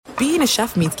being a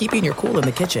chef means keeping your cool in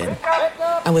the kitchen.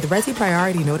 And with Resi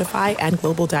Priority Notify and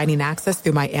Global Dining Access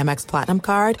through my Amex Platinum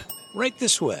card, right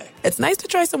this way. It's nice to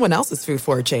try someone else's food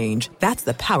for a change. That's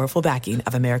the powerful backing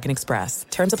of American Express.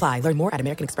 Terms apply. Learn more at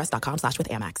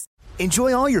americanexpress.com/withAmex.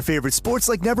 Enjoy all your favorite sports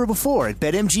like never before at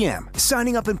BetMGM.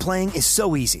 Signing up and playing is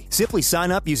so easy. Simply sign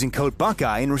up using code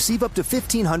Buckeye and receive up to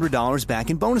 $1,500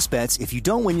 back in bonus bets if you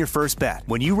don't win your first bet.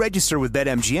 When you register with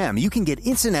BetMGM, you can get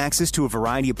instant access to a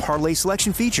variety of parlay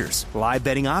selection features, live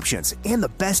betting options, and the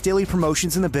best daily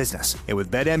promotions in the business. And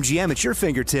with BetMGM at your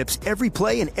fingertips, every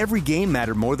play and every game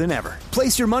matter more than ever.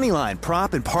 Place your moneyline,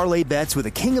 prop, and parlay bets with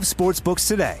the king of sportsbooks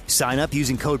today. Sign up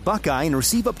using code Buckeye and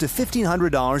receive up to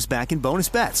 $1,500 back in bonus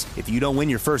bets if you don't win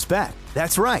your first bet.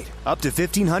 That's right, up to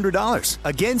 $1,500.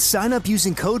 Again, sign up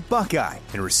using code Buckeye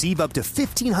and receive up to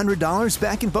 $1,500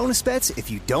 back in bonus bets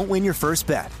if you don't win your first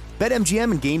bet.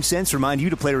 BetMGM and GameSense remind you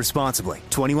to play responsibly.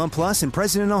 21 plus and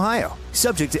present in Ohio.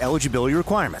 Subject to eligibility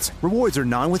requirements. Rewards are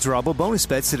non-withdrawable bonus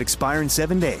bets that expire in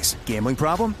 7 days. Gambling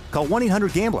problem? Call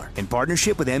 1-800-GAMBLER in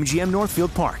partnership with MGM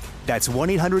Northfield Park. That's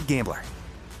 1-800-GAMBLER.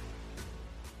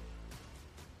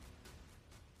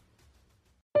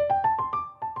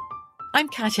 I'm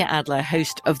Katya Adler,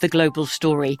 host of The Global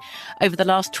Story. Over the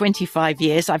last 25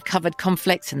 years, I've covered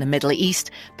conflicts in the Middle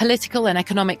East, political and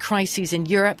economic crises in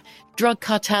Europe, drug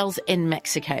cartels in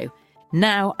Mexico.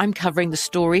 Now I'm covering the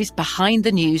stories behind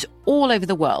the news all over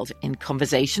the world in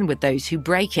conversation with those who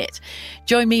break it.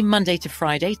 Join me Monday to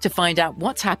Friday to find out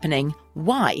what's happening,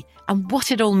 why, and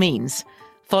what it all means.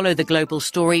 Follow The Global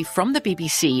Story from the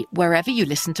BBC wherever you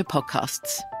listen to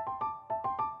podcasts.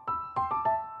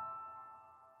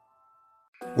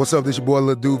 What's up, this your boy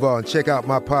Lil Duval, and check out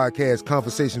my podcast,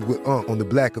 Conversations with Unc, on the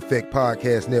Black Effect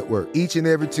Podcast Network. Each and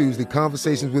every Tuesday,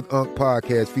 Conversations with Unc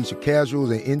podcast feature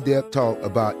casual and in-depth talk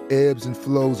about ebbs and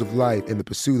flows of life and the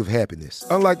pursuit of happiness.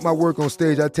 Unlike my work on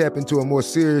stage, I tap into a more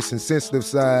serious and sensitive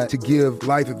side to give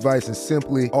life advice and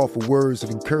simply offer words of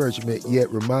encouragement, yet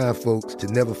remind folks to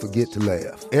never forget to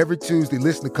laugh. Every Tuesday,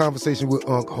 listen to Conversations with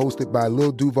Unc, hosted by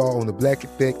Lil Duval on the Black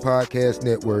Effect Podcast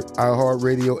Network,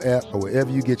 iHeartRadio app, or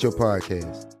wherever you get your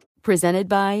podcasts. Presented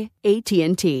by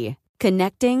AT&T.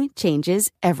 Connecting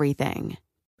changes everything.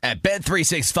 At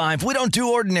Bet365, we don't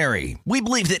do ordinary. We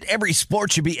believe that every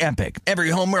sport should be epic.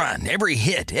 Every home run, every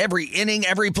hit, every inning,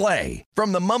 every play.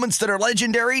 From the moments that are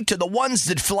legendary to the ones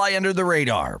that fly under the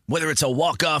radar. Whether it's a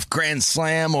walk-off grand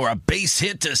slam or a base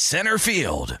hit to center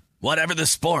field. Whatever the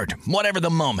sport, whatever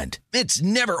the moment, it's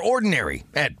never ordinary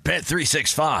at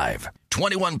Bet365.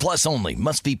 21 plus only.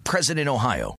 Must be present in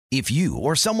Ohio. If you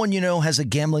or someone you know has a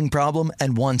gambling problem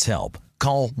and wants help,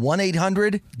 call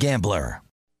 1-800-GAMBLER.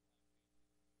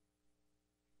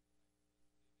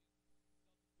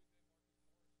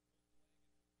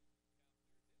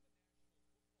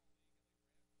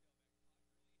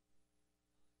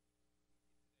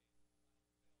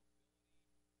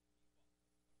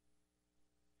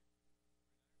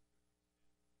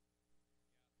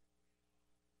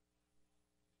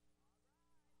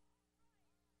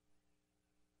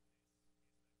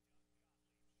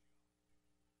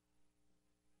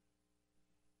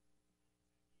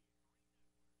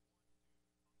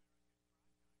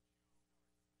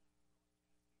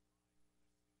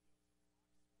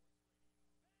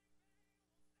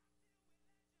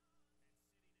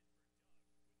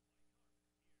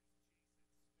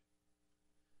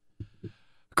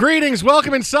 Greetings.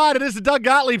 Welcome inside. It is the Doug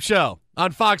Gottlieb Show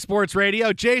on Fox Sports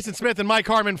Radio. Jason Smith and Mike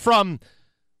Harmon from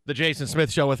the Jason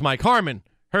Smith Show with Mike Harmon.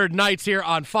 Heard nights here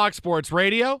on Fox Sports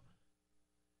Radio.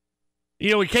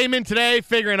 You know, we came in today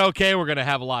figuring, okay, we're going to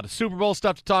have a lot of Super Bowl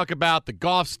stuff to talk about, the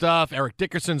golf stuff. Eric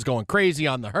Dickerson's going crazy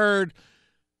on the herd.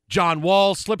 John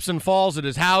Wall slips and falls at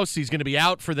his house. He's going to be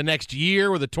out for the next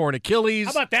year with a torn Achilles.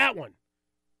 How about that one?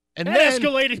 And that then,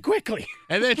 escalated quickly.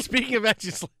 And then, speaking of that,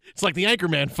 it's like the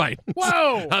Anchorman fight.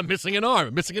 Whoa! I'm missing an arm.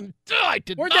 I'm missing an. I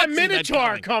did Where'd not that see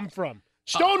Minotaur come from?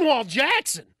 Stonewall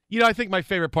Jackson. You know, I think my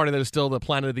favorite part of that is still the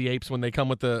Planet of the Apes when they come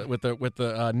with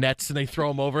the nets and they throw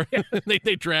them over. Yeah.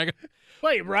 they drag them.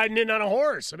 Well, you're riding in on a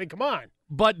horse. I mean, come on.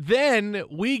 But then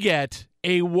we get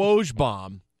a Woj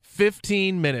bomb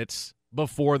 15 minutes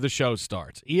before the show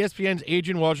starts. ESPN's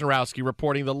Adrian Wojnarowski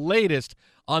reporting the latest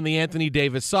on the Anthony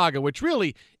Davis saga, which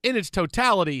really, in its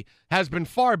totality, has been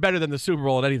far better than the Super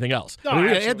Bowl and anything else. No,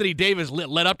 Anthony Davis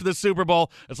led up to the Super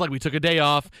Bowl. It's like we took a day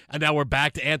off, and now we're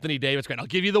back to Anthony Davis. Great, I'll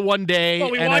give you the one day.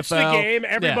 Well, we NFL. watched the game.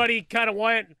 Everybody kind of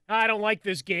went, I don't like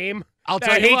this game. I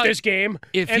hate this game.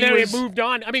 And then we moved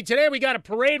on. I mean, today we got a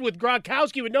parade with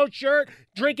Gronkowski with no shirt,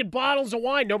 drinking bottles of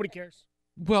wine. Nobody cares.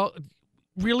 Well,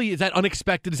 really, is that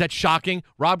unexpected? Is that shocking?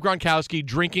 Rob Gronkowski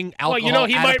drinking alcohol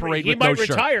he at might, a parade he with might no shirt.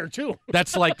 retire, too.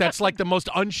 That's like the most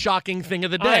unshocking thing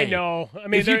of the day. I know. I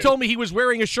mean, if you told me he was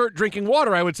wearing a shirt drinking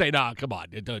water, I would say, nah, come on.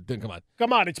 Come on.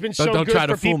 Come on, it's been so Don't good try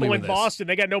to for fool me people in with this. Boston.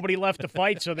 They got nobody left to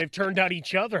fight, so they've turned out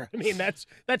each other. I mean, that's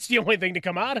the only thing to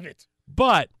come out of it.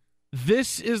 But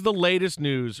this is the latest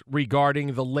news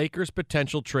regarding the Lakers'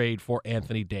 potential trade for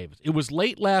Anthony Davis. It was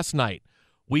late last night.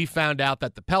 We found out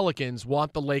that the Pelicans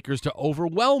want the Lakers to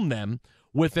overwhelm them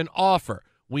with an offer.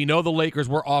 We know the Lakers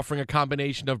were offering a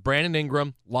combination of Brandon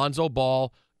Ingram, Lonzo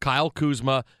Ball, Kyle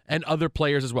Kuzma, and other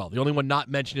players as well. The only one not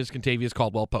mentioned is Kentavious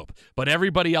Caldwell-Pope. But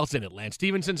everybody else in it. Lance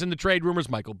Stephenson's in the trade rumors,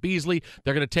 Michael Beasley.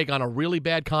 They're going to take on a really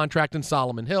bad contract in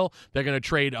Solomon Hill. They're going to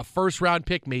trade a first-round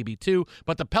pick, maybe two.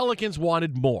 But the Pelicans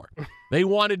wanted more. They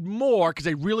wanted more because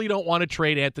they really don't want to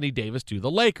trade Anthony Davis to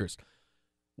the Lakers.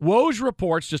 Woj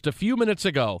reports just a few minutes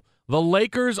ago, the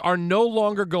Lakers are no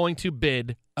longer going to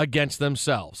bid against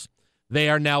themselves. They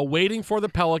are now waiting for the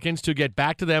Pelicans to get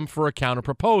back to them for a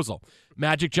counterproposal.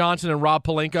 Magic Johnson and Rob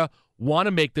Pelinka want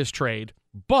to make this trade,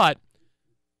 but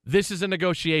this is a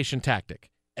negotiation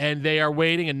tactic, and they are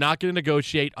waiting and not going to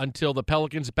negotiate until the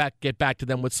Pelicans get back to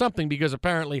them with something, because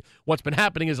apparently what's been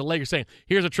happening is the Lakers saying,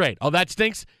 here's a trade. Oh, that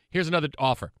stinks? Here's another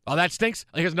offer. Oh, that stinks?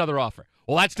 Here's another offer.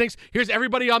 Well, that stinks. Here's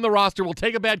everybody on the roster. We'll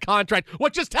take a bad contract.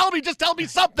 What? Just tell me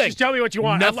something. Just tell me what you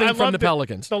want. Nothing from the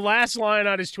Pelicans. The last line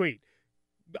on his tweet.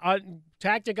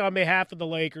 Tactic on behalf of the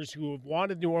Lakers, who have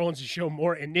wanted New Orleans to show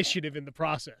more initiative in the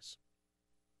process.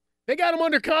 They got him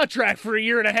under contract for a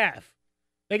year and a half.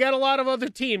 They got a lot of other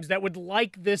teams that would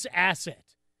like this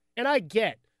asset. And I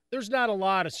get there's not a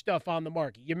lot of stuff on the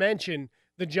market. You mentioned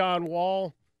the John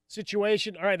Wall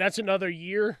situation. All right, that's another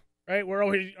year, right? We're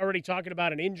already talking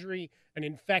about an injury, an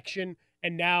infection,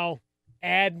 and now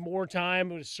add more time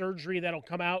with surgery that'll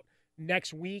come out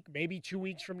next week, maybe 2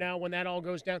 weeks from now when that all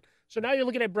goes down. So now you're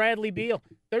looking at Bradley Beal.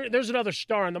 There's another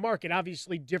star in the market.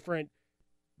 Obviously different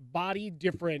body,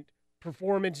 different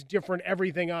performance, different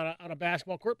everything on a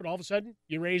basketball court. But all of a sudden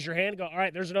you raise your hand and go, all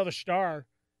right, there's another star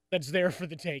that's there for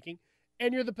the taking.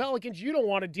 And you're the Pelicans. You don't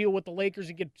want to deal with the Lakers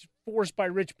and get forced by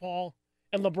Rich Paul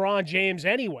and LeBron James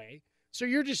anyway. So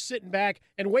you're just sitting back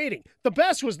and waiting. The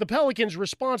best was the Pelicans'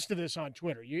 response to this on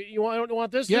Twitter. You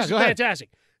want this? Yeah, this is go ahead.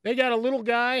 fantastic. They got a little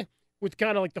guy with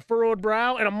kind of like the furrowed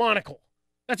brow and a monocle.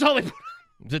 That's all they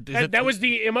put. That was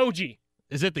the emoji.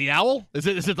 Is it the owl? Is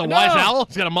it the No. wise owl?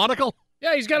 He's got a monocle?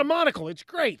 Yeah, he's got a monocle. It's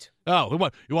great. Oh,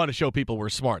 you want to show people we're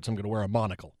smart, so I'm going to wear a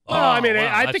monocle. Well, I mean,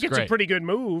 wow, I that's think it's great. a pretty good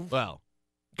move. Well,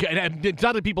 and it's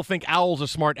not that people think owls are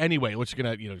smart anyway, which is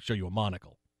going to show you a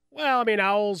monocle. Well, I mean,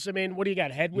 owls, what do you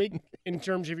got, Hedwig, in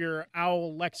terms of your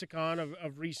owl lexicon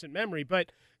of recent memory?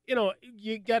 But,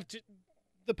 you got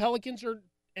the Pelicans are,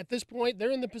 at this point,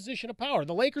 they're in the position of power.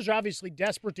 The Lakers are obviously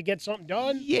desperate to get something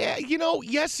done. Yeah,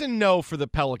 yes and no for the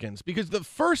Pelicans, because the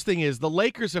first thing is the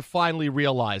Lakers have finally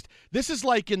realized this is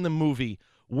like in the movie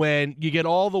when you get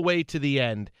all the way to the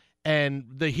end and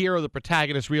the hero, the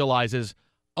protagonist, realizes,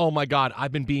 oh my God,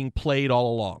 I've been being played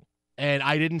all along. And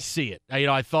I didn't see it.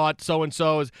 I thought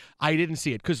so-and-so is. I didn't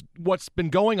see it. Because what's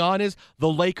been going on is the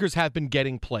Lakers have been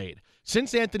getting played.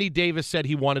 Since Anthony Davis said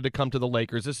he wanted to come to the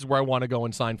Lakers, this is where I want to go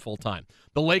and sign full-time.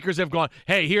 The Lakers have gone,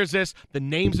 hey, here's this. The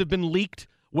names have been leaked.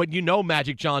 When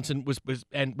Magic Johnson was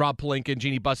and Rob Pelinka and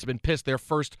Jeannie Buss have been pissed. Their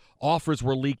first offers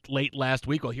were leaked late last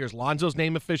week. Well, here's Lonzo's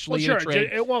name officially in a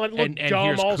trade. It looked and dumb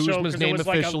here's also Kuzma's because name it was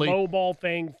officially. like a low-ball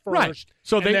thing first. Right.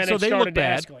 So and then they started look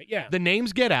bad. to escalate. Yeah. The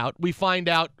names get out. We find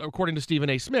out, according to Stephen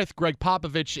A. Smith, Greg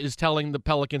Popovich is telling the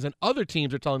Pelicans, and other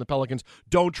teams are telling the Pelicans,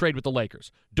 don't trade with the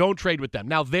Lakers. Don't trade with them.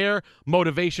 Now, their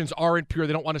motivations aren't pure.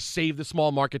 They don't want to save the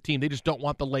small market team. They just don't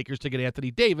want the Lakers to get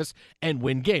Anthony Davis and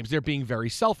win games. They're being very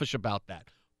selfish about that.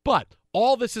 But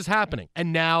all this is happening,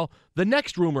 and now the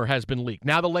next rumor has been leaked.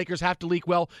 Now the Lakers have to leak,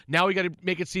 well, now we got to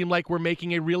make it seem like we're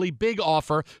making a really big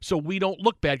offer so we don't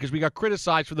look bad because we got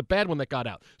criticized for the bad one that got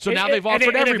out. So now they've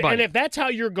offered everybody. And if that's how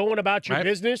you're going about your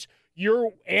business,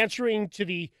 you're answering to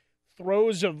the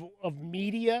throes of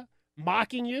media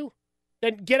mocking you,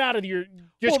 then get out of your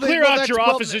 – just clear out your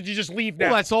office and you just leave now.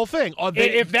 Well, that's the whole thing.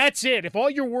 If that's it, if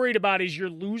all you're worried about is you're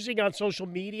losing on social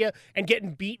media and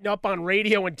getting beaten up on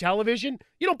radio and television,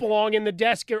 you don't belong in the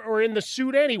desk or in the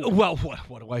suit anyway. Well,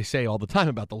 what do I say all the time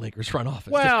about the Lakers front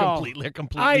office? Well, they're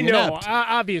completely I know, inept.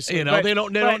 obviously. They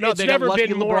don't know. It's They never got lucky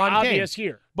been when more LeBron obvious came.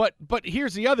 here. But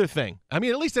here's the other thing. I mean,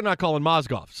 at least they're not calling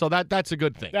Mozgov, so that's a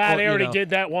good thing. They already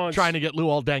did that once. Trying to get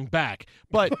Luol Deng back.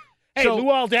 But Hey,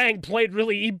 Luol Deng played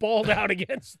he balled out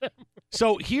against them.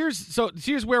 So here's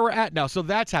where we're at now. So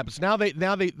that's happened. So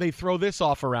now they throw this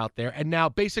offer out there, and now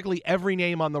basically every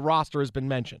name on the roster has been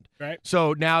mentioned. Right.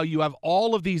 So now you have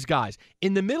all of these guys.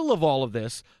 In the middle of all of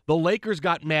this, the Lakers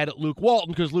got mad at Luke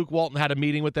Walton because Luke Walton had a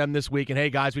meeting with them this week, and hey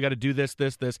guys, we got to do this,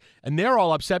 and they're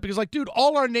all upset because dude,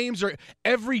 all our names are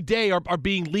every day are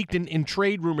being leaked in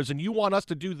trade rumors, and you want us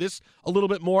to do this a little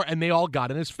bit more, and they all got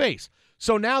in his face.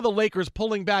 So now the Lakers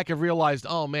pulling back have realized,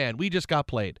 oh man, we just got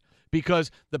played.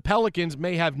 Because the Pelicans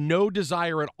may have no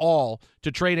desire at all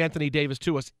to trade Anthony Davis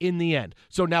to us in the end.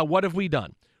 So now what have we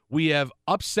done? We have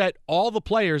upset all the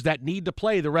players that need to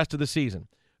play the rest of the season.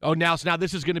 So now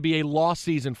this is going to be a lost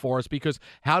season for us because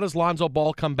how does Lonzo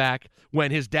Ball come back when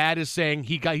his dad is saying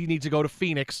he needs to go to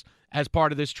Phoenix as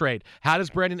part of this trade? How does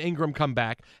Brandon Ingram come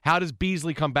back? How does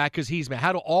Beasley come back because he's mad?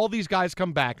 How do all these guys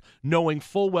come back knowing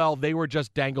full well they were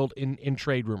just dangled in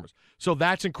trade rumors? So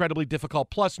that's incredibly difficult.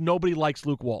 Plus, nobody likes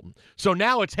Luke Walton. So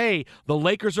now it's, hey, the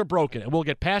Lakers are broken, and we'll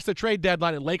get past the trade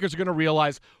deadline, and Lakers are going to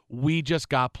realize we just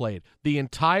got played. The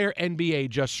entire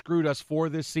NBA just screwed us for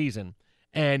this season.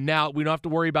 And now we don't have to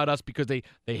worry about us because they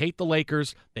hate the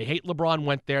Lakers. They hate LeBron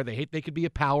went there. They hate they could be a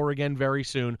power again very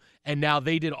soon. And now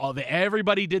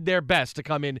everybody did their best to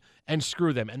come in and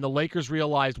screw them. And the Lakers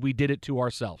realized we did it to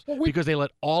ourselves because they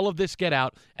let all of this get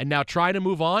out. And now trying to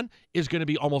move on is going to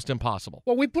be almost impossible.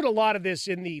 Well, we put a lot of this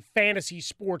in the fantasy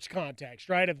sports context,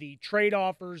 right, of the trade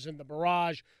offers and the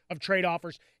barrage of trade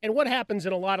offers. And what happens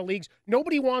in a lot of leagues,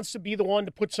 nobody wants to be the one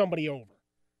to put somebody over.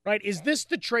 Right? Is this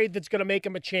the trade that's going to make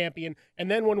him a champion?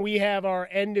 And then when we have our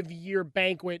end-of-year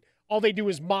banquet, all they do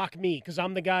is mock me because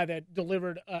I'm the guy that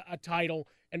delivered a title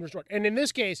and restored. And in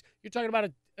this case, you're talking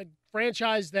about a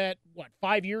franchise that,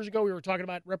 5 years ago we were talking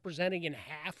about representing in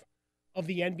half of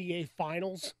the NBA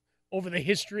Finals over the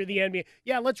history of the NBA.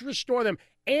 Yeah, let's restore them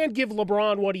and give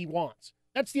LeBron what he wants.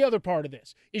 That's the other part of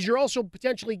this, is you're also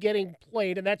potentially getting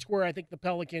played, and that's where I think the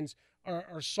Pelicans are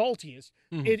saltiest.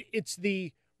 Mm-hmm. It's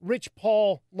the Rich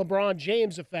Paul, LeBron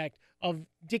James effect of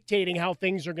dictating how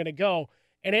things are going to go.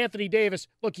 And Anthony Davis,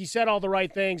 look, he said all the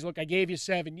right things. Look, I gave you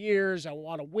 7 years. I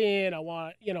want to win. I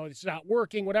want, it's not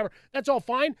working, whatever. That's all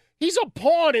fine. He's a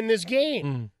pawn in this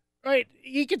game, right?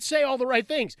 He could say all the right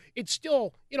things. It's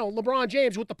still, LeBron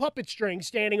James with the puppet string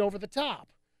standing over the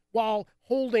top while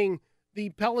holding the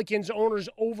Pelicans owners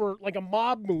over like a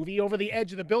mob movie over the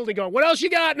edge of the building going, what else you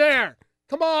got in there?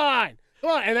 Come on.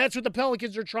 And that's what the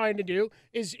Pelicans are trying to do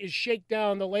is shake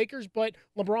down the Lakers, but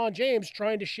LeBron James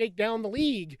trying to shake down the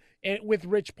league with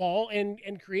Rich Paul and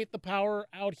create the power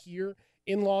out here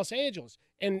in Los Angeles.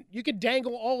 And you could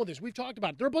dangle all of this. We've talked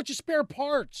about it. They're a bunch of spare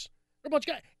parts. They're a bunch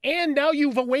of guys. And now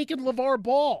you've awakened LeVar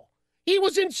Ball. He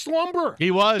was in slumber. He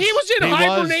was in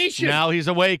hibernation. Now he's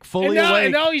awake, fully awake.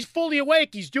 And now he's fully awake.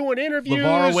 He's doing interviews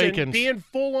and being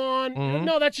full on. Mm-hmm.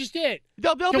 No, that's just it.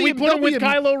 Can we put him with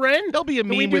Kylo Ren? There'll be a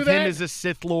meme with him as a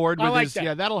Sith Lord.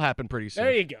 Yeah, that'll happen pretty soon.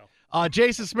 There you go.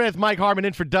 Jason Smith, Mike Harmon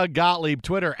in for Doug Gottlieb.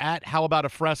 Twitter at How About a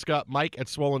Fresca. Mike at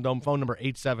Swollen Dome. Phone number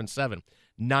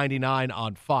 877-99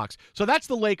 on Fox. So that's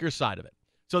the Lakers side of it.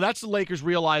 So that's the Lakers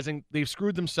realizing they've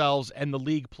screwed themselves and the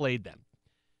league played them.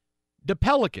 The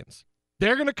Pelicans.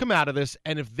 They're going to come out of this,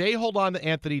 and if they hold on to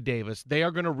Anthony Davis, they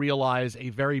are going to realize a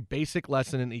very basic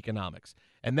lesson in economics,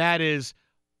 and that is,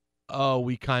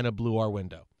 we kind of blew our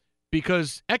window.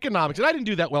 Because economics, and I didn't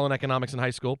do that well in economics in high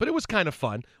school, but it was kind of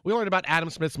fun. We learned about Adam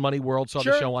Smith's Money World, saw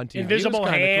the show on TV. Invisible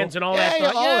hands and all that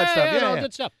stuff. All that stuff. Yeah,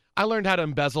 good stuff. I learned how to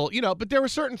embezzle, but there were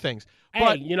certain things. Hey,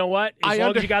 but you know what? As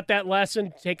long as you got that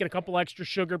lesson, taking a couple extra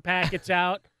sugar packets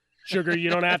out. Sugar you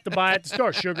don't have to buy at the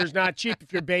store. Sugar's not cheap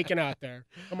if you're baking out there.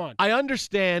 Come on. I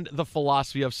understand the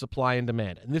philosophy of supply and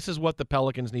demand, and this is what the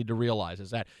Pelicans need to realize, is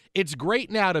that it's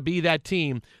great now to be that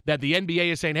team that the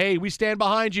NBA is saying, hey, we stand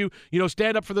behind you,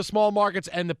 stand up for the small markets,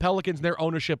 and the Pelicans and their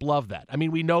ownership love that. I mean,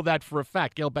 we know that for a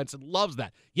fact. Gail Benson loves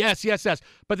that. Yes.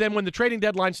 But then when the trading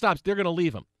deadline stops, they're going to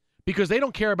leave him. Because they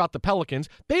don't care about the Pelicans.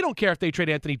 They don't care if they trade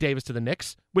Anthony Davis to the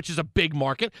Knicks, which is a big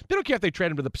market. They don't care if they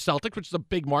trade him to the Celtics, which is a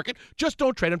big market. Just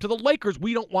don't trade him to the Lakers.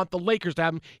 We don't want the Lakers to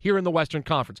have him here in the Western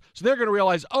Conference. So they're going to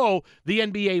realize, the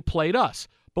NBA played us.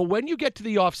 But when you get to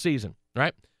the offseason,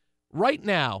 right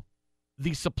now,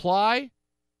 the supply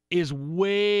is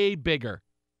way bigger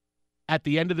at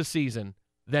the end of the season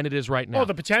than it is right now. Oh,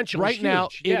 the potential right is now,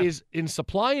 huge. it is in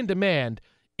supply and demand.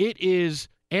 It is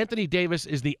Anthony Davis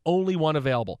is the only one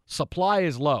available. Supply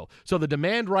is low. So the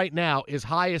demand right now is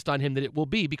highest on him that it will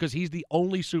be because he's the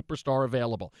only superstar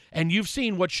available. And you've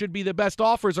seen what should be the best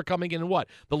offers are coming in and what?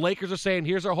 The Lakers are saying,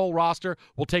 here's our whole roster.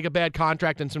 We'll take a bad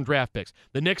contract and some draft picks.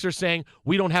 The Knicks are saying,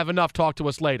 we don't have enough. Talk to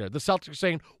us later. The Celtics are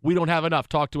saying, we don't have enough.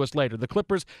 Talk to us later. The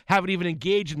Clippers haven't even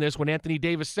engaged in this when Anthony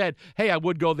Davis said, hey, I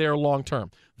would go there long term.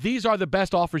 These are the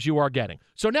best offers you are getting.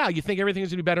 So now you think everything is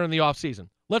going to be better in the offseason.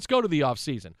 Let's go to the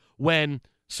offseason when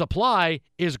supply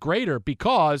is greater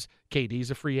because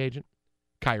KD's a free agent.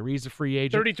 Kyrie's a free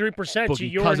agent. 33% to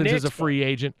Boogie your Cousins Knicks is a free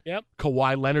agent. Yep.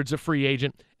 Kawhi Leonard's a free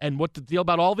agent. And what the deal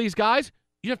about all these guys?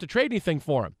 You don't have to trade anything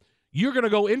for them. You're going to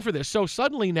go in for this. So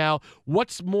suddenly now,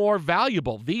 what's more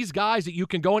valuable? These guys that you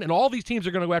can go in, and all these teams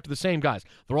are going to go after the same guys.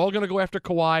 They're all going to go after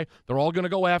Kawhi. They're all going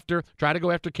to try to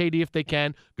go after KD if they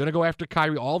can. Going to go after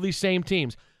Kyrie. All these same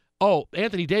teams. Oh,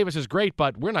 Anthony Davis is great,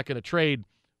 but we're not going to trade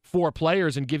 4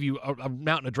 players and give you a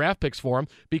mountain of draft picks for them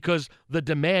because the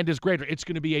demand is greater. It's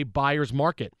going to be a buyer's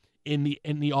market in the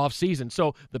offseason.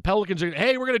 So the Pelicans are,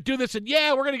 hey, we're going to do this, and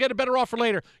yeah, we're going to get a better offer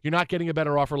later. You're not getting a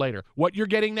better offer later. What you're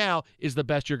getting now is the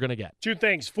best you're going to get. 2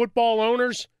 things. Football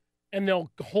owners, and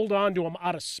they'll hold on to them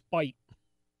out of spite.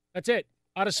 That's it.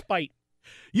 Out of spite.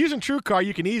 Using TrueCar,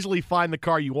 you can easily find the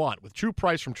car you want. With True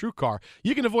Price from TrueCar,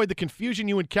 you can avoid the confusion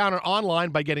you encounter online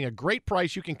by getting a great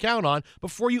price you can count on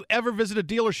before you ever visit a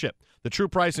dealership. The True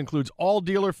Price includes all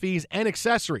dealer fees and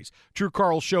accessories.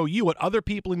 TrueCar will show you what other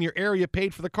people in your area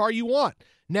paid for the car you want.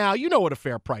 Now, you know what a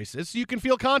fair price is, so you can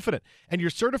feel confident. And your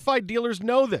certified dealers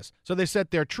know this, so they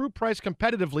set their true price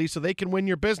competitively so they can win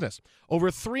your business. Over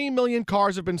 3 million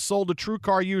cars have been sold to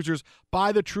TrueCar users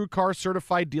by the TrueCar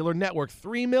Certified Dealer Network.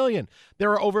 3 million.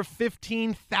 There are over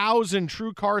 15,000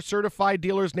 TrueCar certified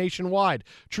dealers nationwide.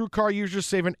 TrueCar users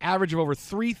save an average of over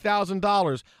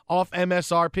 $3,000 off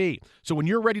MSRP. So when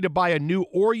you're ready to buy a new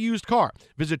or used car,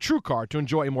 visit TrueCar to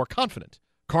enjoy a more confident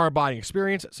car buying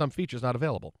experience. Some features not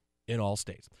available in all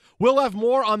states. We'll have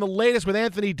more on the latest with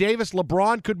Anthony Davis.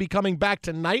 LeBron could be coming back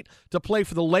tonight to play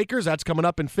for the Lakers. That's coming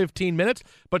up in 15 minutes.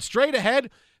 But straight ahead,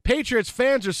 Patriots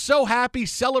fans are so happy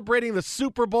celebrating the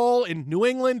Super Bowl in New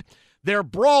England. They're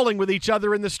brawling with each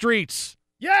other in the streets.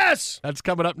 Yes! That's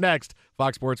coming up next.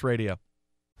 Fox Sports Radio.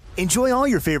 Enjoy all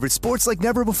your favorite sports like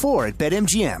never before at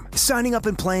BetMGM. Signing up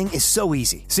and playing is so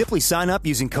easy. Simply sign up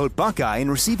using code Buckeye and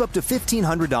receive up to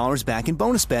 $1,500 back in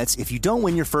bonus bets if you don't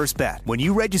win your first bet. When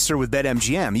you register with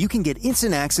BetMGM, you can get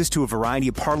instant access to a variety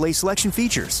of parlay selection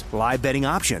features, live betting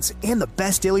options, and the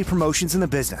best daily promotions in the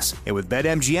business. And with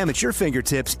BetMGM at your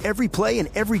fingertips, every play and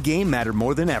every game matter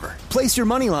more than ever. Place your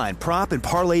moneyline, prop, and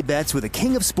parlay bets with the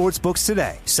king of sportsbooks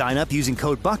today. Sign up using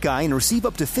code Buckeye and receive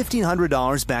up to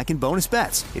 $1,500 back in bonus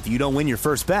bets if you don't win your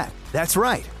first bet. That's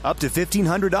right, up to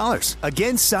 $1,500.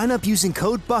 Again, sign up using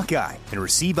code Buckeye and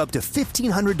receive up to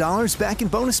 $1,500 back in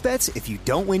bonus bets if you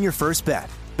don't win your first bet.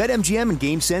 BetMGM and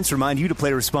GameSense remind you to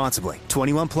play responsibly.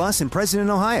 21 plus and present in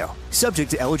Ohio.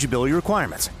 Subject to eligibility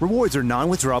requirements. Rewards are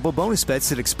non-withdrawable bonus bets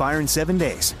that expire in 7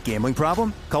 days. Gambling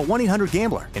problem? Call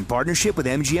 1-800-GAMBLER in partnership with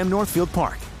MGM Northfield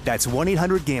Park. That's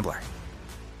 1-800-GAMBLER.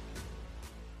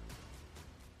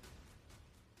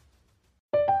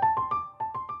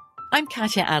 I'm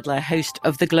Katya Adler, host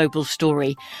of The Global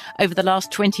Story. Over the last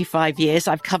 25 years,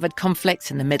 I've covered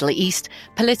conflicts in the Middle East,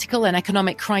 political and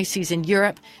economic crises in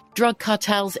Europe, drug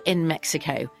cartels in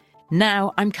Mexico.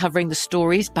 Now I'm covering the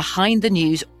stories behind the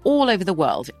news all over the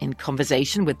world in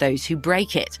conversation with those who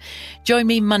break it. Join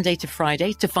me Monday to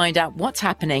Friday to find out what's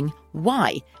happening,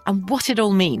 why, and what it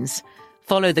all means.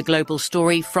 Follow The Global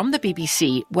Story from the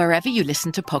BBC wherever you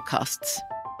listen to podcasts.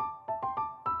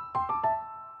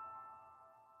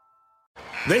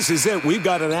 This is it. We've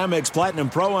got an Amex Platinum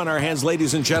Pro on our hands,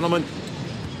 ladies and gentlemen.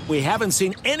 We haven't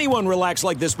seen anyone relax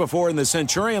like this before in the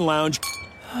Centurion Lounge.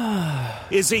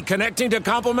 Is he connecting to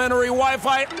complimentary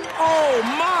Wi-Fi? Oh,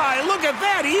 my! Look at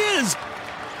that! He is!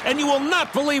 And you will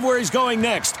not believe where he's going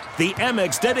next. The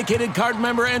Amex dedicated card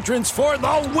member entrance for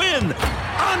the win!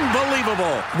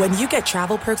 Unbelievable! When you get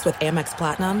travel perks with Amex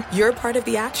Platinum, you're part of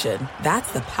the action.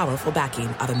 That's the powerful backing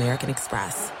of American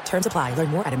Express. Terms apply. Learn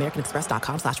more at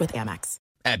americanexpress.com/withAmex.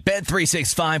 At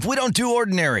Bet365, we don't do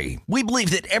ordinary. We believe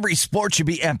that every sport should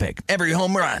be epic. Every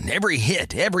home run, every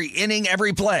hit, every inning,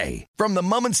 every play. From the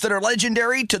moments that are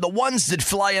legendary to the ones that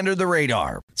fly under the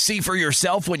radar. See for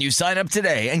yourself when you sign up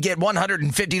today and get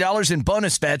 $150 in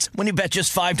bonus bets when you bet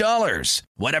just $5.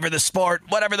 Whatever the sport,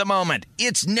 whatever the moment,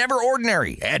 it's never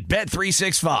ordinary at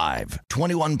Bet365.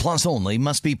 21 plus only.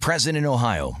 Must be present in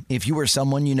Ohio. If you or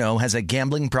someone you know has a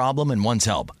gambling problem and wants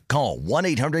help, call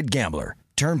 1-800-GAMBLER.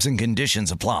 Terms and conditions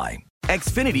apply.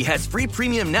 Xfinity has free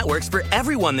premium networks for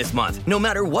everyone this month, no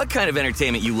matter what kind of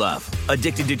entertainment you love.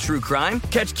 Addicted to true crime?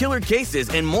 Catch killer cases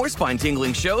and more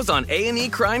spine-tingling shows on A&E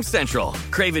Crime Central.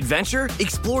 Crave adventure?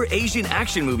 Explore Asian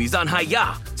action movies on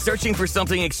Hi-Ya. Searching for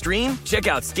something extreme? Check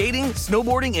out skating,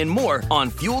 snowboarding, and more on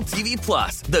Fuel TV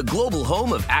Plus, the global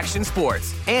home of action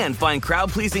sports. And find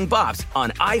crowd-pleasing bops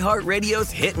on iHeartRadio's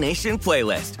Hit Nation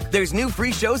playlist. There's new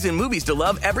free shows and movies to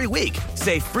love every week.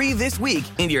 Say free this week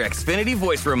in your Xfinity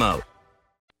voice remote.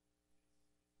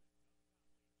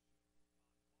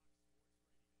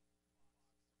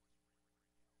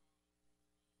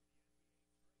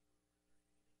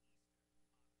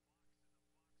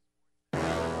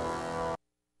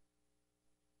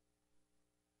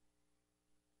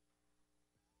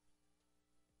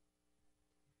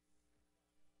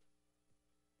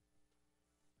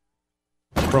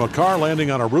 From a car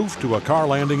landing on a roof to a car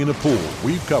landing in a pool,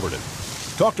 we've covered it.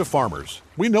 Talk to farmers.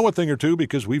 We know a thing or two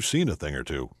because we've seen a thing or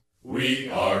two. We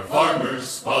are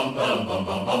farmers. Bum, bum, bum,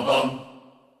 bum, bum, bum.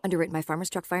 Underwritten by Farmers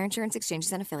Truck Fire Insurance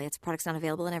Exchanges and Affiliates. Products not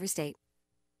available in every state.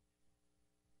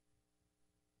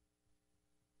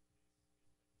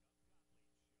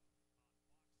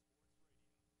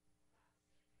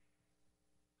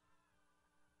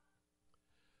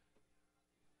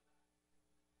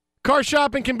 Car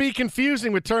shopping can be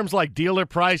confusing with terms like dealer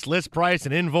price, list price,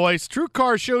 and invoice.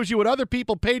 TrueCar shows you what other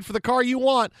people paid for the car you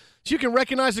want, so you can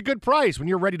recognize a good price when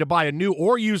you're ready to buy a new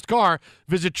or used car.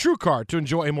 Visit TrueCar to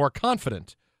enjoy a more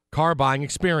confident car buying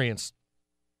experience.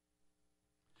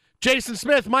 Jason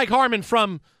Smith, Mike Harmon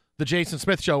from The Jason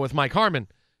Smith Show with Mike Harmon,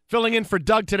 filling in for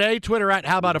Doug today. Twitter at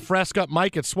How About a Fresca,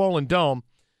 Mike at Swollen Dome.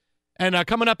 And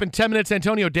coming up in 10 minutes,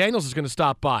 Antonio Daniels is going to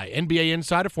stop by. NBA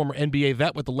insider, former NBA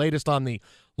vet, with the latest on the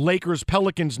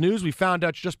Lakers-Pelicans news. We found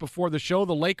out just before the show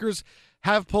the Lakers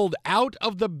have pulled out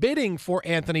of the bidding for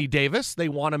Anthony Davis. They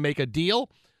want to make a deal,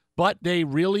 but they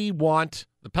really want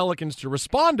the Pelicans to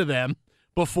respond to them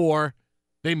before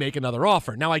they make another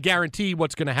offer. Now, I guarantee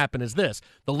what's going to happen is this.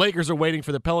 The Lakers are waiting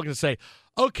for the Pelicans to say,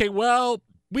 okay, well,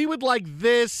 we would like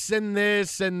this and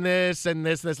this and this and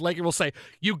this. And this Laker will say,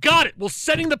 you got it. We're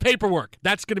sending the paperwork.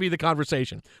 That's going to be the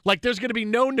conversation. Like, there's going to be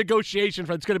no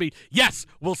negotiation. It's going to be, yes,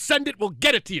 we'll send it. We'll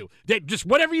get it to you. Just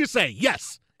whatever you say.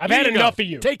 Yes. I've had enough of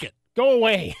you. Take it. Go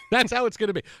away. That's how it's going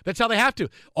to be. That's how they have to.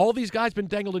 All these guys been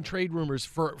dangled in trade rumors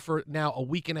for now a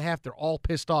week and a half. They're all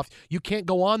pissed off. You can't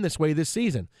go on this way this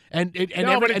season. And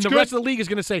the rest of the league is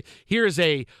going to say, here is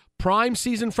a prime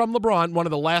season from LeBron, one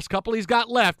of the last couple he's got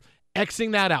left.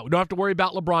 Xing that out. We don't have to worry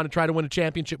about LeBron and try to win a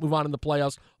championship, move on in the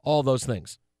playoffs, all those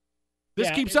things. This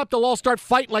keeps up, they'll all start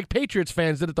fighting like Patriots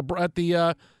fans did at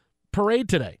the parade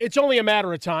today. It's only a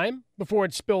matter of time before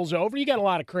it spills over. You got a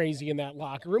lot of crazy in that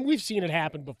locker room. We've seen it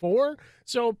happen before,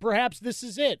 so perhaps this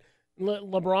is it.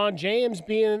 LeBron James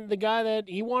being the guy that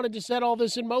he wanted to set all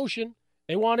this in motion.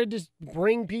 They wanted to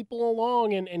bring people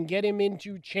along and get him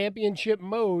into championship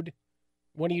mode.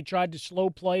 When he tried to slow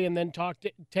play and then talk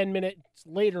 10 minutes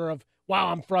later of,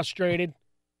 wow, I'm frustrated.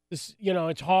 This,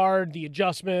 it's hard, the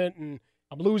adjustment, and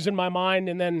I'm losing my mind.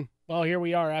 And then, well, here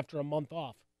we are after a month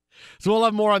off. So we'll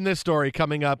have more on this story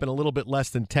coming up in a little bit less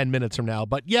than 10 minutes from now.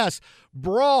 But yes,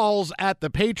 brawls at the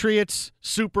Patriots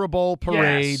Super Bowl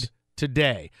parade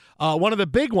today. One of the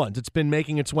big ones. It's been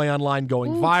making its way online,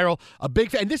 going viral.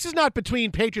 And this is not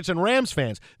between Patriots and Rams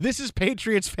fans. This is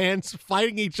Patriots fans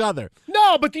fighting each other.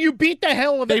 No, but you beat the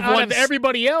hell out of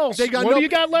everybody else. What do you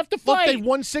got left to fight? Look, they've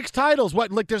won 6 titles.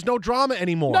 What? Like, there's no drama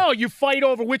anymore. No, you fight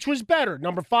over which was better.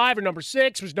 Number 5 or number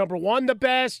 6? Was number 1 the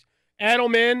best?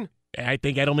 Edelman. I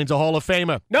think Edelman's a Hall of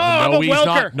Famer. No, he's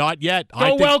Welker. Not yet.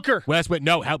 Go Welker. Let's fight.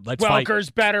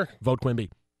 Welker's better. Vote Quimby.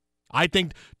 I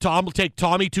think Tom will take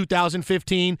Tommy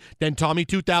 2015, then Tommy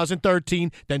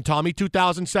 2013, then Tommy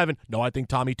 2007. No, I think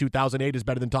Tommy 2008 is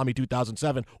better than Tommy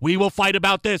 2007. We will fight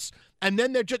about this. And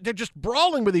then they're just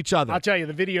brawling with each other. I'll tell you,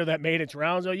 the video that made its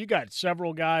rounds, you got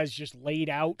several guys just laid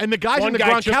out. And the guys in the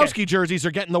Gronkowski jerseys are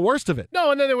getting the worst of it.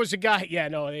 No, and then there was a guy. Yeah,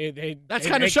 no, that's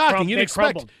kind of shocking. You'd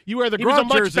expect you wear the Gronk jersey. He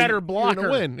was a much better blocker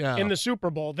in the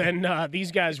Super Bowl than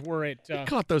these guys were at. He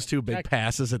caught those 2 big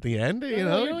passes at the end.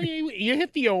 You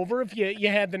hit the over if you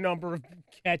had the number of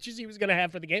catches he was going to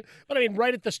have for the game. But I mean,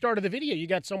 right at the start of the video, you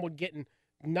got someone getting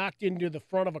knocked into the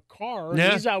front of a car. And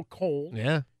he's out cold.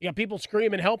 Yeah. You got people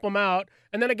screaming, help him out.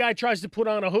 And then a guy tries to put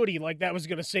on a hoodie like that was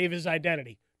going to save his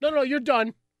identity. No, you're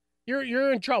done.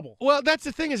 you're in trouble. Well, that's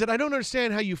the thing is that I don't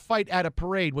understand how you fight at a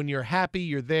parade when you're happy,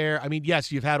 you're there. I mean,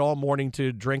 yes, you've had all morning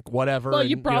to drink whatever. Well, and,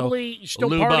 you probably still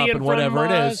lube partying up and whatever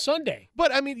from, it is. Sunday.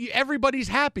 But, I mean, everybody's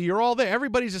happy. You're all there.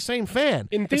 Everybody's the same fan.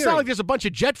 In It's not theory. like there's a bunch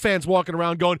of Jet fans walking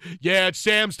around going, yeah, it's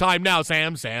Sam's time now,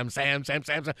 Sam.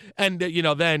 And,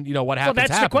 then, what happens So that's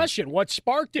the happens. question. What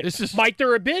sparked it? Might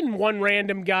there have been one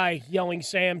random guy yelling,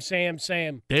 Sam, Sam,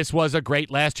 Sam? This was a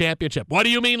great last championship. What do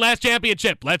you mean last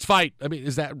championship? Let's fight. I mean,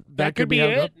 is that Could be how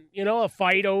it. A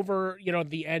fight over,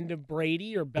 the end of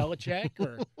Brady or Belichick.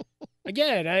 Or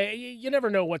again, you never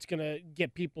know what's going to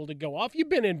get people to go off. You've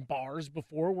been in bars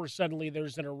before where suddenly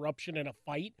there's an eruption and a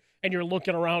fight, and you're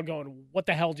looking around going, what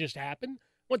the hell just happened?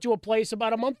 Went to a place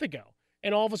about a month ago,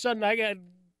 and all of a sudden I got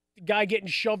a guy getting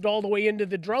shoved all the way into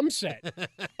the drum set.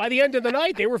 By the end of the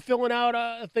night, they were filling out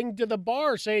a thing to the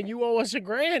bar saying, you owe us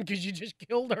 $1,000 because you just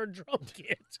killed our drum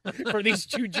kit for these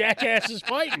two jackasses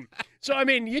fighting. So, I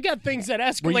mean, you got things that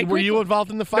escalate. Were you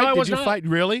involved in the fight? No, I was Did you not. fight?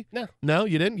 Really? No. No,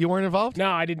 you didn't? You weren't involved? No,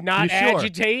 I did not You sure?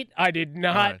 agitate. I did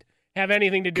not have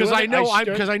anything to do with it.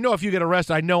 Because I know if you get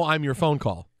arrested, I know I'm your phone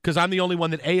call. Because I'm the only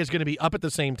one that A is going to be up at the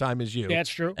same time as you. That's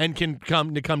true. And can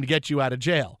come to get you out of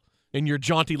jail in your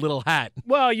jaunty little hat.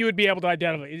 Well, you would be able to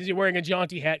identify. Is he wearing a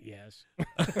jaunty hat? Yes.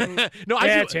 No,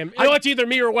 That's him. It's either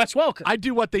me or Wes Welker. I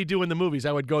do what they do in the movies.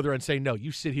 I would go there and say, no,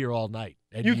 you sit here all night.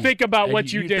 And You think about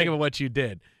what you did. Think about what you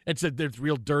did. It's a there's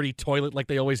real dirty toilet like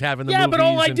they always have in the yeah, movies. but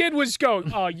all I did was go,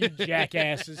 oh, you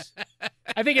jackasses.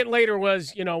 I think it later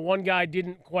was, one guy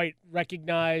didn't quite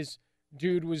recognize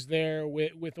dude was there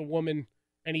with a woman,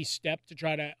 and he stepped to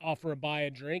try to offer buy a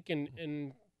drink,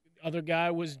 and other guy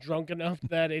was drunk enough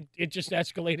that it just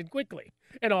escalated quickly.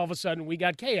 And all of a sudden, we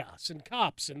got chaos and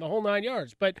cops and the whole 9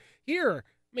 yards. But here,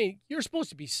 I mean, you're supposed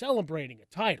to be celebrating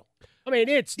a title. I mean,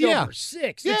 it's number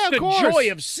 6. Yeah, it's of the course.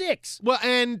 joy of 6. Well,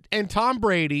 and Tom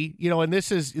Brady, and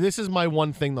this is my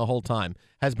one thing the whole time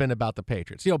has been about the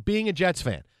Patriots. Being a Jets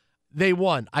fan, they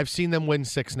won. I've seen them win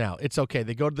 6 now. It's okay.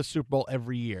 They go to the Super Bowl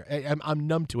every year. I'm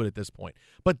numb to it at this point.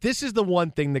 But this is the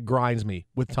one thing that grinds me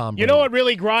with Tom Brady. You know what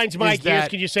really grinds my Is gears? that-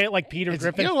 Can you say it like Peter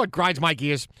Griffin? You know what grinds my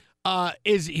gears?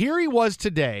 Is here he was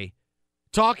today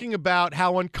talking about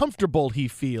how uncomfortable he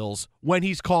feels when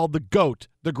he's called the GOAT,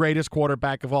 the greatest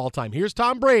quarterback of all time. Here's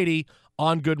Tom Brady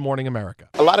on Good Morning America.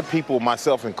 A lot of people,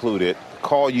 myself included,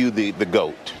 call you the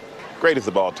GOAT, greatest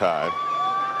of all time.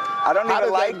 I don't How even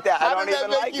does like that. how I don't does that even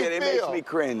make like you it. It makes feel? me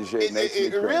cringe. It makes me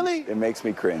cringe. Really? It makes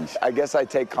me cringe. I guess I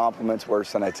take compliments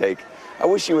worse than I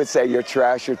wish you would say you're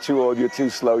trash, you're too old, you're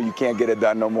too slow, you can't get it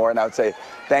done no more. And I would say,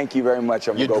 thank you very much.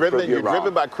 I'm going to go prove you You're wrong.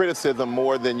 driven by criticism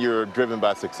more than you're driven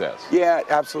by success. Yeah,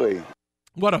 absolutely.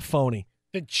 What a phoney.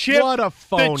 The chip. What a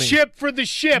phony. The chip for the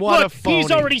ship. What a Look, phony.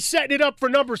 he's already setting it up for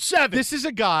number 7. This is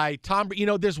a guy, Tom,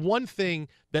 there's one thing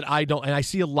that I don't, and I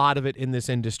see a lot of it in this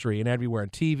industry and everywhere, on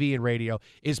TV and radio,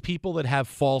 is people that have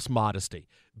false modesty.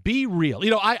 Be real.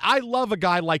 I love a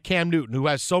guy like Cam Newton who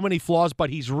has so many flaws, but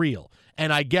he's real.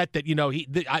 And I get that,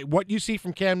 what you see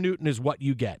from Cam Newton is what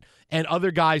you get. And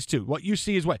other guys, too. What you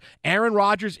see is what. Aaron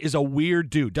Rodgers is a weird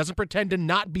dude. Doesn't pretend to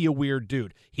not be a weird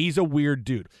dude. He's a weird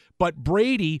dude. But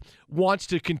Brady wants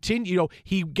to continue.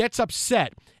 He gets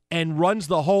upset and runs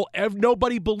the whole,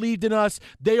 nobody believed in us.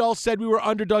 They all said we were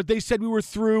underdogs. They said we were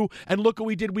through, and look what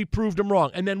we did. We proved them wrong.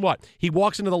 And then what? He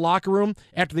walks into the locker room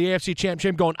after the AFC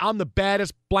Championship going, I'm the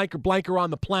baddest blanker on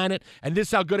the planet, and this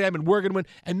is how good I am, and we're going to win.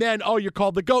 And then, you're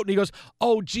called the GOAT. And he goes,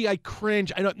 oh, gee, I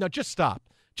cringe. I don't. No, just stop.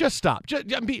 Just stop. Just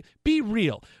be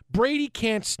real. Brady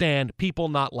can't stand people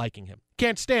not liking him.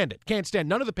 Can't stand it. Can't stand.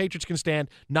 None of the Patriots can stand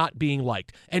not being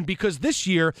liked. And because this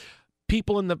year,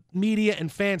 people in the media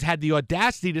and fans had the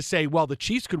audacity to say, well, the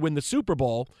Chiefs could win the Super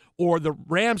Bowl, or the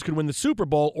Rams could win the Super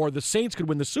Bowl, or the Saints could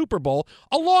win the Super Bowl,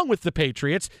 along with the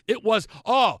Patriots. It was,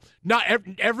 not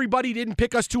everybody didn't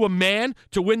pick us to a man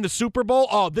to win the Super Bowl.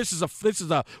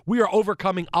 We are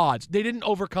overcoming odds. They didn't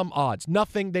overcome odds.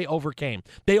 Nothing they overcame.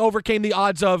 They overcame the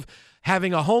odds of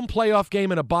having a home playoff game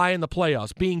and a bye in the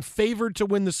playoffs, being favored to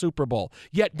win the Super Bowl.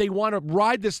 Yet they want to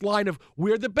ride this line of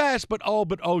we're the best, but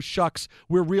shucks,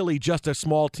 we're really just a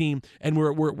small team and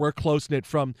we're close-knit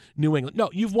from New England.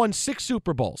 No, you've won 6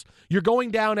 Super Bowls. You're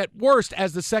going down at worst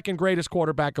as the second greatest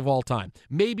quarterback of all time,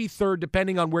 maybe third,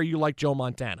 depending on where you like Joe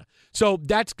Montana. So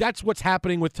that's what's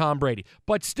happening with Tom Brady.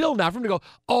 But still, now for him to go,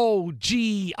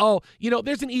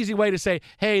 there's an easy way to say,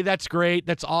 hey, that's great,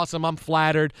 that's awesome, I'm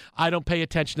flattered, I don't pay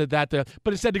attention to that. there.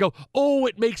 But instead to go, oh,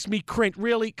 it makes me cringe.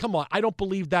 Really? Come on. I don't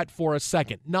believe that for a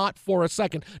second. Not for a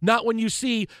second. Not when you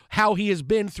see how he has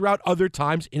been throughout other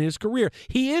times in his career.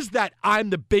 He is that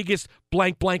I'm the biggest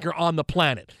blanker on the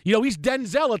planet. You know, he's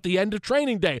Denzel at the end of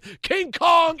Training Day. King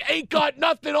Kong ain't got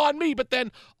nothing on me. But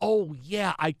then, oh,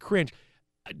 yeah, I cringe.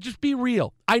 Just be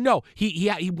real. I know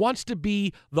he wants to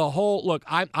be the whole look.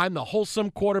 I'm the wholesome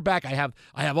quarterback. I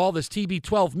have all this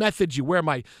TB12 methods. You wear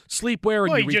my sleepwear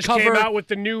and you recover. He just came out with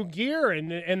the new gear and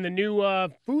the new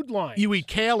food line. You eat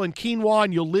kale and quinoa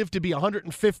and you'll live to be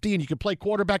 150 and you can play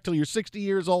quarterback till you're 60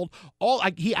 years old.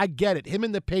 I get it. Him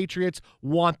and the Patriots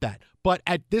want that. But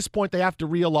at this point, they have to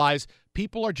realize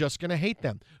people are just going to hate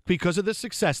them because of the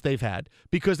success they've had,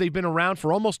 because they've been around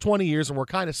for almost 20 years and we're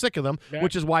kind of sick of them,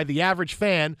 which is why the average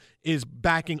fan is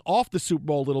backing off the Super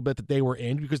Bowl a little bit that they were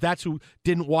in, because that's who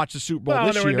didn't watch the Super Bowl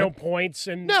this year. There were no points.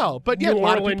 And no, but yeah, a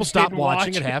lot of people stopped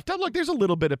watching at halftime. Look, there's a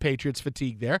little bit of Patriots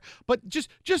fatigue there, but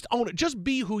just own it. Just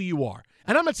be who you are.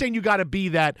 And I'm not saying you got to be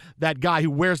that guy who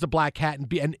wears the black hat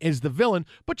and is the villain,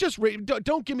 but just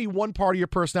don't give me one part of your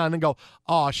personality and then go,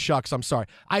 oh, shucks, I'm sorry.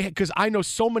 Because I know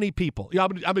so many people. You know,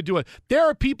 I'm going to do it. There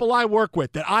are people I work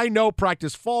with that I know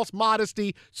practice false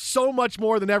modesty so much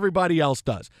more than everybody else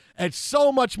does. And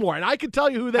so much more. And I can tell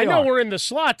you who they are. I know we're in the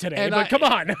slot today, but come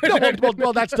on. No,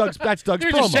 well, that's Doug's You're promo.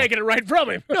 You're just taking it right from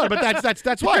him. No, but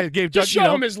that's why I gave Doug. Just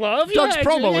show him his love. Doug's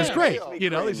promo is great.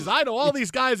 You know, he says, I know all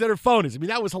these guys that are phonies. I mean,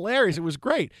 that was hilarious. It was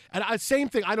great. And same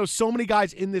thing. I know so many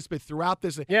guys in this, but throughout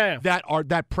this,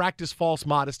 that practice false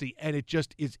modesty, and it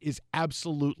just is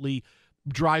absolutely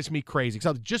drives me crazy.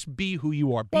 So just be who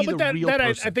you are. Be the real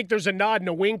person. I think there's a nod and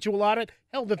a wink to a lot of it.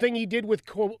 Hell, the thing he did with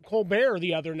Colbert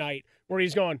the other night, where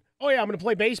he's going, oh yeah, I'm going to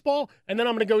play baseball, and then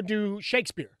I'm going to go do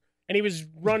Shakespeare. And he was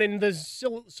running the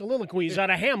soliloquies out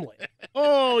of Hamlet.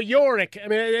 Oh, Yorick. I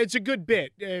mean, it's a good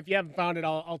bit. If you haven't found it,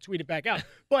 I'll tweet it back out.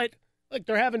 But look,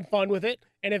 they're having fun with it.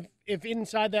 And if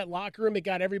inside that locker room it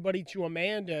got everybody to a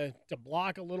man to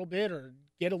block a little bit or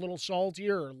get a little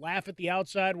saltier or laugh at the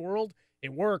outside world,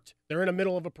 it worked. They're in the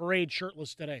middle of a parade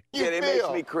shirtless today. Yeah, it makes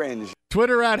me cringe.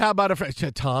 Twitter at How About a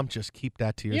Friend. Tom, just keep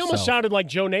that to yourself. You almost sounded like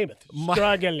Joe Namath.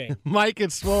 Struggling. Mike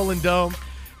at Swollen Dome.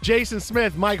 Jason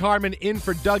Smith, Mike Harmon in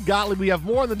for Doug Gottlieb. We have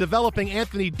more on the developing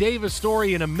Anthony Davis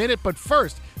story in a minute, but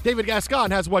first, David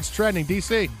Gascon has what's trending.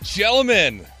 DC.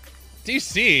 Gentlemen.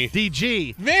 DC.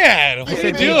 DG. Man, what are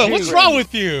you doing? What's wrong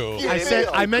with you?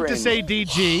 I meant to say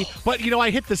DG, but, I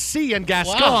hit the C in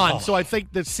Gascon, so I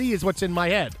think the C is what's in my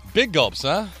head. Big gulps,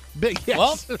 huh? Big, yes.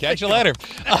 Well, catch you later.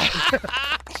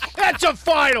 That's a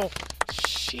final.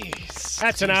 Jeez.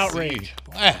 That's an outrage.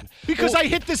 Man. Because I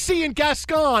hit the C in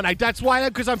Gascon. That's why,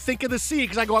 because I'm thinking the C,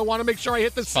 because I want to make sure I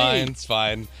hit the C. It's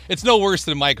fine. It's no worse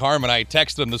than Mike Harmon. I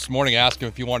texted him this morning, asked him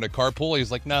if he wanted a carpool.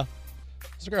 He's like, no.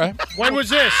 It's all right. When was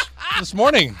this? This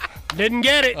morning. Didn't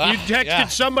get it. You texted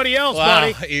somebody else,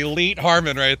 buddy. Elite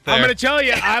Harmon right there. I'm going to tell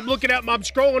you, I'm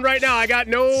scrolling right now. I got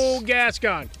no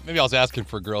Gascon. Maybe I was asking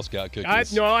for Girl Scout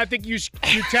cookies. I think you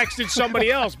texted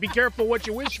somebody else. Be careful what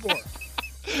you wish for.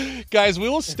 Guys, we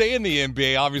will stay in the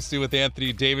NBA, obviously, with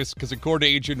Anthony Davis, because according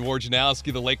to Adrian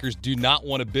Wojnarowski, the Lakers do not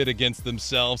want to bid against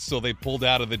themselves, so they pulled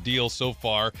out of the deal so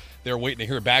far. They're waiting to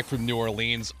hear back from New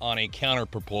Orleans on a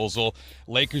counter-proposal.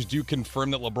 Lakers do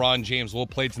confirm that LeBron James will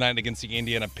play tonight against the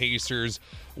Indiana Pacers.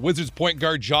 Wizards point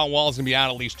guard John Wall is going to be out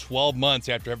at least 12 months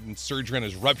after having surgery on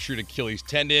his ruptured Achilles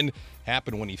tendon.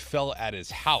 Happened when he fell at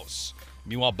his house.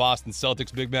 Meanwhile, Boston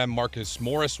Celtics big man Marcus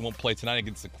Morris won't play tonight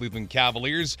against the Cleveland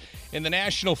Cavaliers. In the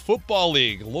National Football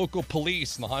League, local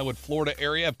police in the Hollywood, Florida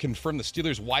area have confirmed the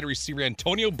Steelers wide receiver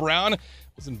Antonio Brown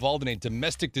was involved in a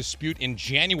domestic dispute in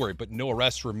January, but no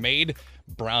arrests were made.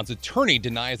 Brown's attorney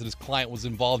denies that his client was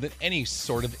involved in any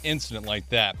sort of incident like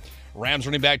that. Rams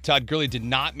running back Todd Gurley did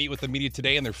not meet with the media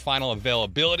today in their final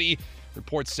availability.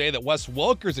 Reports say that Wes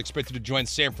Welker is expected to join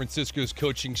San Francisco's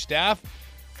coaching staff.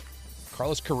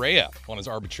 Carlos Correa won his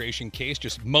arbitration case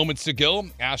just moments ago.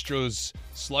 Astros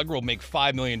slugger will make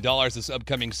 $5 million this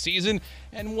upcoming season.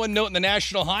 And one note in the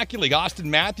National Hockey League,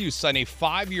 Austin Matthews signed a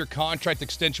 5-year contract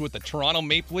extension with the Toronto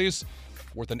Maple Leafs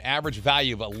worth an average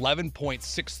value of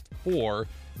 $11.64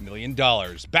 million.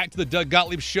 Back to the Doug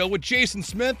Gottlieb Show with Jason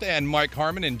Smith and Mike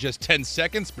Harmon in just 10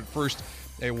 seconds. But first,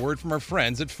 a word from our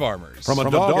friends at Farmers. From a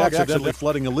dog accidentally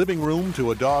flooding a living room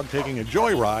to a dog taking a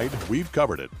joyride, we've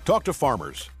covered it. Talk to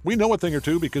Farmers. We know a thing or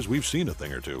two because we've seen a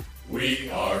thing or two.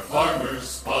 We are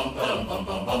Farmers. Bum, bum, bum,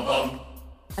 bum, bum, bum.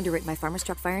 Underwritten by Farmers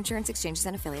Truck Fire Insurance Exchanges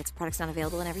and Affiliates. Products not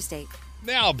available in every state.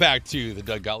 Now back to the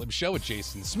Doug Gottlieb Show with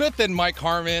Jason Smith and Mike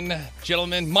Harmon.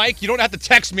 Gentlemen, Mike, you don't have to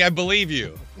text me. I believe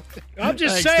you. I'm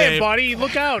just saying, Dave. Buddy.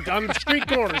 Look out on the street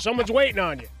corner. Someone's waiting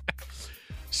on you.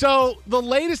 So the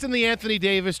latest in the Anthony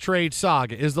Davis trade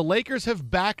saga is the Lakers have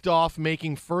backed off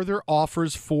making further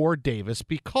offers for Davis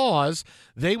because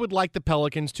they would like the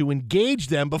Pelicans to engage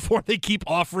them before they keep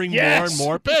offering more and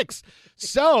more picks.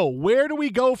 So where do we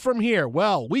go from here?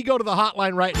 Well, we go to the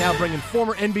hotline right now, bringing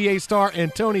former NBA star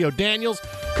Antonio Daniels,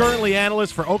 currently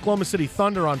analyst for Oklahoma City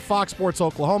Thunder on Fox Sports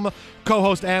Oklahoma,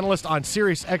 co-host analyst on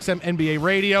Sirius XM NBA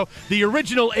Radio, the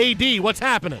original AD. What's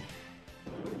happening?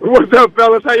 What's up,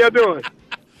 fellas? How y'all doing?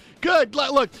 Good.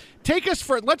 Look,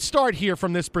 let's start here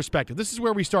from this perspective. This is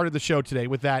where we started the show today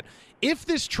with that. If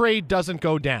this trade doesn't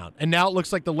go down, and now it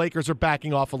looks like the Lakers are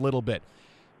backing off a little bit,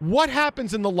 what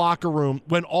happens in the locker room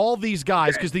when all these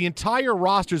guys, because the entire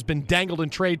roster's been dangled in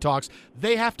trade talks,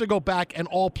 they have to go back and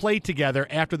all play together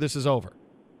after this is over?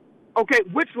 Okay,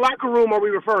 which locker room are we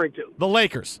referring to? The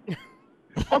Lakers.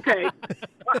 Okay.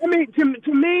 I mean,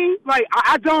 to me, like,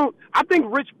 I think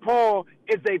Rich Paul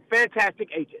is a fantastic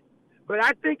agent. But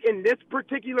I think in this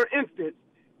particular instance,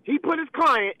 he put his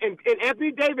client, and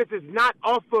Anthony Davis is not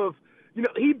off of,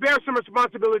 he bears some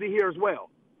responsibility here as well.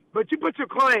 But you put your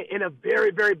client in a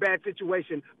very, very bad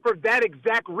situation for that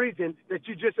exact reason that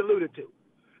you just alluded to.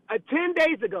 10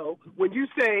 days ago, when you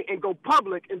say and go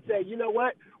public and say, you know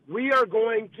what, we are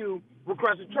going to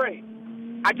request a trade.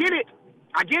 I get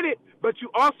it. But you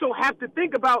also have to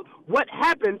think about what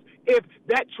happens if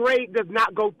that trade does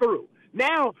not go through.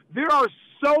 Now, there are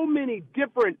so many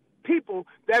different people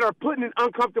that are put in an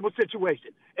uncomfortable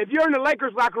situation. If you're in the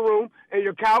Lakers locker room and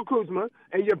you're Kyle Kuzma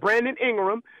and you're Brandon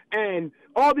Ingram and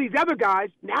all these other guys,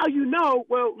 now you know,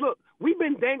 well, look, we've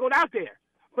been dangled out there.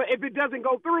 But if it doesn't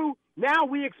go through, now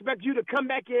we expect you to come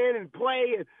back in and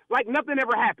play and like nothing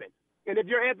ever happened. And if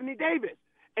you're Anthony Davis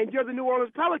and you're the New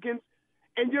Orleans Pelicans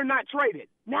and you're not traded,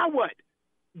 now what?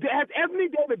 Has Anthony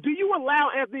Davis, do you allow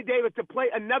Anthony Davis to play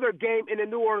another game in the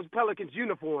New Orleans Pelicans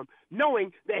uniform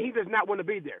knowing that he does not want to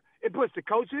be there? It puts the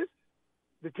coaches,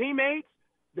 the teammates,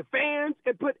 the fans,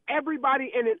 it put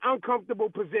everybody in an uncomfortable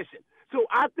position. So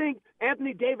I think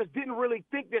Anthony Davis didn't really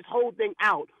think this whole thing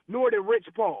out, nor did Rich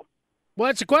Paul. Well,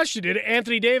 that's a question. Did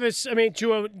Anthony Davis, I mean,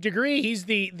 to a degree, he's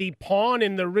the pawn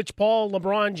in the Rich Paul,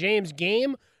 LeBron James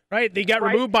game. Right, they got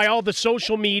removed by all the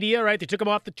social media, right? They took him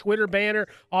off the Twitter banner,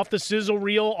 off the sizzle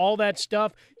reel, all that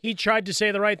stuff. He tried to say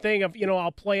the right thing of,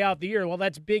 I'll play out the year. Well,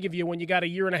 that's big of you when you got a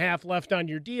year and a half left on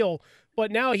your deal.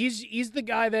 But now he's the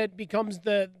guy that becomes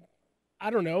the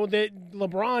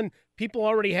LeBron, people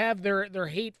already have their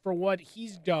hate for what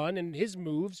he's done and his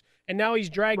moves, and now he's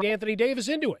dragged Anthony Davis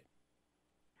into it.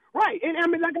 Right, and I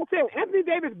mean, like I said, Anthony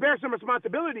Davis bears some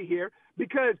responsibility here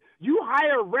because you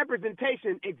hire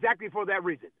representation exactly for that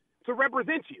reason, to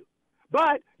represent you.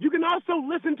 But you can also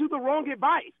listen to the wrong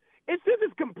advice. It's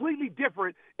just completely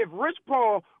different if Rich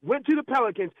Paul went to the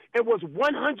Pelicans and was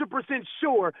 100%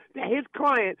 sure that his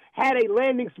client had a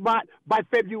landing spot by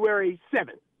February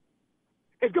 7th.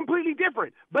 It's completely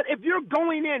different. But if you're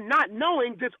going in not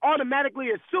knowing, just automatically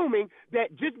assuming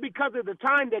that just because of the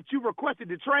time that you requested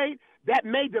the trade, that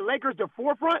made the Lakers the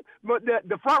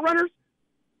front runners,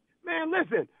 man,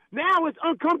 listen, now it's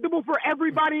uncomfortable for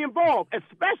everybody involved,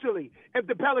 especially if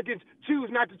the Pelicans choose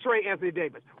not to trade Anthony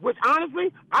Davis, which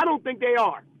honestly, I don't think they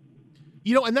are.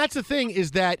 And that's the thing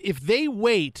is that if they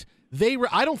wait,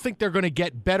 I don't think they're going to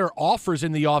get better offers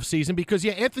in the offseason because,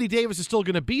 Anthony Davis is still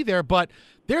going to be there, but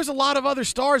there's a lot of other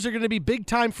stars that are going to be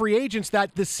big-time free agents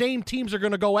that the same teams are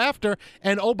going to go after,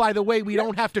 and, oh, by the way, we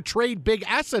don't have to trade big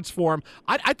assets for him.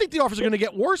 I think the offers are going to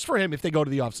get worse for him if they go to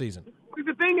the offseason.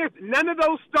 The thing is, none of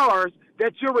those stars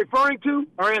that you're referring to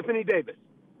are Anthony Davis.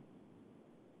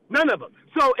 None of them.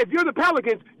 So if you're the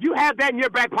Pelicans, you have that in your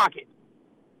back pocket.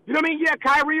 You know what I mean? Yeah,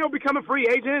 Kyrie will become a free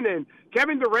agent, and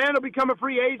Kevin Durant will become a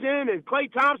free agent, and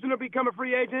Klay Thompson will become a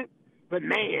free agent. But,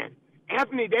 man,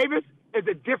 Anthony Davis is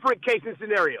a different case and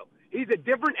scenario. He's a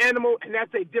different animal, and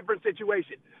that's a different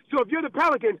situation. So if you're the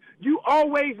Pelicans, you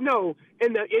always know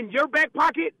in your back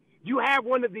pocket, you have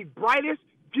one of the brightest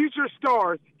future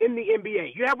stars in the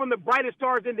NBA. You have one of the brightest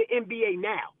stars in the NBA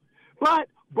now. But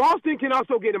Boston can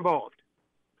also get involved.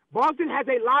 Boston has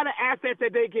a lot of assets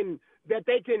that they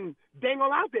can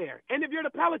dangle out there. And if you're the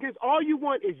Pelicans, all you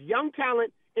want is young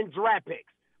talent and draft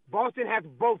picks. Boston has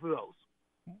both of those.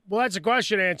 Well, that's a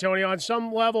question, Antonio. On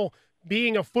some level,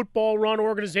 being a football-run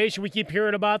organization, we keep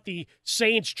hearing about the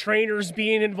Saints trainers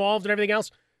being involved and everything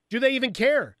else. Do they even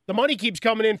care? The money keeps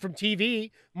coming in from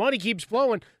TV. Money keeps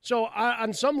flowing. So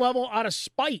on some level, out of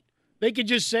spite, they could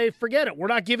just say, forget it. We're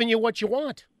not giving you what you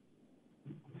want.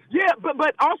 Yeah,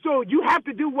 but also you have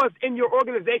to do what's in your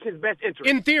organization's best interest.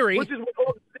 In theory, which is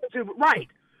what organization, right?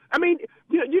 I mean,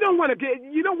 you don't want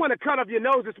to cut off your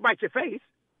nose and spite your face.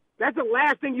 That's the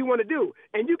last thing you want to do.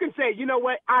 And you can say, you know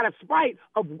what, out of spite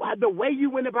of the way you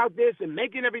went about this and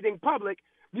making everything public,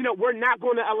 we're not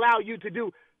going to allow you to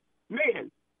do.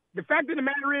 Man, the fact of the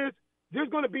matter is there's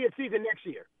going to be a season next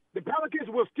year. The Pelicans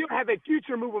will still have a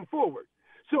future moving forward.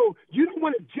 So you don't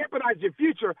want to jeopardize your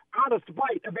future out of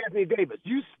spite of Anthony Davis.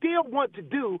 You still want to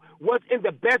do what's in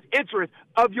the best interest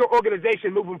of your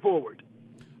organization moving forward.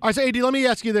 All right, so AD, let me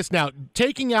ask you this now.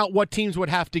 Taking out what teams would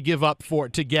have to give up for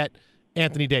to get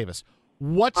Anthony Davis,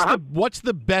 what's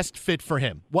the best fit for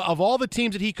him? Of all the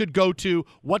teams that he could go to,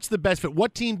 what's the best fit?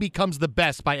 What team becomes the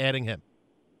best by adding him?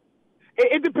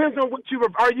 It depends on what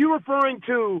are you referring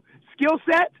to, skill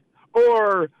set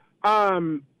or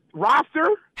roster?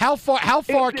 How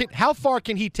far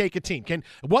can he take a team?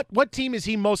 What team is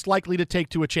he most likely to take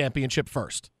to a championship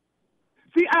first?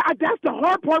 See, that's the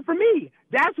hard part for me.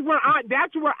 That's where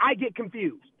I get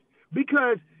confused,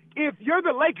 because if you're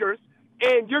the Lakers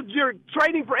and you're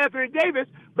trading for Anthony Davis,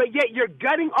 but yet you're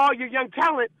gutting all your young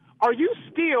talent, are you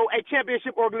still a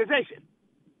championship organization?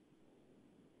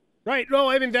 Right. No,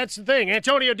 I mean, that's the thing.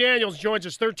 Antonio Daniels joins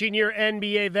us, 13-year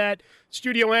NBA vet,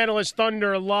 studio analyst,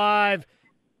 Thunder Live,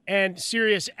 and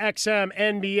Sirius XM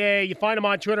NBA. You find him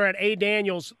on Twitter at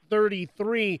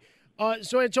adaniels33.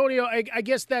 So, Antonio, I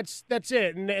guess that's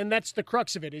it, and that's the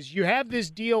crux of it, is you have this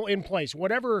deal in place.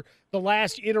 Whatever the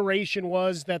last iteration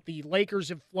was that the Lakers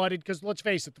have flooded, because let's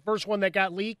face it, the first one that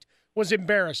got leaked was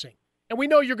embarrassing. And we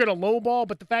know you're going to lowball,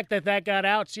 but the fact that got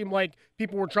out seemed like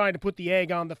people were trying to put the egg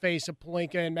on the face of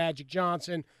Pelinka and Magic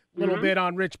Johnson, a little bit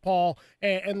on Rich Paul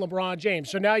and LeBron James.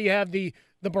 So now you have the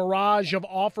barrage of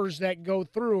offers that go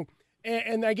through.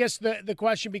 And I guess the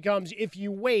question becomes, if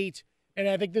you wait, and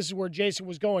I think this is where Jason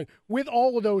was going, with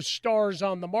all of those stars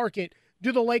on the market,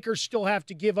 do the Lakers still have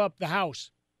to give up the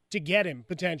house to get him,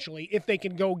 potentially, if they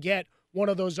can go get one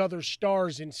of those other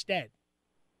stars instead?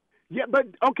 Yeah, but,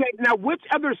 okay, now which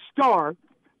other star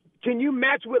can you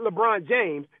match with LeBron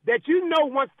James that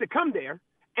wants to come there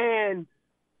and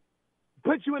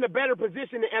put you in a better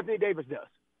position than Anthony Davis does?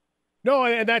 No,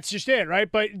 and that's just it,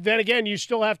 right? But then again, you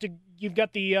still have to – you've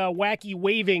got the wacky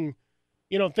waving,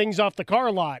 things off the car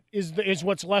lot is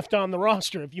what's left on the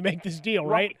roster if you make this deal,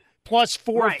 right? Plus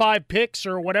 4 or 5 picks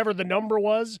or whatever the number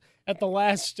was at the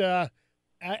last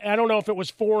I don't know if it was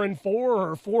 4 and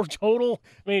 4 or 4 total.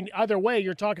 I mean, either way,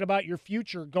 you're talking about your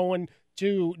future going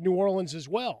to New Orleans as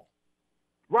well.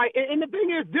 Right, and the thing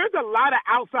is, there's a lot of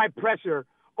outside pressure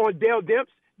on Dale Demps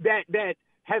that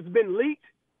has been leaked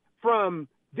from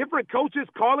different coaches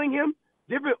calling him,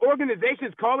 different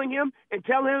organizations calling him and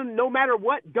telling him no matter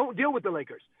what, don't deal with the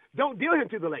Lakers. Don't deal him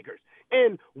to the Lakers.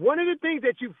 And one of the things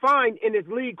that you find in this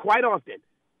league quite often,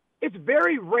 it's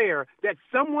very rare that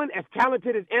someone as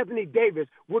talented as Anthony Davis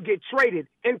will get traded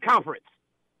in conference.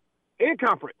 In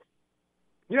conference.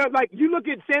 Like you look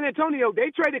at San Antonio,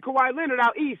 they traded Kawhi Leonard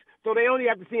out east, so they only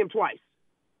have to see him twice.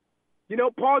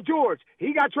 Paul George,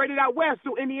 he got traded out west,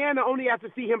 so Indiana only has to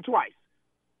see him twice.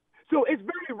 So it's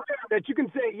very rare that you can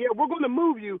say, yeah, we're going to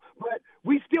move you, but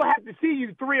we still have to see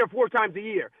you 3 or 4 times a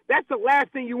year. That's the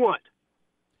last thing you want.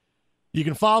 You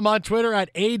can follow him on Twitter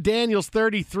at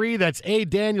adaniels33. That's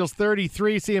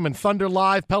adaniels33. See him in Thunder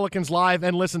Live, Pelicans Live,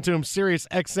 and listen to him Sirius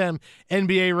XM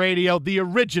NBA Radio, the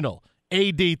original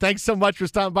AD. Thanks so much for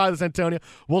stopping by this, Antonio.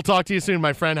 We'll talk to you soon,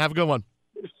 my friend. Have a good one.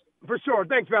 For sure.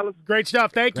 Thanks, fellas. Great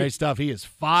stuff. Thank you. Great stuff. He is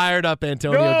fired up,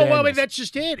 Antonio Daniels. Well, I mean, that's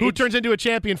just it. Who turns into a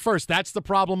champion first? That's the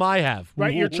problem I have.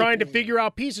 Right, you're trying to figure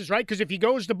out pieces, right? Because if he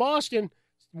goes to Boston,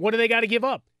 what do they got to give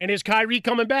up? And is Kyrie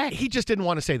coming back? He just didn't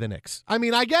want to say the Knicks. I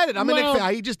mean, I get it. I'm a Knicks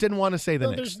fan. He just didn't want to say the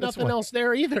Knicks. There's nothing else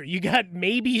there either. You got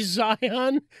maybe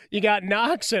Zion, you got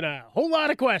Knox, and a whole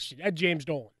lot of questions at James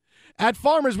Dolan. At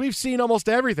Farmers, we've seen almost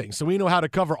everything, so we know how to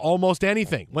cover almost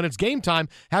anything. When it's game time,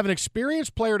 have an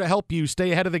experienced player to help you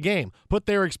stay ahead of the game. Put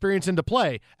their experience into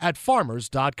play at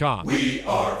farmers.com. We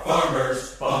are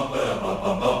farmers. Bum, ba, bum,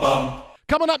 bum, bum, bum.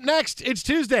 Coming up next, it's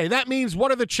Tuesday. That means what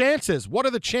are the chances? What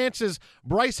are the chances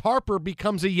Bryce Harper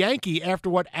becomes a Yankee after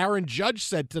what Aaron Judge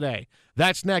said today?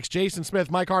 That's next. Jason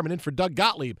Smith, Mike Harmon in for Doug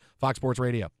Gottlieb, Fox Sports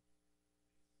Radio.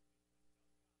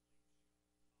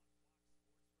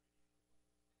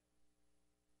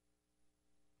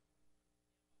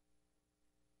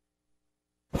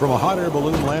 From a hot air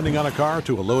balloon landing on a car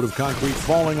to a load of concrete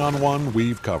falling on one,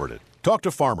 we've covered it. Talk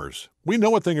to Farmers. We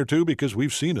know a thing or two because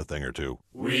we've seen a thing or two.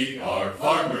 We are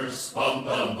farmers. Bum,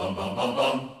 bum, bum, bum, bum,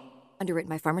 bum. Underwritten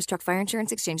by Farmers Truck Fire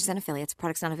Insurance Exchanges and Affiliates.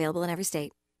 Products not available in every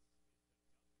state.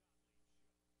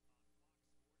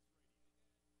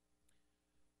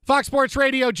 Fox Sports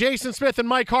Radio, Jason Smith and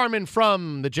Mike Harmon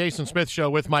from The Jason Smith Show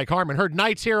with Mike Harmon. Heard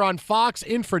nights here on Fox,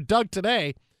 in for Doug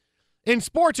today. In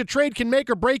sports, a trade can make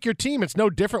or break your team. It's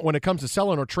no different when it comes to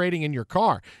selling or trading in your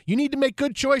car. You need to make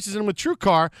good choices, and with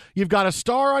TrueCar, you've got a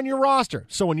star on your roster.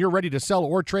 So when you're ready to sell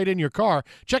or trade in your car,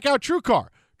 check out TrueCar.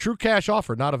 True cash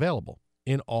offer not available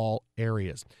in all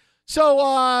areas.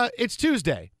 So it's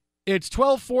Tuesday. It's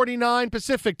 12:49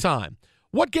 Pacific time.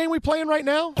 What game we playing right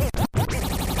now?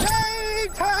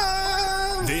 Game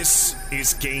time! This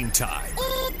is Game Time.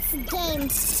 It's game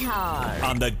time.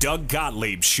 On the Doug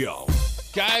Gottlieb Show.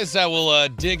 Guys, I will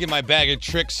dig in my bag of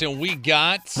tricks, and we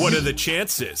got... What are the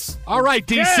chances? All right,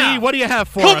 DC, Yeah. what do you have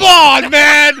for Come us? on,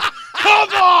 man! Come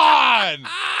on!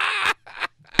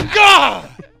 God!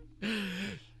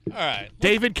 All right.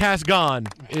 David Casgon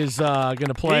is going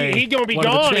to play. He's going to be one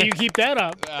of the gone if champ- you keep that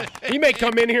up. He may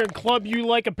come in here and club you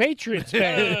like a Patriots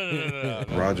fan.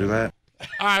 Roger that.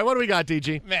 All right, what do we got,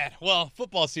 DG? Man, well,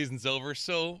 football season's over,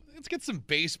 so let's get some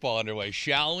baseball underway,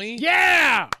 shall we?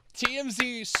 Yeah!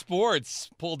 TMZ Sports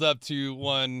pulled up to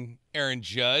one Aaron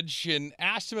Judge and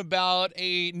asked him about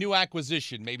a new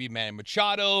acquisition, maybe Manny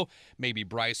Machado, maybe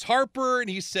Bryce Harper, and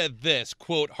he said this,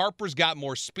 quote, "Harper's got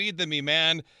more speed than me,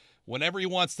 man. Whenever he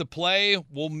wants to play,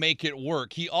 we'll make it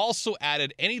work." He also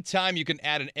added, anytime you can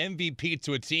add an MVP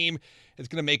to a team, it's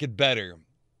going to make it better.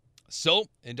 So,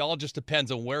 it all just depends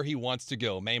on where he wants to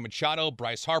go. Manny Machado,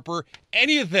 Bryce Harper,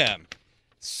 any of them.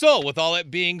 So, with all that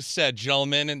being said,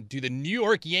 gentlemen, do the New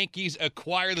York Yankees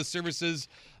acquire the services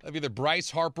of either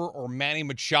Bryce Harper or Manny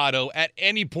Machado at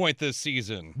any point this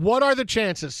season? What are the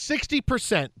chances?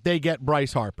 60% they get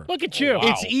Bryce Harper. Look at you. Wow.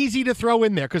 It's easy to throw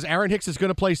in there because Aaron Hicks is going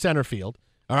to play center field.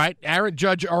 All right, Aaron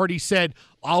Judge already said,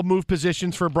 I'll move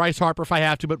positions for Bryce Harper if I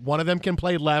have to, but one of them can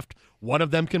play left, one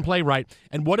of them can play right.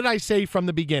 And what did I say from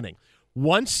the beginning?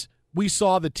 Once we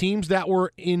saw the teams that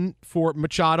were in for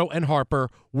Machado and Harper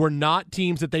were not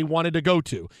teams that they wanted to go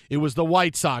to. It was the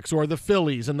White Sox or the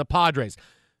Phillies and the Padres.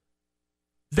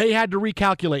 They had to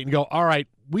recalculate and go, all right,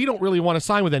 we don't really want to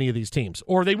sign with any of these teams.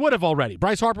 Or they would have already.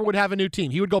 Bryce Harper would have a new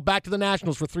team. He would go back to the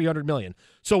Nationals for $300 million.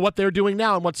 So what they're doing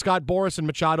now and what Scott Boras and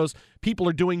Machado's people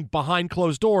are doing behind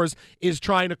closed doors is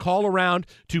trying to call around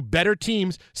to better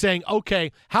teams saying,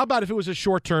 okay, how about if it was a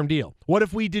short-term deal? What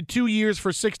if we did 2 years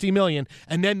for $60 million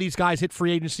and then these guys hit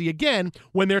free agency again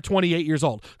when they're 28 years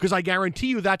old? Because I guarantee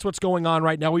you that's what's going on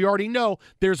right now. We already know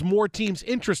there's more teams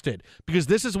interested because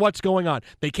this is what's going on.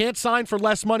 They can't sign for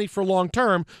less money for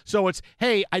long-term, so it's,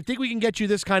 hey, I think we can get you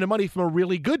this kind of money from a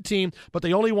really good team, but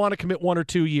they only want to commit 1 or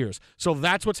 2 years. So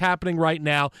that's what's happening right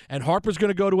now, and Harper's going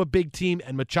to go to a big team,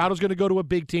 and Machado's going to go to a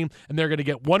big team, and they're going to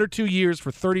get 1 or 2 years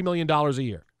for $30 million a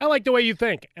year. I like the way you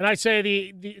think, and I say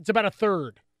it's about a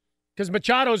third because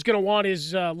Machado's going to want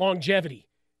his longevity.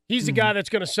 He's the guy that's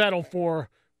going to settle for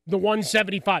the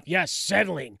 175. Yes,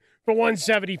 settling for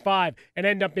 175 and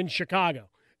end up in Chicago.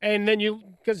 And then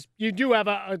because you do have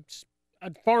a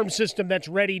farm system that's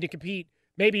ready to compete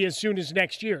maybe as soon as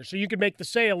next year. So you could make the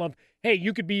sale of, hey,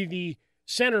 you could be the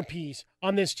centerpiece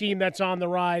on this team that's on the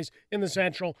rise in the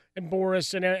Central, and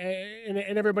Boras and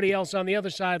everybody else on the other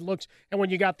side looks. And when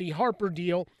you got the Harper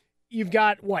deal, you've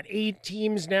got, 8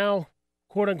 teams now,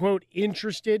 quote-unquote,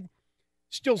 interested.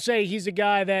 Still say he's a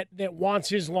guy that wants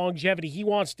his longevity. He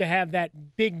wants to have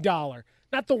that big dollar.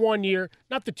 Not the 1 year,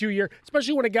 not the 2 year,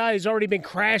 especially when a guy has already been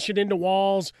crashing into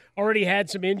walls, already had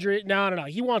some injury. No.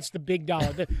 He wants the big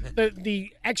dollar.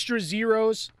 The extra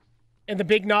zeros and the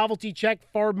big novelty check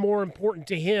far more important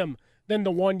to him than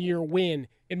the 1 year win,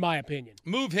 in my opinion.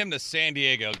 Move him to San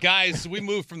Diego. Guys, we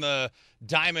moved from the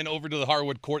diamond over to the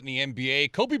hardwood court in the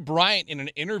NBA. Kobe Bryant, in an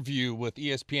interview with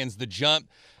ESPN's The Jump,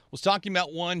 was talking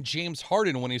about one James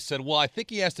Harden when he said, well, I think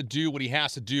he has to do what he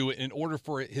has to do in order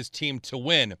for his team to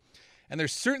win. And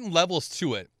there's certain levels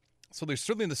to it. So there's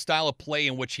certainly the style of play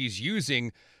in which he's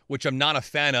using, which I'm not a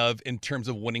fan of in terms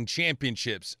of winning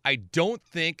championships. I don't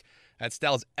think that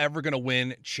style is ever going to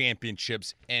win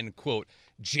championships, end quote.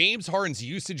 James Harden's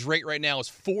usage rate right now is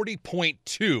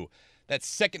 40.2. That's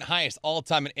second highest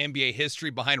all-time in NBA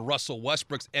history behind Russell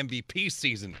Westbrook's MVP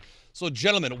season. So,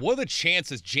 gentlemen, what are the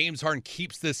chances James Harden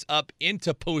keeps this up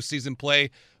into postseason play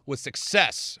with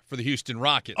success for the Houston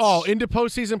Rockets? Oh, into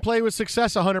postseason play with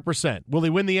success, 100%. Will he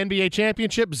win the NBA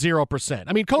championship? 0%.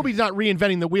 I mean, Kobe's not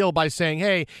reinventing the wheel by saying,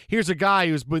 hey, here's a guy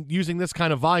who's been using this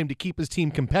kind of volume to keep his team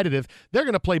competitive. They're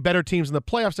going to play better teams in the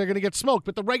playoffs. They're going to get smoked,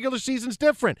 but the regular season's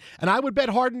different. And I would bet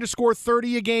Harden to score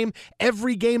 30 a game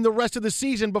every game the rest of the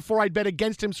season before I'd bet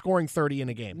against him scoring 30 in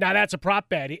a game. Now, that's a prop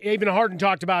bet. Even Harden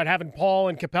talked about having Paul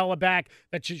and Capella back.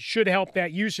 That should help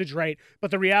that usage rate. But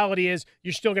the reality is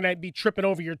you're still going to be tripping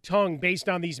over your tongue based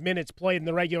on these minutes played in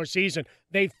the regular season,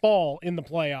 they fall in the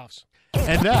playoffs.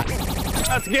 And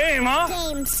That's game,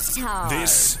 huh? Game time.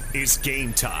 This is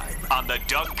Game Time on the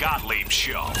Doug Gottlieb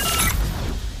Show.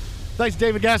 Thanks,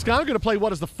 David Gascon. We're going to play What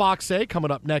Does the Fox Say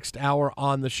coming up next hour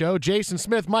on the show. Jason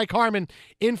Smith, Mike Harmon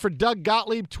in for Doug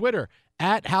Gottlieb. Twitter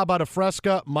at How About a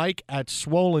Fresca, Mike at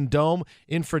Swollen Dome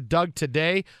in for Doug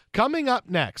today. Coming up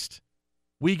next,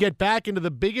 we get back into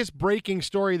the biggest breaking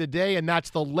story of the day, and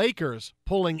that's the Lakers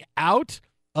pulling out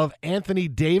of Anthony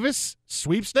Davis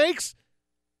sweepstakes?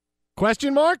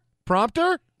 Question mark?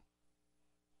 Prompter?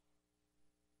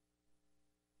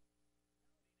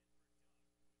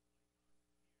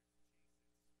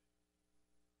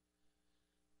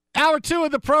 Hour 2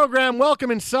 of the program.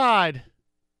 Welcome inside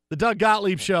the Doug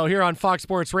Gottlieb Show here on Fox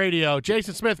Sports Radio.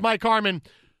 Jason Smith, Mike Harmon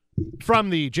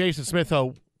from the Jason Smith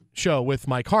Show with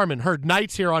Mike Harmon. Heard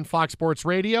nights here on Fox Sports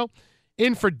Radio.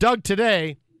 In for Doug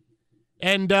today.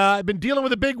 And I've been dealing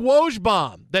with a big Woj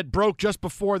bomb that broke just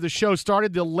before the show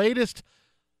started. The latest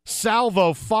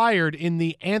salvo fired in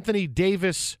the Anthony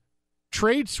Davis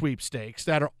trade sweepstakes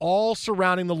that are all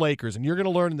surrounding the Lakers. And you're going to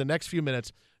learn in the next few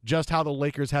minutes just how the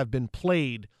Lakers have been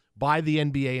played by the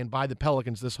NBA and by the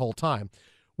Pelicans this whole time.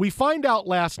 We find out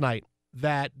last night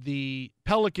that the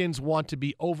Pelicans want to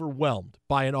be overwhelmed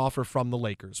by an offer from the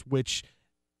Lakers, which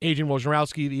Agent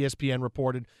Wojnarowski of ESPN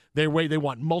reported. They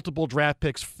want multiple draft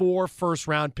picks, 4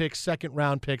 first-round picks,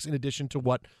 second-round picks, in addition to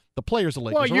what the players the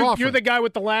Lakers are offering. You're the guy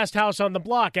with the last house on the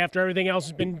block after everything else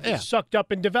has been sucked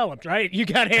up and developed, right? You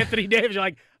got Anthony Davis. You're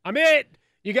like, I'm it.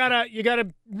 You gotta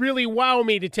really wow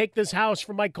me to take this house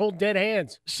from my cold, dead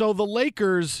hands. So the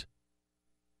Lakers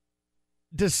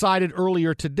decided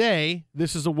earlier today,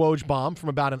 this is a Woj bomb from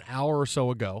about an hour or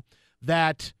so ago,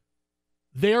 that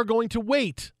they are going to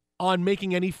wait on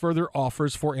making any further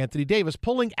offers for Anthony Davis,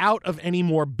 pulling out of any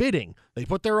more bidding. They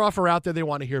put their offer out there. They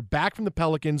want to hear back from the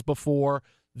Pelicans before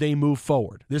they move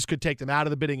forward. This could take them out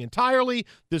of the bidding entirely.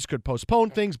 This could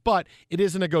postpone things, but it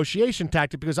is a negotiation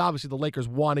tactic because obviously the Lakers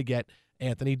want to get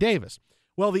Anthony Davis.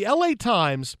 Well, the LA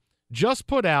Times just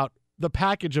put out the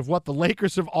package of what the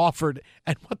Lakers have offered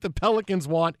and what the Pelicans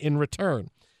want in return.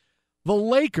 The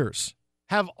Lakers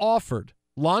have offered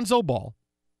Lonzo Ball,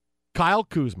 Kyle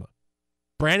Kuzma,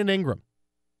 Brandon Ingram,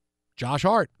 Josh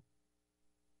Hart,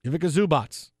 Ivica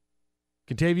Zubac,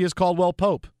 Kentavious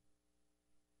Caldwell-Pope,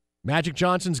 Magic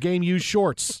Johnson's game-used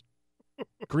shorts,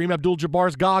 Kareem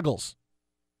Abdul-Jabbar's goggles,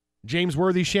 James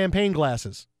Worthy's champagne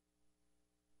glasses,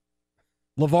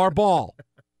 LeVar Ball,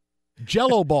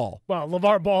 Jello Ball. Well,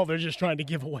 LeVar Ball, they're just trying to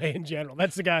give away in general.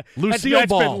 That's the guy Lucille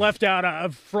that's Ball. been left out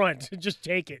up front. Just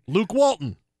take it. Luke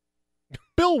Walton,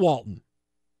 Bill Walton,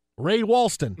 Ray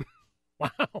Walston.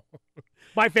 Wow.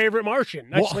 My favorite Martian.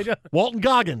 Nicely done. Walton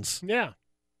Goggins. Yeah.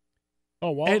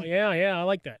 Oh, Walton. Yeah, I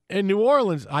like that. In New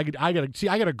Orleans, I got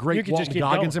a great Walton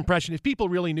Goggins going. impression. If people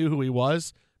really knew who he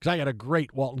was, because I got a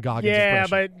great Walton Goggins impression.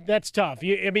 impression. Yeah, but that's tough.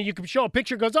 You can show a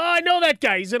picture, goes, oh, I know that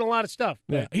guy. He's in a lot of stuff.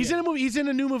 Yeah. He's in a movie. He's in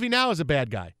a new movie now as a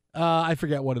bad guy. I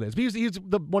forget what it is. But he's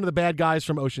one of the bad guys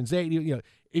from Ocean's 8.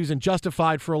 He was in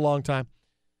Justified for a long time.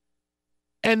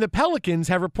 And the Pelicans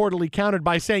have reportedly countered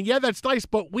by saying, yeah, that's nice,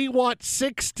 but we want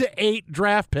 6 to 8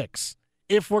 draft picks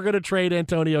if we're going to trade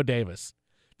Antonio Davis.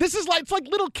 This is it's like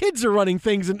little kids are running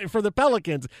things for the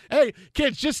Pelicans. Hey,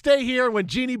 kids, just stay here when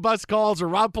Jeannie Buss calls or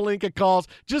Rob Pelinka calls.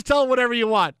 Just tell them whatever you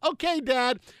want. Okay,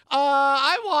 Dad,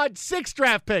 I want 6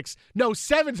 draft picks. No,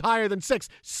 7's higher than 6.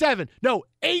 7. No,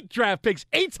 8 draft picks.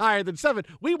 8's higher than 7.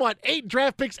 We want 8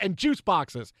 draft picks and juice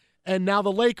boxes. And now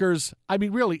the Lakers, I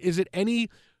mean, really, is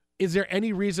there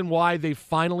any reason why they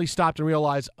finally stopped and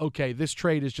realized, okay, this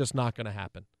trade is just not going to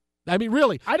happen? I mean,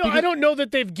 really. I don't know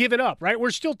that they've given up, right? We're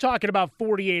still talking about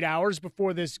 48 hours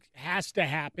before this has to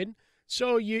happen.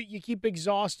 So you keep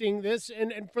exhausting this.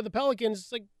 And for the Pelicans,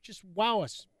 it's like, just wow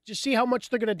us. Just see how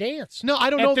much they're going to dance. No, I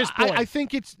don't know. This point. I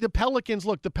think it's the Pelicans.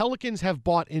 Look, the Pelicans have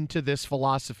bought into this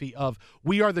philosophy of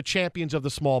we are the champions of the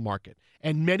small market.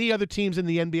 And many other teams in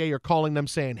the NBA are calling them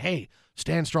saying, hey,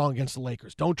 stand strong against the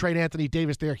Lakers. Don't trade Anthony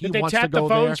Davis there. He wants to go there. Did they tap the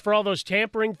phones for all those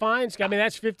tampering fines? I mean,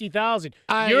 that's $50,000.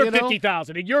 You're $50,000,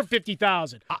 and you're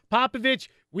 $50,000. Popovich,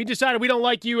 we decided we don't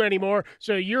like you anymore,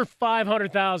 so you're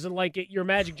 $500,000 like you're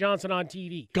Magic Johnson on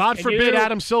TV. God forbid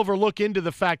Adam Silver look into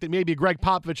the fact that maybe Greg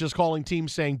Popovich is calling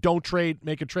teams saying, don't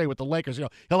make a trade with the Lakers.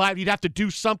 You'd have to do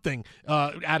something,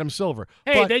 Adam Silver.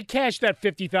 Hey, they cashed that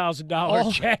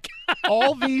 $50,000 check.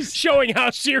 All these showing how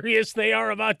serious they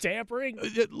are about tampering.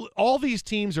 All these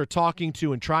teams are talking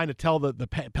to and trying to tell the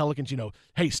Pelicans,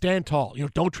 hey, stand tall.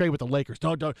 Don't trade with the Lakers.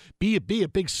 Don't be a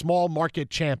big small market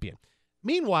champion.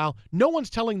 Meanwhile, no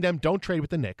one's telling them don't trade with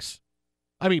the Knicks.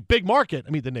 I mean, big market.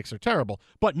 I mean, the Knicks are terrible.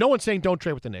 But no one's saying don't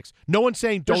trade with the Knicks. No one's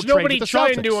saying don't trade with the Celtics. There's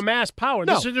nobody trying to amass power.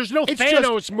 No, There's no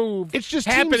Thanos move it's just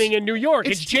happening teams, in New York.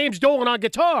 It's James Dolan on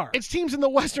guitar. It's teams in the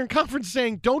Western Conference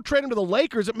saying don't trade him to the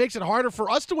Lakers. It makes it harder for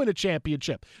us to win a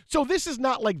championship. So this is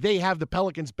not like they have the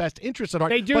Pelicans' best interests at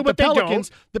heart. They do, but the they Pelicans,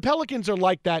 don't. The Pelicans are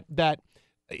like that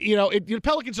the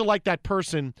Pelicans are like that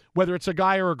person, whether it's a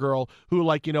guy or a girl, who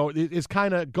is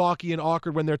kind of gawky and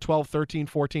awkward when they're 12, 13,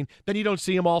 14. Then you don't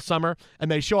see them all summer,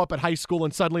 and they show up at high school,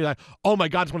 and suddenly oh my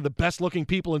God, it's one of the best-looking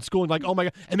people in school, and like, oh my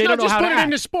God, and they don't know how to act. Just put it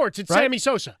into sports. It's right? Sammy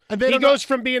Sosa. And he goes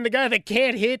from being the guy that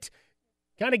can't hit,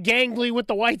 kind of gangly with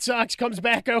the White Sox, comes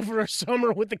back over a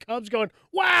summer with the Cubs going,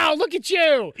 wow, look at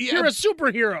you. Yeah. You're a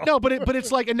superhero. No, but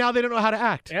it's like, and now they don't know how to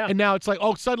act. Yeah. And now it's like,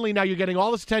 suddenly now you're getting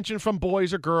all this attention from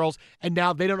boys or girls, and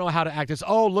now they don't know how to act. It's,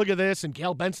 look at this. And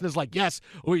Gail Benson is like, yes,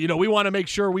 we want to make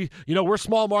sure we're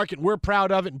small market, we're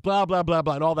proud of it, and blah, blah, blah,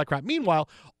 blah, and all that crap. Meanwhile,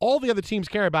 all the other teams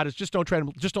care about is just don't trade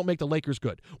them, just don't make the Lakers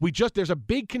good. There's a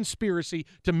big conspiracy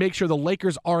to make sure the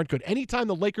Lakers aren't good. Anytime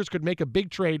the Lakers could make a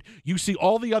big trade, you see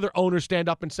all the other owners stand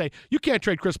up and say, you can't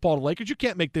trade Chris Paul to Lakers. You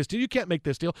can't make this deal. You can't make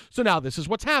this deal. So now this is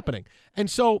what's happening. And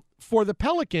so for the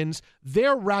Pelicans,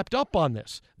 they're wrapped up on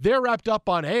this. They're wrapped up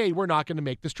on, hey, we're not going to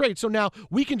make this trade. So now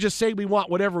we can just say we want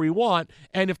whatever we want.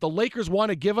 And if the Lakers want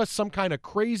to give us some kind of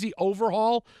crazy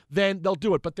overhaul, then they'll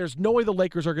do it. But there's no way the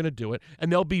Lakers are going to do it.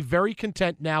 And they'll be very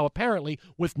content now, apparently,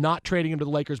 with not trading him to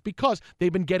the Lakers because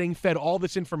they've been getting fed all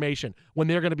this information when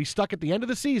they're going to be stuck at the end of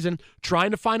the season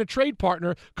trying to find a trade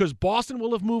partner because Boston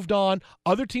will have moved on.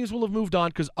 Other teams will have moved on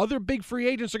because other big free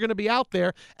agents are going to be out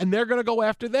there, and they're going to go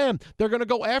after them. They're going to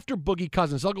go after Boogie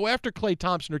Cousins. They'll go after Klay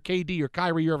Thompson or KD or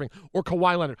Kyrie Irving or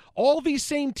Kawhi Leonard. All these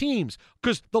same teams,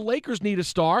 because the Lakers need a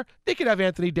star. They could have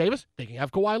Anthony Davis. They can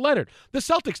have Kawhi Leonard. The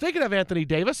Celtics, they could have Anthony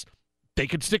Davis. They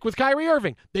could stick with Kyrie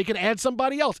Irving. They can add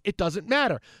somebody else. It doesn't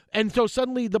matter. And so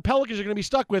suddenly the Pelicans are going to be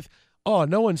stuck with,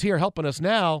 no one's here helping us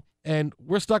now, and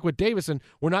we're stuck with Davis, and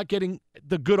we're not getting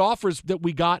the good offers that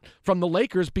we got from the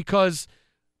Lakers because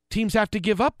teams have to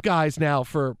give up guys now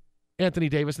for Anthony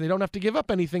Davis, and they don't have to give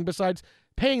up anything besides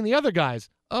paying the other guys.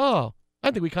 I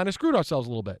think we kind of screwed ourselves a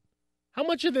little bit. How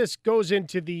much of this goes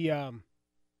into the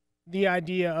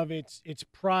idea of its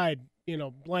pride,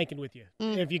 blanking with you,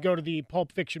 if you go to the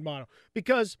Pulp Fiction model?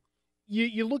 Because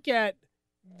you look at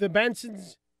the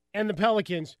Bensons and the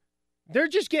Pelicans, they're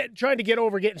just trying to get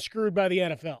over getting screwed by the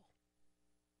NFL,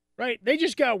 right? They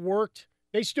just got worked.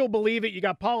 They still believe it. You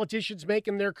got politicians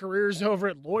making their careers over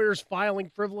it, lawyers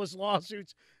filing frivolous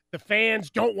lawsuits. The fans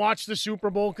don't watch the Super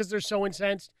Bowl because they're so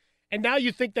incensed. And now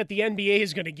you think that the NBA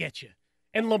is going to get you.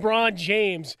 And LeBron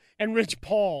James and Rich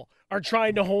Paul are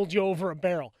trying to hold you over a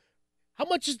barrel. How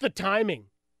much is the timing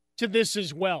to this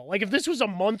as well? Like if this was a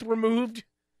month removed,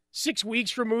 6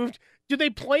 weeks removed, do they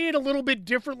play it a little bit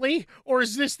differently? Or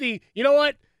is this you know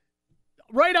what?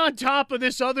 Right on top of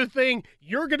this other thing,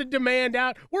 you're going to demand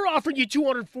out. We're offering you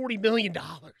 $240 million.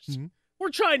 Mm-hmm. We're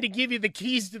trying to give you the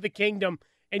keys to the kingdom,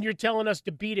 and you're telling us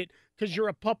to beat it because you're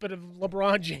a puppet of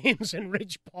LeBron James and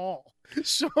Rich Paul.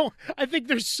 So I think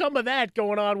there's some of that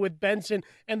going on with Benson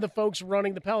and the folks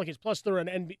running the Pelicans. Plus, they're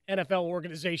an NFL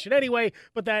organization anyway,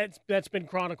 but that's been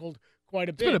chronicled quite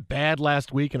a bit. It's been a bad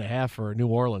last week and a half for New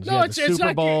Orleans. No, you had the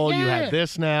Super Bowl. You had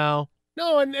this now.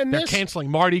 No, and they're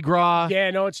canceling Mardi Gras.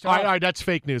 Yeah, no, it's tough. All right, that's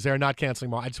fake news. They're not canceling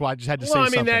Mardi Gras. I just had to say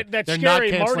something. That's they're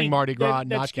scary. Not canceling Mardi Gras.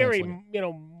 That's scary.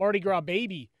 Mardi Gras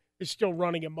baby is still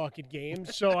running amok at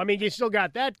games. So, you still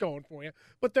got that going for you.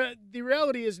 But the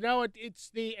reality is now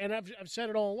and I've said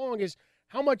it all along, is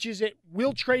how much is it?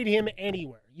 We'll trade him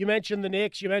anywhere. You mentioned the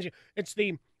Knicks.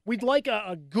 We'd like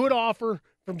a good offer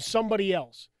from somebody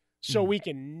else so we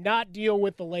can not deal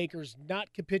with the Lakers,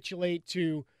 not capitulate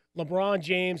to LeBron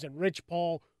James and Rich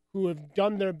Paul, who have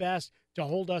done their best to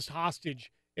hold us hostage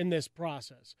in this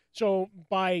process. So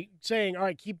by saying, all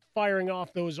right, keep firing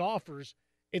off those offers,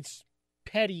 it's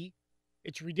petty,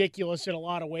 it's ridiculous in a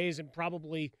lot of ways, and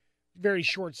probably very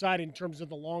short-sighted in terms of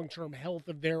the long-term health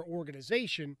of their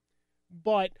organization.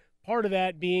 But part of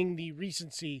that being the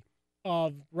recency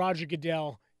of Roger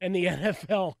Goodell and the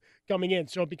NFL coming in.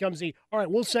 So it becomes all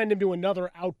right, we'll send him to another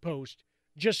outpost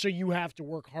just so you have to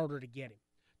work harder to get him.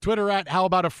 Twitter at How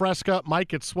About a Fresca,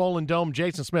 Mike at Swollen Dome,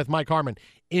 Jason Smith, Mike Harmon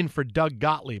in for Doug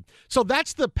Gottlieb. So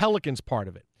that's the Pelicans part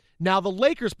of it. Now, the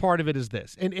Lakers part of it is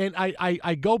this, and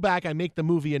I go back, I make the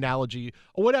movie analogy,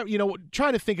 or whatever,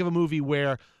 trying to think of a movie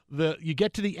where you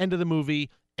get to the end of the movie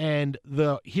and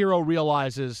the hero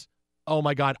realizes, oh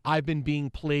my God, I've been being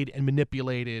played and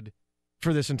manipulated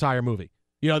for this entire movie.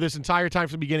 This entire time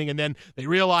from the beginning, and then they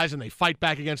realize and they fight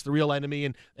back against the real enemy,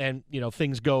 and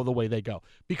things go the way they go.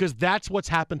 Because that's what's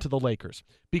happened to the Lakers.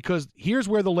 Because here's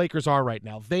where the Lakers are right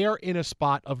now. They are in a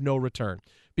spot of no return.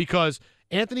 Because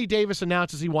Anthony Davis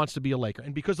announces he wants to be a Laker,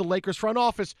 and because the Lakers front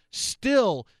office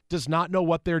still does not know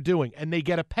what they're doing, and they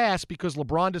get a pass because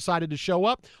LeBron decided to show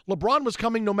up. LeBron was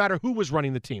coming no matter who was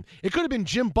running the team. It could have been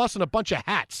Jim Buss and a bunch of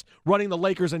hats running the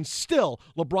Lakers, and still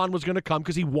LeBron was going to come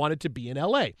because he wanted to be in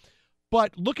L.A.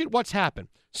 But look at what's happened.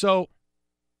 So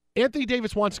Anthony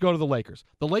Davis wants to go to the Lakers.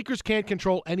 The Lakers can't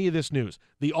control any of this news.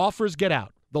 The offers get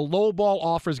out. The low ball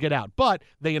offers get out. But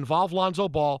they involve Lonzo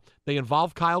Ball. They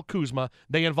involve Kyle Kuzma.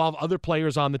 They involve other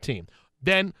players on the team.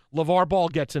 Then LeVar Ball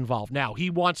gets involved. Now, he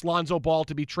wants Lonzo Ball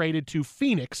to be traded to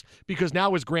Phoenix because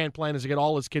now his grand plan is to get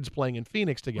all his kids playing in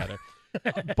Phoenix together.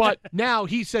 But now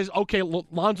he says, okay,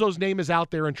 Lonzo's name is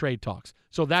out there in trade talks.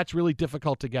 So that's really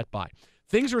difficult to get by.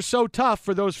 Things were so tough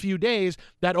for those few days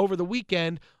that over the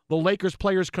weekend, the Lakers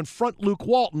players confront Luke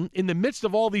Walton in the midst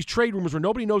of all these trade rumors where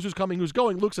nobody knows who's coming, who's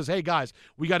going. Luke says, hey, guys,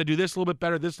 we got to do this a little bit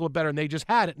better, this a little better. And they just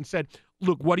had it and said,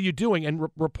 Luke, what are you doing? And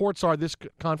reports are this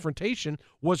confrontation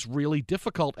was really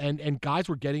difficult, and guys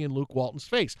were getting in Luke Walton's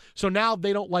face. So now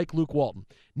they don't like Luke Walton.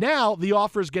 Now the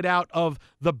offers get out of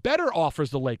the better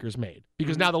offers the Lakers made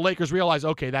because now the Lakers realize,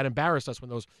 okay, that embarrassed us when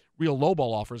those real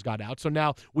lowball offers got out. So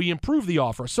now we improve the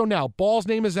offer. So now Ball's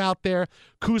name is out there.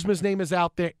 Kuzma's name is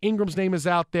out there. Ingram's name is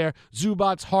out there.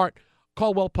 Zubac's, Hart,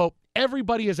 Caldwell Pope.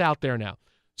 Everybody is out there now.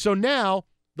 So now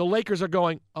the Lakers are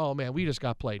going, oh, man, we just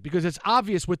got played. Because it's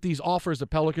obvious with these offers the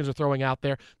Pelicans are throwing out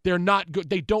there, they're not good.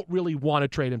 They don't really want to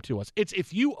trade them to us. It's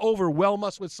if you overwhelm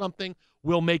us with something,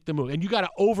 we'll make the move. And you got to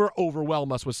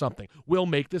overwhelm us with something. We'll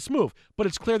make this move. But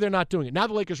it's clear they're not doing it. Now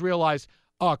the Lakers realize,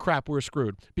 oh, crap, we're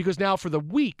screwed. Because now for the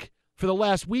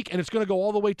last week, and it's going to go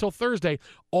all the way till Thursday,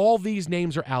 all these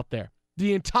names are out there.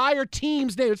 The entire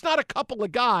team's name. It's not a couple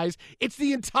of guys. It's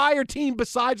the entire team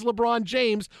besides LeBron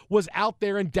James was out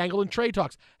there and dangled in trade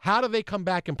talks. How do they come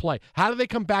back and play? How do they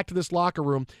come back to this locker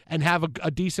room and have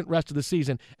a decent rest of the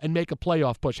season and make a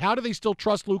playoff push? How do they still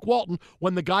trust Luke Walton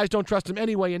when the guys don't trust him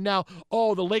anyway? And now,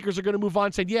 the Lakers are going to move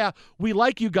on saying, yeah, we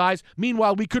like you guys.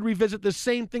 Meanwhile, we could revisit the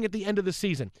same thing at the end of the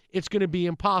season. It's going to be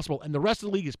impossible. And the rest of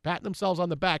the league is patting themselves on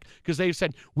the back because they've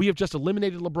said, we have just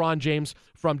eliminated LeBron James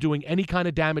from doing any kind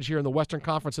of damage here in the Western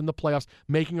Conference in the playoffs,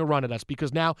 making a run at us,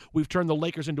 because now we've turned the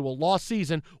Lakers into a lost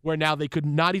season where now they could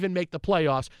not even make the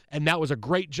playoffs, and that was a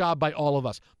great job by all of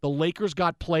us. The Lakers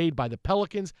got played by the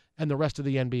Pelicans and the rest of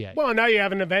the NBA. Well, now you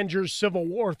have an Avengers Civil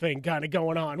War thing kind of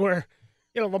going on where,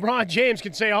 LeBron James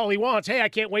can say all he wants. Hey, I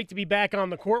can't wait to be back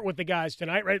on the court with the guys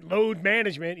tonight, right? Load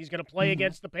management. He's going to play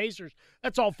against the Pacers.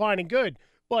 That's all fine and good.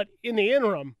 But in the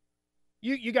interim,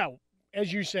 you got,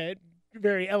 as you said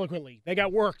very eloquently, they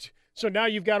got worked. So now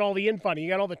you've got all the infighting. You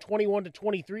got all the 21 to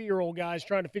 23-year-old guys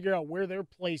trying to figure out where their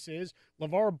place is.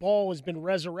 LeVar Ball has been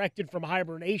resurrected from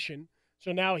hibernation.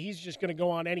 So now he's just going to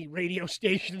go on any radio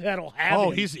station that'll have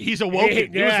him. He's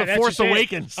awoken. He was the Force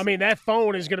Awakens. I mean, that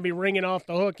phone is going to be ringing off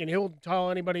the hook, and he'll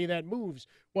tell anybody that moves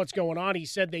what's going on. He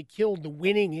said they killed the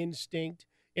winning instinct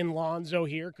in Lonzo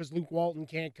here because Luke Walton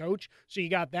can't coach. So you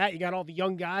got that. You got all the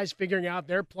young guys figuring out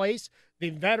their place. The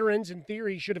veterans, in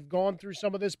theory, should have gone through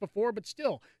some of this before, but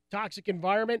still, toxic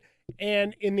environment.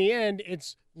 And in the end,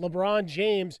 it's LeBron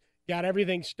James got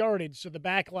everything started, so the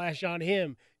backlash on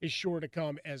him is sure to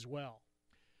come as well.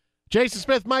 Jason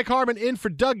Smith, Mike Harmon in for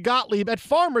Doug Gottlieb. At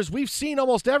Farmers, we've seen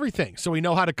almost everything, so we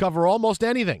know how to cover almost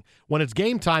anything. When it's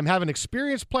game time, have an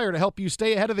experienced player to help you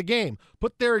stay ahead of the game.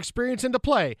 Put their experience into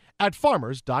play at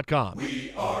farmers.com.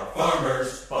 We are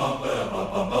farmers. Bum, ba,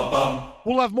 bum, bum, bum, bum.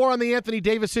 We'll have more on the Anthony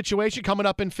Davis situation coming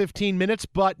up in 15 minutes,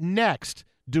 but next,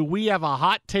 do we have a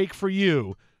hot take for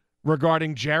you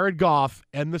regarding Jared Goff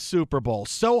and the Super Bowl?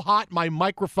 So hot, my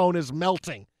microphone is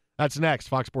melting. That's next,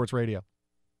 Fox Sports Radio.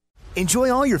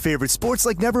 Enjoy all your favorite sports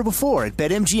like never before at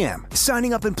BetMGM.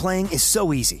 Signing up and playing is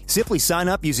so easy. Simply sign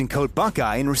up using code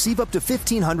Buckeye and receive up to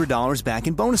 $1,500 back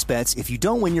in bonus bets if you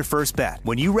don't win your first bet.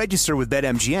 When you register with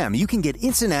BetMGM, you can get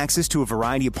instant access to a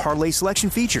variety of parlay selection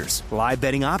features, live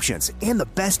betting options, and the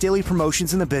best daily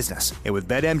promotions in the business. And with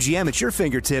BetMGM at your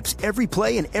fingertips, every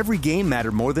play and every game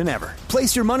matter more than ever.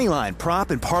 Place your moneyline, prop,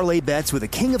 and parlay bets with the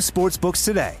king of sportsbooks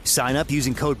today. Sign up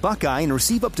using code Buckeye and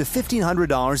receive up to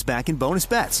 $1,500 back in bonus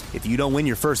bets if you don't win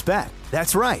your first bet.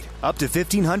 That's right, up to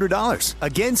 $1,500.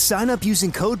 Again, sign up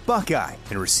using code Buckeye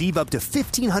and receive up to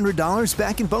 $1,500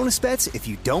 back in bonus bets if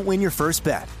you don't win your first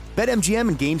bet. BetMGM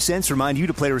and GameSense remind you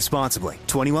to play responsibly.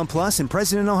 21 plus and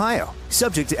present in Ohio.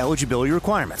 Subject to eligibility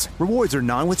requirements. Rewards are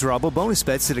non-withdrawable bonus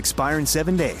bets that expire in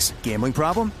 7 days. Gambling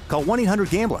problem? Call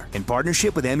 1-800-GAMBLER in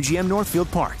partnership with MGM Northfield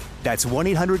Park. That's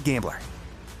 1-800-GAMBLER.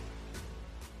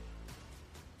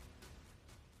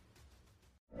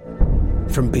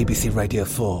 From BBC Radio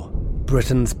 4,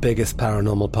 Britain's biggest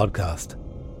paranormal podcast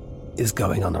is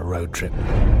going on a road trip.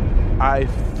 I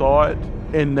thought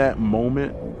in that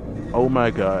moment, oh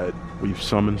my God, we've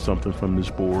summoned something from this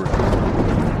board.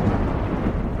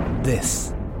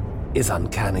 This is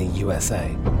Uncanny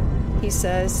USA. He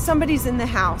says, somebody's in the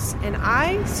house, and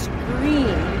I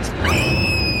screamed.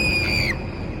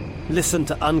 Listen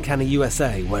to Uncanny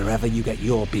USA wherever you get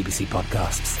your BBC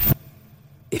podcasts,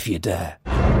 if you dare.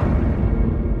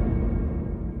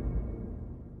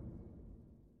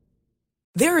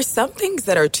 There are some things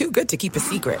that are too good to keep a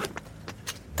secret.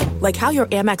 Like how your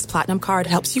Amex Platinum card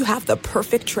helps you have the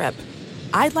perfect trip.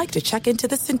 I'd like to check into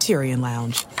the Centurion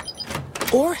Lounge.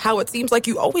 Or how it seems like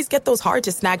you always get those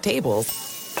hard-to-snag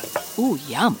tables. Ooh,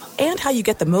 yum. And how you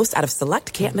get the most out of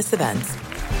select can't-miss events.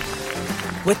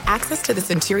 With access to the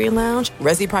Centurion Lounge,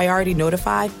 Resi Priority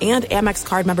Notified, and Amex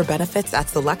card member benefits at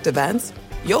select events,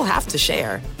 you'll have to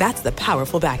share. That's the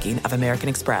powerful backing of American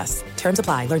Express. Terms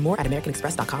apply. Learn more at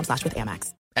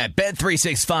americanexpress.com/withAmex. At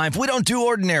Bet365, we don't do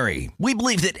ordinary. We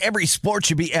believe that every sport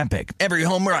should be epic. Every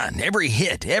home run, every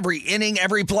hit, every inning,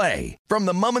 every play. From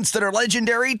the moments that are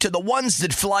legendary to the ones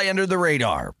that fly under the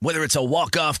radar. Whether it's a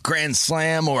walk-off grand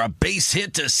slam or a base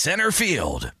hit to center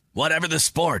field. Whatever the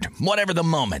sport, whatever the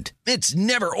moment. It's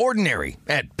never ordinary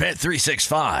at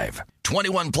Bet365.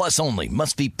 21 plus only.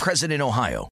 Must be present in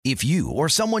Ohio. If you or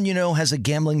someone you know has a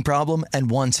gambling problem and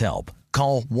wants help,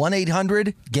 call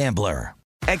 1-800-GAMBLER.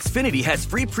 Xfinity has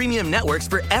free premium networks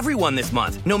for everyone this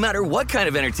month, no matter what kind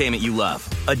of entertainment you love.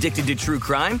 Addicted to true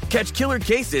crime? Catch killer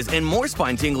cases and more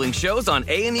spine-tingling shows on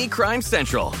A&E Crime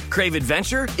Central. Crave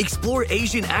adventure? Explore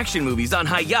Asian action movies on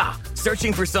Hi-Ya.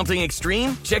 Searching for something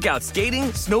extreme? Check out skating,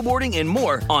 snowboarding, and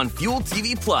more on Fuel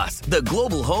TV Plus, the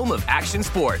global home of action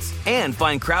sports. And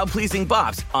find crowd-pleasing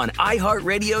bops on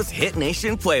iHeartRadio's Hit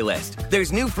Nation playlist.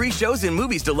 There's new free shows and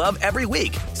movies to love every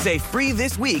week. Say free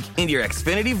this week in your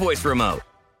Xfinity voice remote.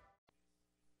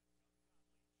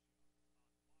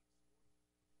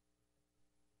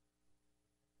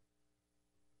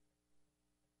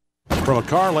 From a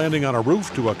car landing on a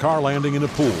roof to a car landing in a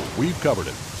pool, we've covered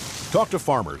it. Talk to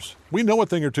farmers. We know a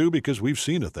thing or two because we've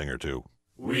seen a thing or two.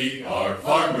 We are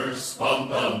farmers. Bum,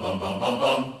 bum, bum, bum, bum,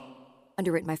 bum.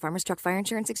 Underwritten by Farmers Truck Fire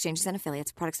Insurance Exchanges and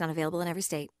Affiliates. Products not available in every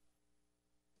state.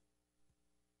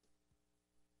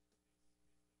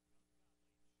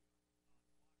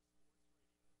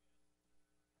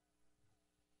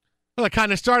 Well, it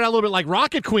kind of started out a little bit like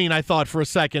Rocket Queen, I thought, for a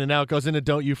second, and now it goes into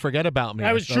Don't You Forget About Me.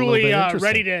 I was truly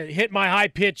ready to hit my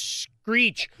high-pitched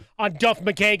screech on Duff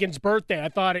McKagan's birthday. I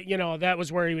thought, that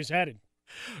was where he was headed.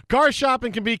 Car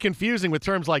shopping can be confusing with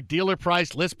terms like dealer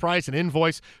price, list price, and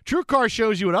invoice. TrueCar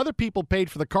shows you what other people paid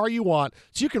for the car you want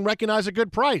so you can recognize a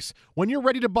good price. When you're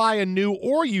ready to buy a new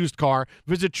or used car,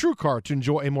 visit TrueCar to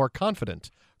enjoy a more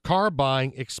confident car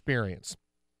buying experience.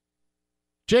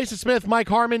 Jason Smith, Mike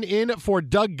Harmon in for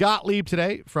Doug Gottlieb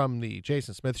today from the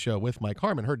Jason Smith Show with Mike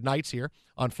Harmon. Heard nights here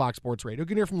on Fox Sports Radio. You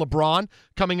can hear from LeBron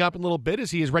coming up in a little bit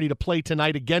as he is ready to play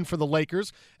tonight again for the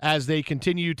Lakers as they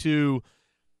continue to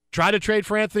try to trade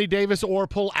for Anthony Davis or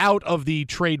pull out of the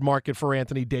trade market for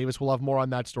Anthony Davis. We'll have more on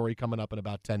that story coming up in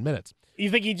about 10 minutes. You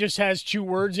think he just has 2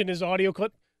 words in his audio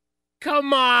clip?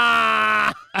 Come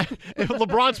on! If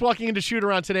LeBron's walking into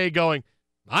shoot-around today going,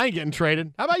 I ain't getting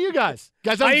traded. How about you guys?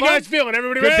 How you guys feeling?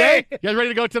 Everybody Good ready? Day? You guys ready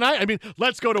to go tonight? I mean,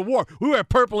 let's go to war. We wear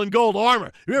purple and gold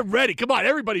armor. We're ready. Come on,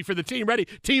 everybody for the team. Ready?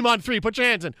 Team on 3. Put your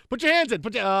hands in. Put your hands in.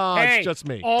 Hey, it's just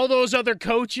me. All those other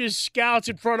coaches, scouts,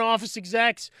 and front office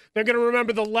execs, they're going to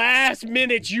remember the last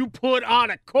minutes you put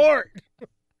on a court.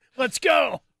 Let's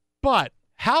go. But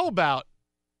how about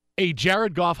a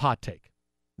Jared Goff hot take?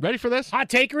 Ready for this? Hot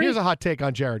takery? Here's a hot take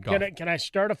on Jared Goff. Can I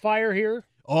start a fire here?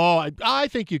 Oh, I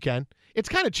think you can. It's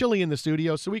kind of chilly in the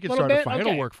studio, so we can start a fire. Okay.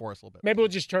 It'll work for us a little bit. Maybe we'll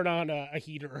just turn on a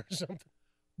heater or something.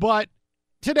 But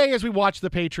today, as we watch the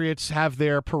Patriots have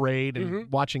their parade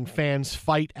and watching fans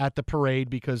fight at the parade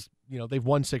because, they've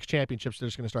won 6 championships, they're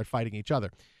just going to start fighting each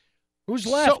other. Who's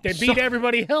left? They beat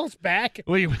everybody else back.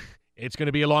 It's going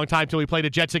to be a long time till we play the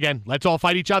Jets again. Let's all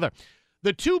fight each other.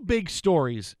 The 2 big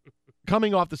stories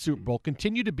coming off the Super Bowl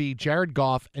continue to be Jared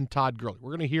Goff and Todd Gurley.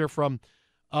 We're going to hear from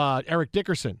Eric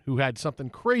Dickerson, who had something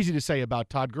crazy to say about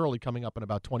Todd Gurley coming up in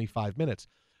about 25 minutes.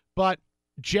 But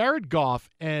Jared Goff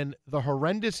and the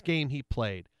horrendous game he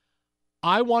played,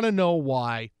 I want to know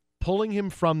why pulling him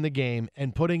from the game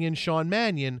and putting in Sean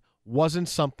Mannion wasn't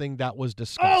something that was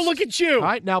discussed. Oh, look at you. All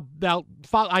right, now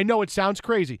I know it sounds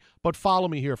crazy, but follow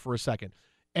me here for a second.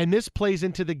 And this plays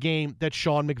into the game that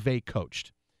Sean McVay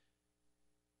coached.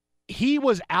 He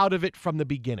was out of it from the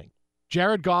beginning.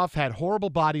 Jared Goff had horrible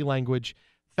body language,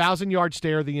 1,000-yard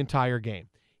stare the entire game.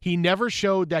 He never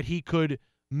showed that he could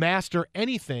master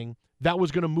anything that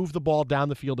was going to move the ball down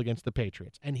the field against the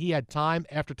Patriots. And he had time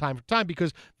after time after time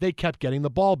because they kept getting the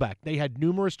ball back. They had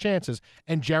numerous chances,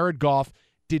 and Jared Goff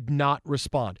did not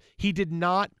respond. He did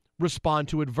not respond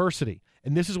to adversity.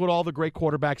 And this is what all the great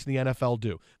quarterbacks in the NFL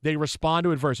do. They respond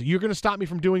to adversity. You're going to stop me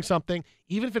from doing something,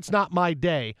 even if it's not my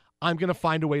day, I'm going to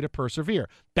find a way to persevere.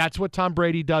 That's what Tom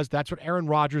Brady does. That's what Aaron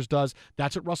Rodgers does.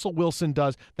 That's what Russell Wilson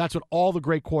does. That's what all the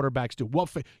great quarterbacks do. Well,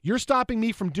 you're stopping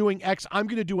me from doing X. I'm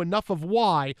going to do enough of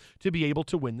Y to be able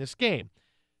to win this game.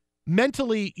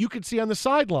 Mentally, you could see on the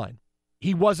sideline,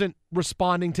 he wasn't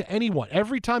responding to anyone.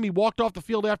 Every time he walked off the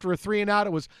field after a 3-and-out,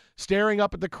 it was staring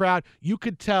up at the crowd. You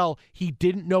could tell he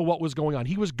didn't know what was going on.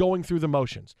 He was going through the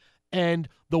motions. And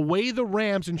the way the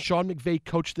Rams and Sean McVay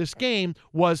coached this game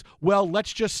was, well,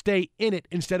 let's just stay in it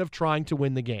instead of trying to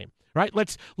win the game. Right?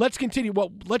 Let's continue.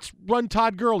 Well, let's run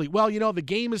Todd Gurley. Well, the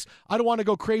game is, I don't want to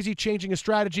go crazy changing a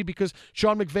strategy because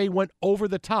Sean McVay went over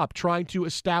the top trying to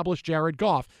establish Jared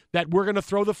Goff that we're going to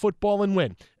throw the football and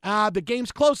win. The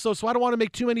game's close, though, so I don't want to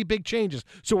make too many big changes.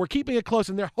 So we're keeping it close,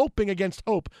 and they're hoping against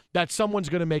hope that someone's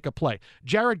going to make a play.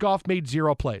 Jared Goff made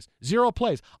 0 plays. 0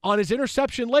 plays. On his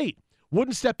interception late,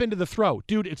 wouldn't step into the throw.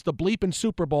 Dude, it's the bleeping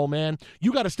Super Bowl, man.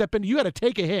 You got to step in. You got to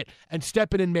take a hit and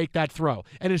step in and make that throw.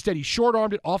 And instead, he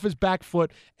short-armed it off his back foot,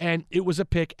 and it was a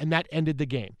pick, and that ended the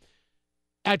game.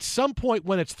 At some point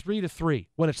when it's 3-3,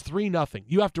 when it's 3-0,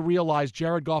 you have to realize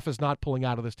Jared Goff is not pulling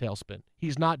out of this tailspin.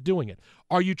 He's not doing it.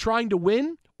 Are you trying to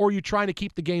win, or are you trying to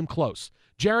keep the game close?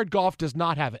 Jared Goff does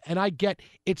not have it. And I get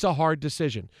it's a hard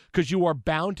decision because you are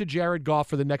bound to Jared Goff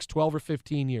for the next 12 or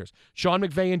 15 years. Sean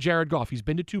McVay and Jared Goff, he's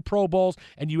been to 2 Pro Bowls,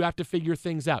 and you have to figure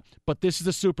things out. But this is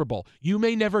the Super Bowl. You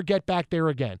may never get back there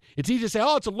again. It's easy to say,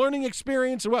 oh, it's a learning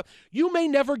experience. Or what. You may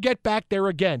never get back there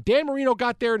again. Dan Marino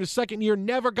got there in his second year,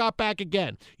 never got back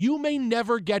again. You may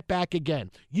never get back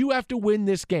again. You have to win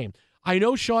this game. I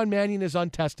know Sean Mannion is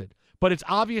untested, but it's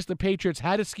obvious the Patriots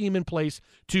had a scheme in place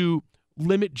to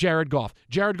limit Jared Goff.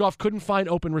 Jared Goff couldn't find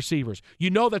open receivers.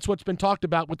 That's what's been talked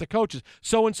about with the coaches.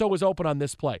 So-and-so was open on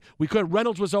this play.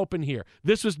 Reynolds was open here.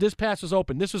 This pass was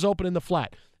open. This was open in the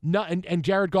flat. And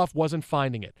Jared Goff wasn't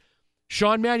finding it.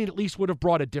 Sean Mannion at least would have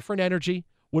brought a different energy,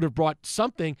 would have brought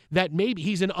something that maybe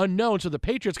he's an unknown, so the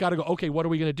Patriots got to go, okay, what are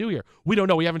we going to do here? We don't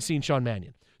know. We haven't seen Sean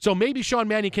Mannion. So maybe Sean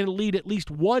Mannion can lead at least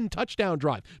 1 touchdown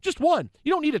drive. Just 1.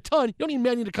 You don't need a ton. You don't need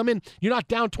Mannion to come in. You're not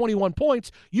down 21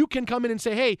 points. You can come in and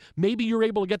say, hey, maybe you're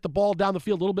able to get the ball down the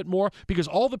field a little bit more because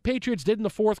all the Patriots did in the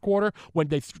fourth quarter when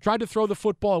they tried to throw the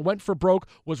football and went for broke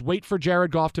was wait for Jared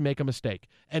Goff to make a mistake.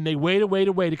 And they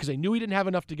waited because they knew he didn't have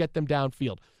enough to get them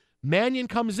downfield. Mannion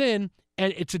comes in,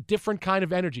 and it's a different kind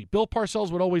of energy. Bill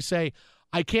Parcells would always say,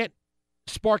 I can't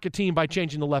spark a team by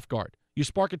changing the left guard. You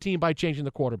spark a team by changing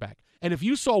the quarterback. And if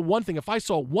I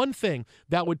saw one thing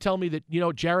that would tell me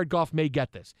that, Jared Goff may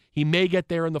get this. He may get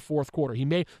there in the fourth quarter.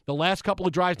 The last couple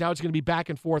of drives, now it's going to be back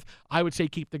and forth. I would say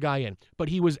keep the guy in. But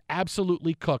he was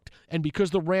absolutely cooked. And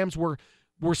because the Rams were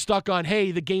stuck on,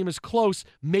 hey, the game is close,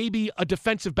 maybe a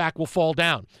defensive back will fall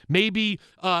down. Maybe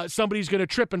somebody's going to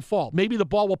trip and fall. Maybe the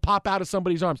ball will pop out of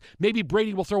somebody's arms. Maybe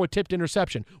Brady will throw a tipped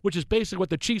interception, which is basically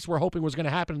what the Chiefs were hoping was going to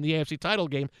happen in the AFC title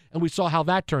game, and we saw how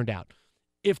that turned out.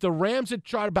 If the Rams had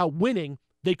tried about winning,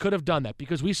 they could have done that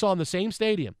because we saw in the same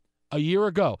stadium a year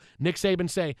ago Nick Saban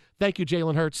say, thank you,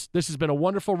 Jalen Hurts. This has been a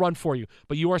wonderful run for you,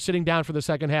 but you are sitting down for the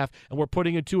second half, and we're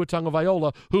putting in Tua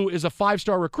Tagovailoa, who is a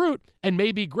 5-star recruit and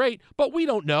may be great, but we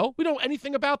don't know. We don't know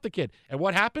anything about the kid. And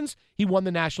what happens? He won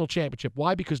the national championship.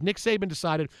 Why? Because Nick Saban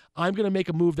decided, I'm going to make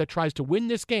a move that tries to win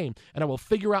this game, and I will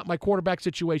figure out my quarterback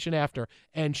situation after.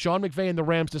 And Sean McVay and the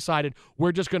Rams decided,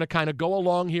 we're just going to kind of go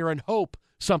along here and hope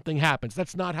something happens.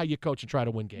 That's not how you coach and try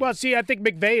to win games. Well, see, I think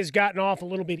McVay has gotten off a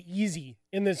little bit easy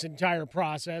in this entire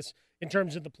process in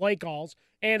terms of the play calls.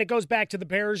 And it goes back to the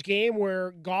Bears game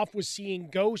where Goff was seeing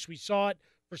ghosts. We saw it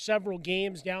for several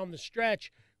games down the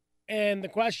stretch. And the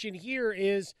question here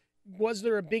is, was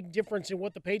there a big difference in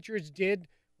what the Patriots did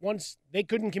once they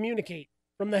couldn't communicate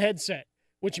from the headset,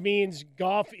 which means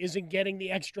Goff isn't getting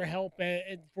the extra help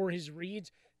for his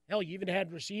reads? Hell, you even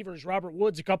had receivers, Robert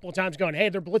Woods, a couple of times going, hey,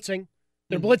 they're blitzing.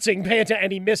 They're blitzing,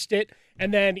 and he missed it,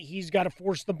 and then he's got to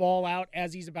force the ball out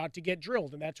as he's about to get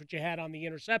drilled, and that's what you had on the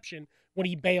interception when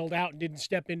he bailed out and didn't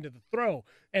step into the throw.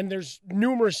 And there's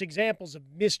numerous exampos of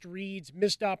missed reads,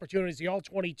 missed opportunities. The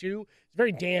all-22 is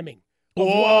very damning.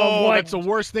 That's the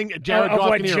worst thing Jared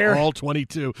Goff can hear.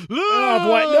 All-22.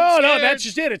 No, that's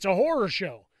just it. It's a horror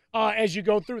show. As you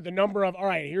go through the number of, all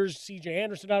right, here's C.J.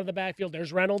 Anderson out of the backfield.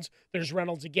 There's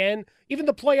Reynolds again. Even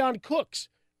the play on Cooks.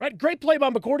 Right, great play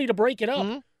by McCourty to break it up.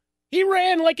 Mm-hmm. He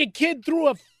ran like a kid through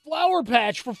a flower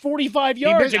patch for 45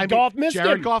 yards, and Goff missed him.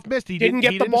 Jared Goff missed. He didn't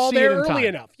get the ball there early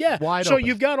enough. Yeah, Wide so open.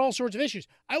 you've got all sorts of issues.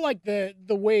 I like the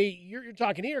way you're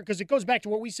talking here because it goes back to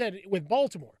what we said with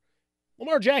Baltimore.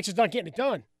 Lamar Jackson's not getting it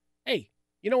done. Hey,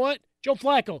 you know what? Joe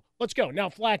Flacco, let's go. Now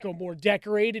Flacco more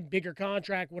decorated, bigger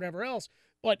contract, whatever else.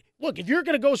 But look, if you're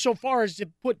going to go so far as to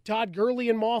put Todd Gurley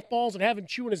in mothballs and have him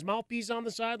chewing his mouthpiece on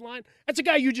the sideline, that's a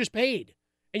guy you just paid.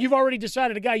 And you've already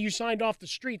decided a guy you signed off the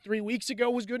street 3 weeks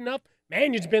ago was good enough.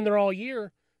 Mannion's been there all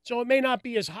year. So it may not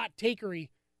be as hot takery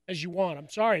as you want. I'm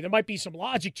sorry. There might be some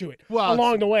logic to it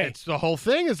along the way. It's the whole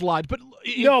thing is logic.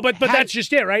 But that's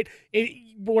just it, right?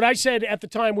 What I said at the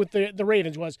time with the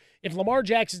Ravens was if Lamar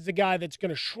Jackson's the guy that's going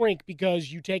to shrink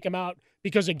because you take him out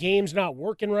because a game's not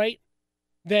working right,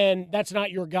 then that's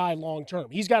not your guy long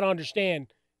term. He's got to understand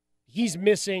he's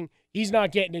missing, he's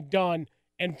not getting it done,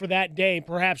 and for that day,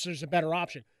 perhaps there's a better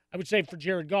option. I would say for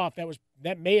Jared Goff,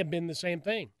 that may have been the same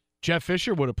thing. Jeff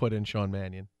Fisher would have put in Sean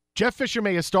Mannion. Jeff Fisher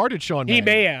may have started Sean Mannion.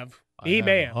 He may have. He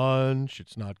may have. Hunch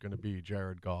it's not going to be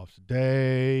Jared Goff's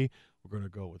day. We're going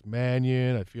to go with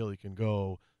Mannion. I feel he can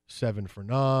go 7 for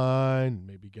 9,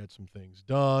 maybe get some things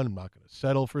done. I'm not going to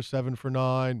settle for 7 for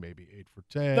 9, maybe 8 for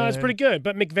 10. No, that's pretty good.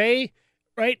 But McVay,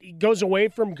 right, he goes away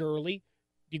from Gurley.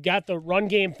 You got the run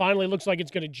game finally looks like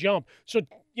it's going to jump. So,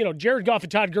 Jared Goff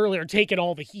and Todd Gurley are taking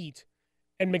all the heat.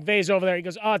 And McVay's over there. He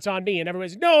goes, it's on me. And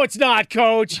everybody's, no, it's not,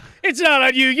 Coach. It's not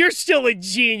on you. You're still a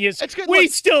genius. It's good. We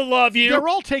still love you. They're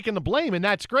all taking the blame, and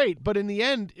that's great. But in the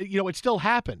end, it still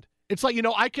happened. It's like,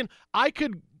 I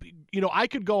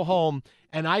could go home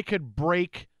and I could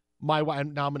break my wife.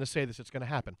 Now I'm going to say this. It's going to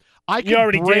happen. You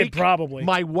already did, probably.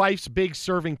 My wife's big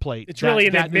serving plate. It's really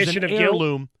an admission of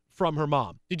heirloom from her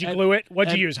mom. Did you glue it?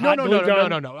 What'd you use? Hot glue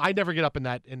gun? No. I never get up in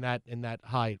that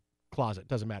high closet.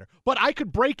 Doesn't matter. But I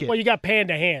could break it. Well, you got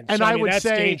panda hands. And so, I would that's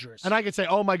say, dangerous. and I could say,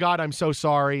 oh my God, I'm so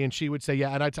sorry. And she would say,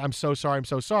 yeah. And I'm so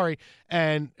sorry.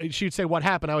 And she'd say, what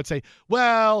happened? I would say,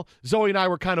 well, Zoe and I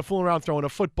were kind of fooling around throwing a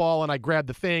football, and I grabbed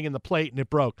the thing and the plate, and it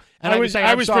broke. And I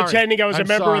was pretending I was a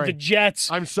member of the Jets.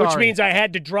 I'm sorry. Which means I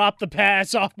had to drop the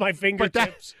pass off my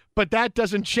fingertips. But that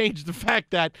doesn't change the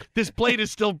fact that this plate is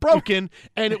still broken,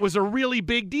 and it was a really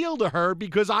big deal to her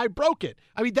because I broke it.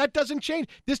 I mean, that doesn't change.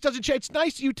 This doesn't change. It's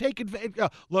nice you take advantage.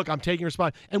 Look, I'm taking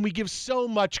responsibility. And we give so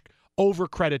much over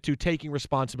credit to taking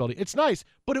responsibility. It's nice,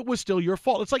 but it was still your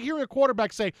fault. It's like hearing a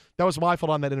quarterback say, that was my fault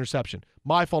on that interception.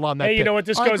 My fault on that Hey, you know what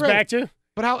this goes back to?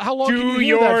 But how long do can you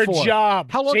hear that for? your job.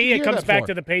 How long See, can you it hear comes that back for?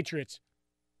 to the Patriots.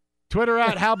 Twitter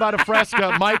at How About a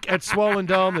Fresca, Mike at Swollen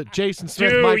Dome, that Jason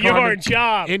Smith, Do Mike your Harmon.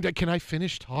 job. And can I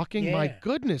finish talking? Yeah. My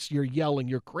goodness, you're yelling.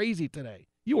 You're crazy today.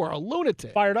 You are a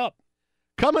lunatic. Fired up.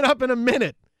 Coming up in a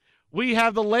minute, we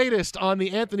have the latest on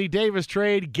the Anthony Davis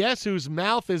trade. Guess whose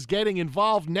mouth is getting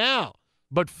involved now?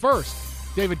 But first,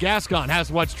 David Gascon has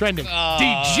what's trending.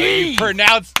 DG! You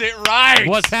pronounced it right.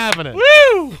 What's happening?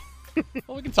 Woo!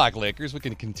 Well, we can talk Lakers. We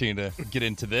can continue to get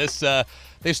into this.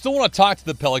 They still want to talk to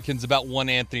the Pelicans about one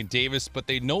Anthony Davis, but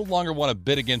they no longer want to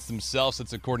bid against themselves.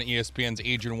 That's according to ESPN's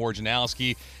Adrian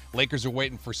Wojnarowski. Lakers are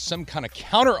waiting for some kind of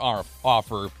counter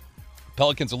offer.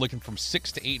 Pelicans are looking from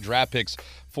 6 to 8 draft picks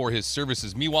for his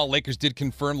services. Meanwhile, Lakers did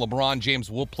confirm LeBron James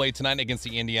will play tonight against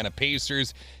the Indiana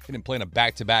Pacers. He didn't play in a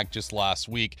back-to-back just last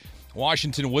week.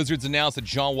 Washington Wizards announced that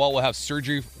John Wall will have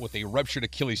surgery with a ruptured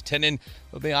Achilles tendon.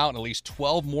 He'll be out in at least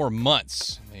 12 more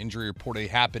months. The injury reportedly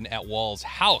happened at Wall's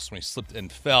house when he slipped and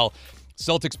fell.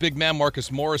 Celtics big man Marcus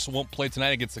Morris won't play tonight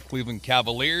against the Cleveland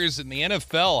Cavaliers. In the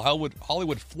NFL,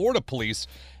 Hollywood, Florida police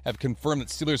have confirmed that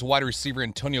Steelers wide receiver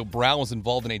Antonio Brown was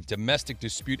involved in a domestic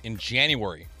dispute in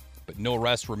January, but no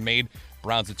arrests were made.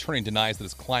 Brown's attorney denies that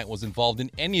his client was involved in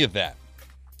any of that.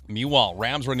 Meanwhile,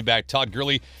 Rams running back Todd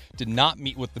Gurley did not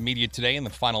meet with the media today in the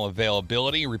final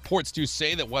availability. Reports do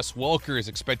say that Wes Welker is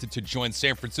expected to join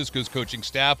San Francisco's coaching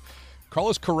staff.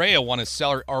 Carlos Correa won his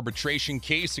salary arbitration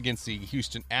case against the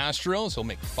Houston Astros. He'll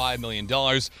make $5 million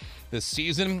this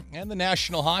season. And the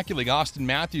National Hockey League, Austin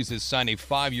Matthews has signed a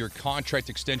 5-year contract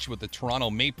extension with the Toronto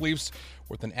Maple Leafs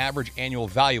worth an average annual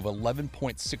value of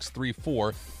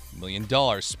 $11.634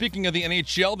 million. Speaking of the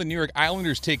NHL, the New York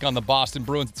Islanders take on the Boston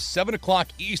Bruins at 7 o'clock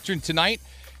Eastern tonight.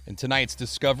 In tonight's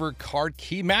Discover Card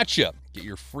Key matchup. Get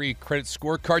your free credit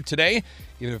scorecard today.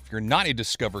 Even if you're not a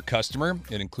Discover customer,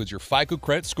 it includes your FICO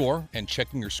credit score, and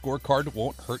checking your scorecard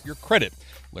won't hurt your credit.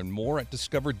 Learn more at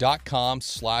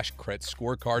discover.com/credit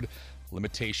scorecard.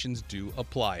 Limitations do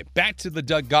apply. Back to the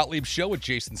Doug Gottlieb Show with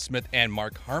Jason Smith and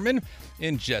Mark Harmon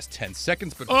in just 10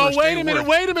 seconds. But first, wait a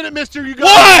minute, mister. You got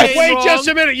what? Wait just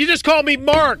a minute. You just called me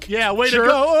Mark. Yeah, way to go.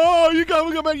 Oh,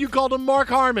 you called him Mark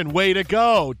Harmon. Way to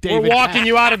go, David. We're walking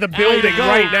you out of the building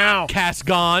right now. Cass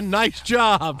gone. Nice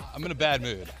job. I'm in a bad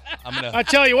mood. I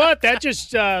tell you what, that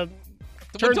just turned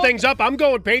things up. I'm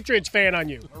going Patriots fan on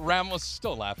you. Ramos,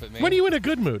 still laugh at me. When are you in a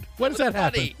good mood? When does that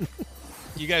happen?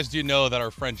 You guys do know that our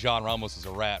friend John Ramos is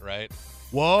a rat, right?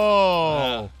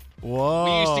 Whoa. Whoa.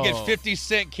 We used to get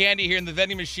 50-cent candy here in the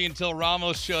vending machine until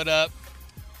Ramos showed up.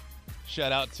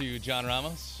 Shout out to John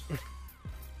Ramos.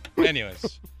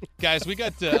 Anyways, guys, we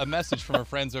got a message from our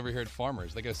friends over here at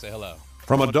Farmers. They got to say hello.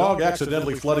 From a dog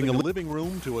accidentally flooding a living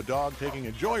room to a dog taking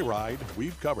a joyride,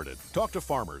 we've covered it. Talk to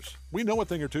Farmers. We know a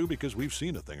thing or two because we've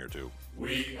seen a thing or two.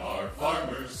 We are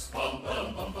farmers. Bum,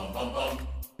 bum, bum, bum, bum, bum.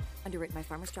 Underwritten by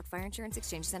Farmers Truck Fire Insurance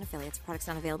Exchanges and Affiliates. Products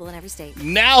not available in every state.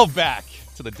 Now back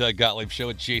to the Doug Gottlieb Show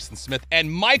with Jason Smith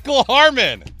and Michael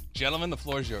Harmon. Gentlemen, the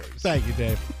floor is yours. Thank you,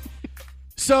 Dave.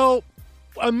 So,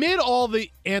 amid all the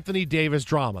Anthony Davis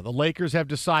drama, the Lakers have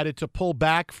decided to pull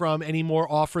back from any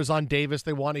more offers on Davis.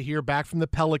 They want to hear back from the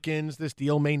Pelicans. This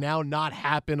deal may now not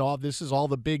happen. This is all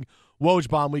the big Woj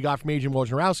bomb we got from Adrian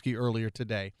Wojnarowski earlier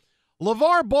today.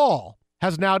 LeVar Ball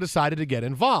has now decided to get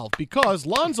involved because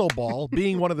Lonzo Ball,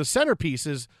 being one of the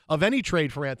centerpieces of any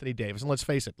trade for Anthony Davis, and let's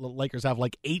face it, the Lakers have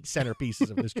like 8 centerpieces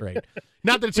of this trade.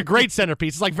 Not that it's a great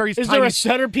centerpiece. It's like very tiny. Is there a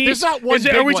centerpiece? There's not one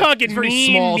big Are we one. talking very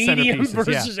mean, small medium centerpieces.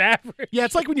 versus average? Yeah,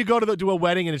 it's like when you go to a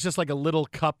wedding and it's just like a little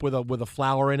cup with a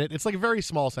flower in it. It's like a very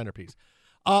small centerpiece.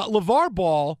 LeVar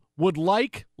Ball would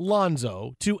like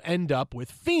Lonzo to end up with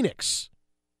Phoenix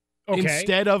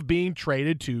instead of being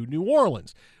traded to New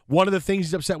Orleans. One of the things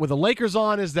he's upset with the Lakers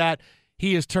on is that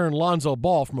he has turned Lonzo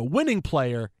Ball from a winning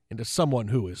player into someone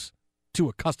who is too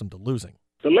accustomed to losing.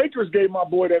 The Lakers gave my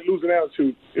boy that losing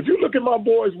attitude. If you look at my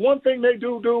boys, one thing they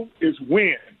do is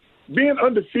win. Being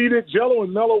undefeated, Jello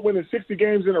and Melo winning 60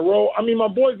 games in a row, I mean, my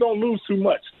boys don't lose too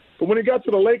much. But when it got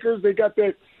to the Lakers, they got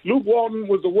that Luke Walton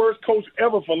was the worst coach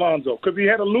ever for Lonzo because he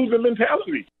had a losing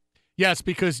mentality. Yes,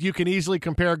 because you can easily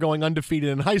compare going undefeated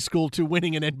in high school to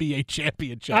winning an NBA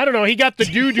championship. I don't know. He got the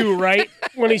doo-doo right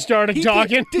when he started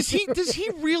talking. Does he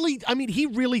really – I mean, he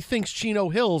really thinks Chino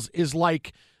Hills is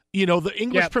like, the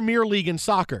English Premier League in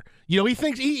soccer. He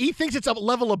thinks it's a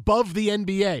level above the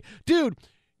NBA. Dude,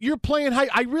 you're playing high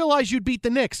 – I realize you'd beat the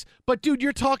Knicks, but, dude,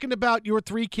 you're talking about your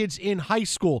 3 kids in high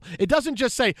school. It doesn't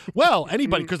just say, well,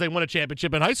 anybody, because they won a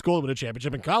championship in high school, win a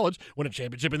championship in college, win a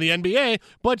championship in the NBA,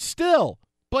 but still,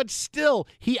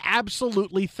 he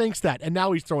absolutely thinks that. And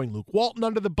now he's throwing Luke Walton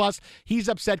under the bus. He's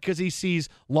upset because he sees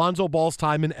Lonzo Ball's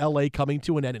time in L.A. coming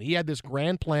to an end. And he had this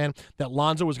grand plan that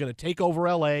Lonzo was going to take over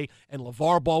L.A. and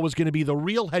LeVar Ball was going to be the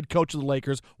real head coach of the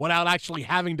Lakers without actually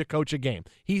having to coach a game.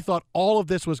 He thought all of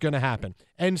this was going to happen.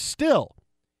 And still,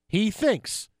 he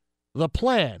thinks the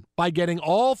plan, by getting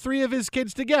all 3 of his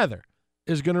kids together,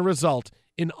 is going to result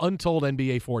in untold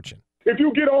NBA fortune. If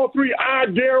you get all 3, I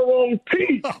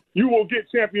guarantee you will get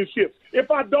championships.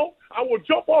 If I don't, I will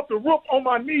jump off the roof on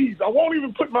my knees. I won't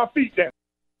even put my feet down.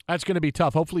 That's going to be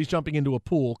tough. Hopefully he's jumping into a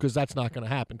pool because that's not going to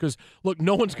happen. Because, look,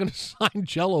 no one's going to sign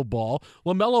Jello Ball.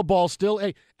 LaMelo Ball still,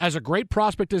 as a great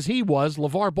prospect as he was,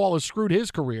 LeVar Ball has screwed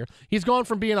his career. He's gone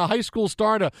from being a high school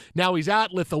star to now he's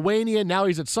at Lithuania. Now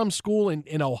he's at some school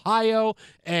in Ohio.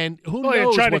 And who knows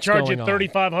what's trying to charge going you on.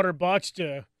 $3,500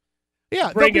 to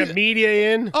Yeah, bring a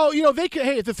media in. Oh, they could.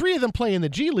 Hey, if the 3 of them play in the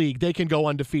G League, they can go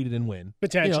undefeated and win.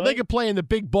 Potentially, they could play in the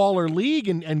big baller league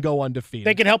and go undefeated.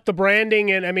 They could help the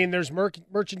branding, and I mean, there's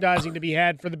merchandising to be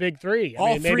had for the big 3.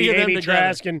 All 3 maybe of them Amy together.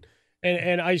 Trask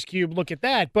and Ice Cube look at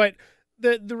that. But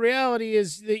the reality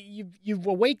is that you've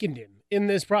awakened him in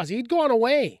this process. He'd gone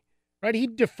away, right?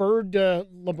 He'd deferred to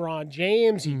LeBron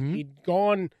James. He'd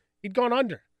gone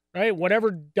under, right?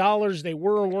 Whatever dollars they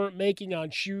were or weren't making on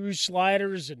shoes,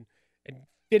 sliders, and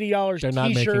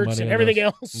 $50 T-shirts and everything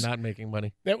else. Not making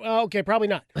money. Okay, probably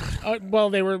not. Well,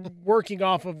 they were working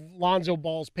off of Lonzo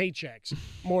Ball's paychecks,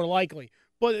 more likely.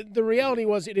 But the reality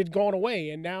was it had gone away,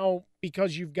 and now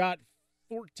because you've got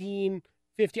 14,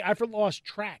 15, I've lost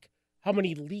track how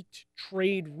many leaked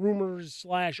trade rumors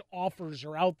 / offers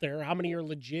are out there, how many are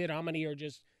legit, how many are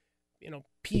just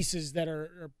pieces that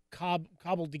are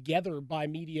cobbled together by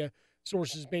media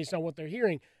sources based on what they're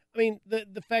hearing. I mean,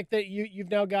 the fact that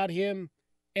you've now got him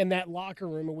in that locker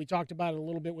room, and we talked about it a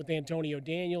little bit with Antonio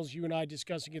Daniels, you and I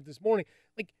discussing it this morning.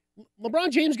 Like,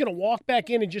 LeBron James going to walk back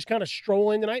in and just kind of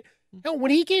stroll in tonight? No,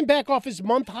 when he came back off his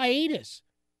month hiatus,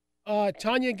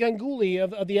 Tanya Ganguly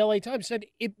of the LA Times said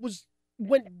it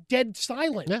went dead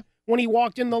silent when he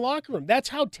walked in the locker room. That's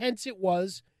how tense it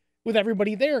was with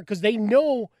everybody there because they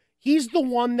know he's the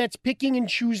one that's picking and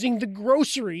choosing the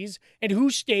groceries and who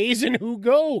stays and who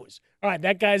goes. All right,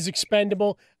 that guy's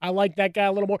expendable. I like that guy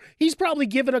a little more. He's probably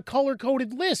given a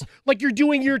color-coded list like you're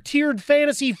doing your tiered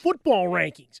fantasy football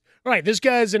rankings. All right, this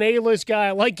guy's an A-list guy.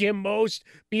 I like him most.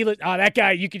 B-list, that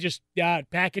guy, you could just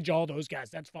package all those guys.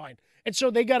 That's fine. And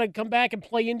so they got to come back and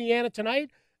play Indiana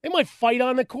tonight. They might fight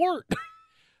on the court.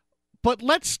 But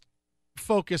let's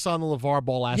focus on the LeVar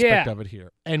Ball aspect of it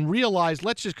here and realize,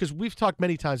 because we've talked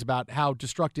many times about how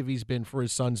destructive he's been for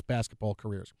his son's basketball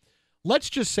careers.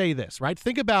 Let's just say this, right?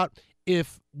 Think about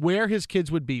where his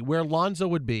kids would be, where Lonzo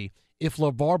would be if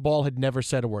LeVar Ball had never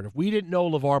said a word. If we didn't know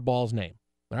LeVar Ball's name,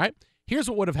 all right? Here's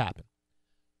what would have happened.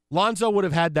 Lonzo would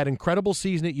have had that incredible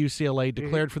season at UCLA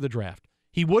declared for the draft.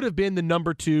 He would have been the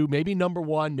number 2, maybe number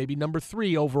 1, maybe number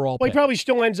 3 overall pick. He probably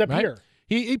still ends up here.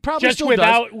 He probably just still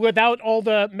without all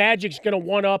the Magic's going to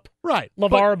one-up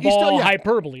LeVar Ball still,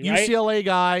 hyperbole, right? UCLA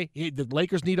guy. The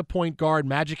Lakers need a point guard.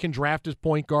 Magic can draft his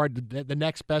point guard, the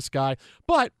next best guy.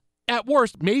 But at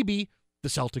worst, maybe the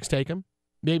Celtics take him.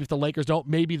 Maybe if the Lakers don't,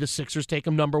 maybe the Sixers take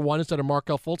him number 1 instead of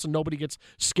Markelle Fultz, and nobody gets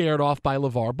scared off by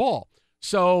LeVar Ball.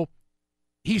 So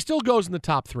he still goes in the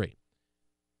top 3.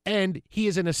 And he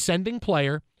is an ascending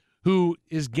player who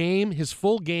his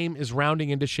full game is rounding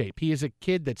into shape. He is a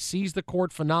kid that sees the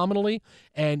court phenomenally,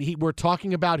 and we're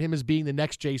talking about him as being the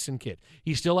next Jason Kidd.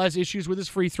 He still has issues with his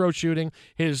free throw shooting.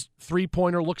 His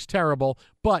three-pointer looks terrible,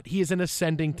 but he is an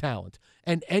ascending talent.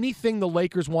 And anything the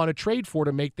Lakers want to trade for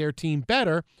to make their team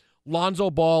better, Lonzo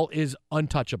Ball is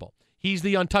untouchable. He's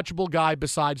the untouchable guy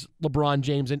besides LeBron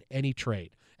James in any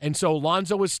trade. And so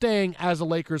Lonzo is staying as the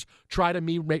Lakers try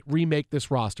to remake this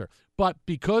roster. But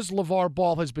because LeVar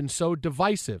Ball has been so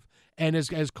divisive and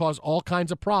has caused all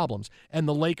kinds of problems, and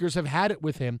the Lakers have had it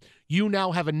with him, you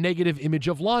now have a negative image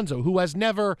of Lonzo, who has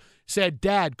never said,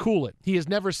 Dad, cool it. He has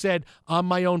never said, I'm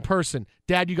my own person.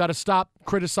 Dad, you got to stop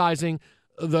criticizing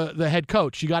the head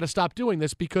coach. You got to stop doing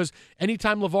this, because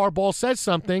anytime LeVar Ball says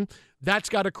something, that's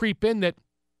got to creep in that,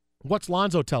 what's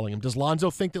Lonzo telling him? Does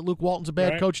Lonzo think that Luke Walton's a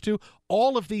bad coach too?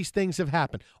 All of these things have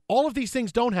happened. All of these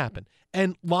things don't happen.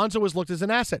 And Lonzo is looked as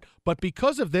an asset. But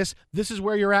because of this is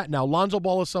where you're at now. Lonzo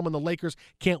Ball is someone the Lakers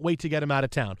can't wait to get him out of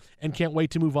town and can't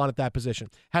wait to move on at that position.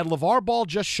 Had LeVar Ball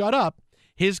just shut up,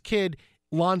 his kid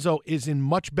Lonzo is in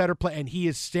much better play, and he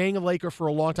is staying a Laker for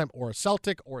a long time, or a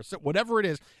Celtic, or whatever it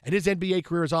is, and his NBA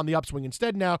career is on the upswing.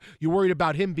 Instead, now you're worried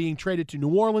about him being traded to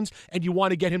New Orleans, and you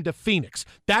want to get him to Phoenix.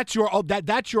 That's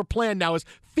your plan now. Is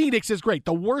Phoenix is great,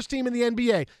 the worst team in the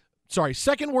NBA. Sorry,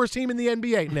 second worst team in the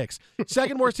NBA, Knicks.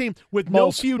 Second worst team with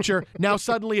no future. Now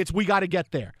suddenly we got to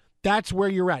get there. That's where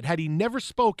you're at. Had he never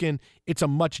spoken, it's a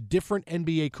much different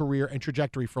NBA career and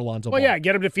trajectory for Lonzo Ball. Well, yeah,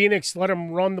 get him to Phoenix, let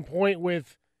him run the point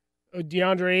with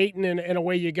DeAndre Ayton, and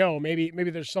away you go. Maybe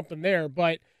there's something there,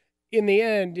 but in the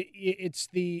end, it's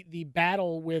the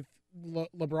battle with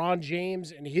LeBron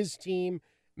James and his team,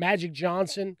 Magic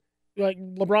Johnson. Like,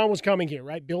 LeBron was coming here,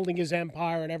 right, building his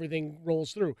empire, and everything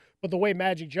rolls through. But the way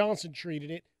Magic Johnson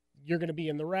treated it, you're going to be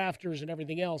in the rafters and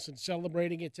everything else, and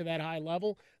celebrating it to that high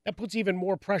level, that puts even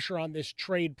more pressure on this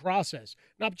trade process.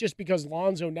 Not just because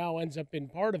Lonzo now ends up being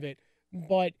part of it,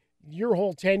 but your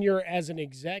whole tenure as an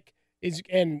exec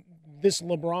and this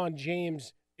LeBron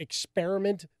James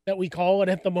experiment that we call it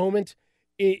at the moment,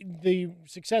 the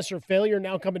success or failure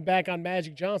now coming back on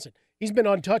Magic Johnson. He's been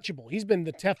untouchable. He's been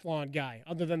the Teflon guy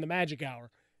other than the Magic Hour.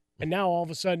 And now all of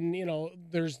a sudden,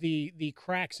 there's the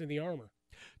cracks in the armor.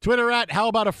 Twitter at How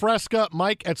About a Fresca,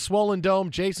 Mike at Swollen Dome,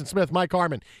 Jason Smith, Mike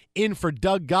Harmon in for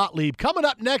Doug Gottlieb. Coming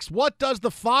up next, what does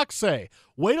the Fox say?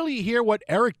 Wait till you hear what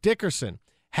Eric Dickerson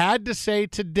had to say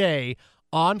today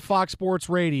on Fox Sports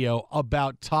Radio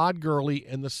about Todd Gurley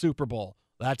in the Super Bowl.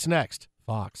 That's next,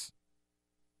 Fox.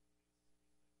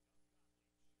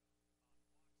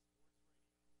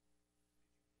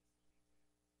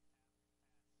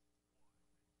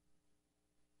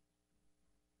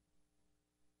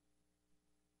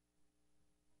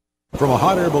 From a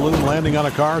hot air balloon landing on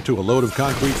a car to a load of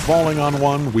concrete falling on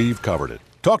one, we've covered it.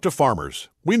 Talk to farmers.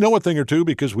 We know a thing or two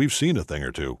because we've seen a thing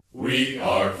or two. We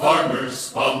are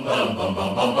farmers. Bum, bum, bum,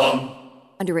 bum, bum, bum.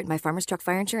 Underwritten by Farmers Truck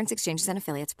Fire Insurance Exchanges and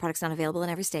Affiliates. Products not available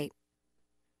in every state.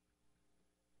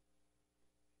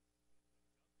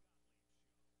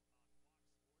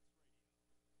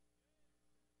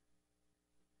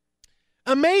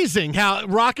 Amazing how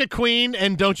Rocket Queen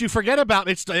and Don't You Forget About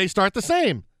It, they start the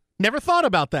same. Never thought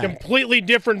about that. Completely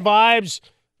different vibes,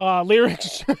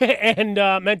 lyrics, and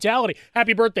mentality.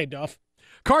 Happy birthday, Duff.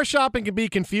 Car shopping can be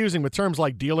confusing with terms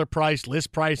like dealer price,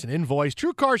 list price, and invoice.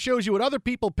 TrueCar shows you what other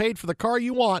people paid for the car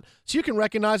you want so you can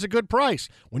recognize a good price.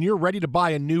 When you're ready to buy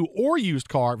a new or used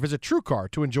car, visit TrueCar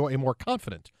to enjoy a more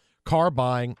confident car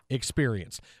buying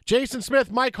experience. Jason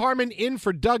Smith, Mike Harmon in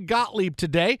for Doug Gottlieb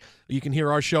today. You can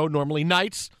hear our show normally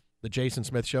nights, the Jason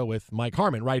Smith Show with Mike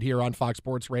Harmon, right here on Fox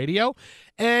Sports Radio.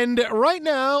 And right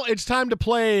now, it's time to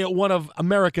play one of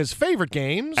America's favorite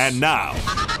games. And now,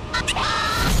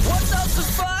 What does the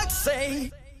fox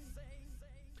say?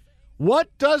 What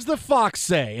does the Fox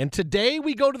say? And today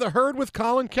we go to the herd with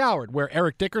Colin Cowherd, where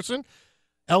Eric Dickerson,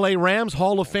 L.A. Rams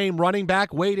Hall of Fame running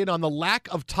back, weighed in on the lack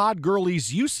of Todd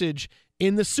Gurley's usage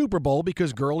in the Super Bowl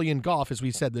because Gurley and Goff, as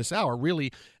we said this hour,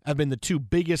 really have been the two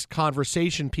biggest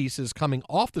conversation pieces coming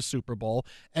off the Super Bowl.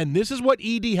 And this is what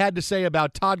E.D. had to say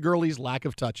about Todd Gurley's lack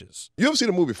of touches. You ever see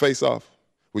the movie Face Off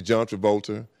with John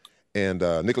Travolta and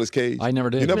Nicolas Cage? I never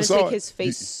did. You never saw it? His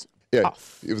face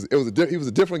off. He was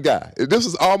a different guy. This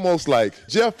was almost like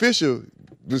Jeff Fisher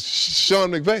was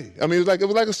Sean McVay. I mean, it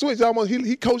was like a switch. Almost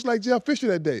he coached like Jeff Fisher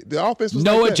that day. The offense was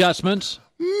no like adjustments.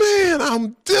 Man,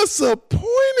 I'm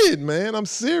disappointed, man. I'm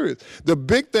serious. The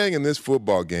big thing in this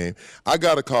football game, I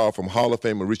got a call from Hall of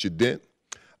Famer Richard Dent.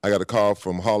 I got a call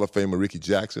from Hall of Famer Ricky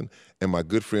Jackson and my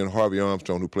good friend Harvey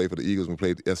Armstrong, who played for the Eagles and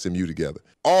played at SMU together.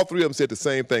 All three of them said the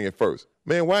same thing at first.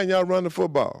 Man, why didn't y'all run the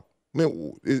football?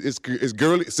 Man, is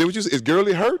Gurley? See what you said? Is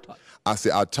Gurley hurt? I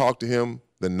said I talked to him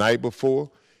the night before.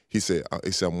 He said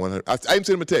I'm 100. I even sent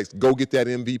him a text. Go get that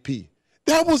MVP.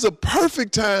 That was a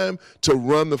perfect time to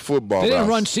run the football. They didn't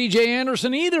run C.J.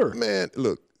 Anderson either. Man,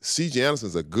 look, C.J.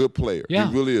 Anderson's a good player. Yeah,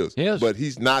 he really is. He is. But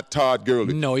he's not Todd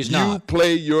Gurley. No, he's not. not. You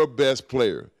play your best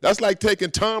player. That's like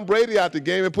taking Tom Brady out the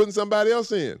game and putting somebody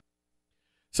else in.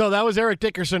 So that was Eric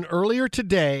Dickerson earlier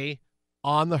today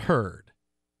on the herd.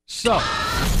 So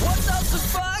What does the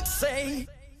fox say?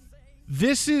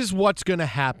 this is what's going to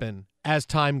happen as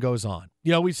time goes on.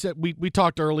 You know, we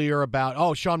talked earlier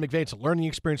about, Sean McVay, it's a learning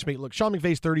experience for me. Look, Sean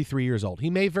McVay's 33 years old. He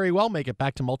may very well make it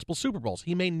back to multiple Super Bowls.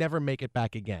 He may never make it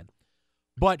back again.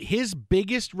 But his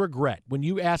biggest regret, when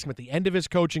you ask him at the end of his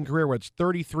coaching career, where it's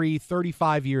 33,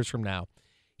 35 years from now,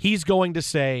 he's going to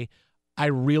say, I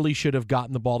really should have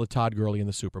gotten the ball to Todd Gurley in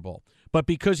the Super Bowl. But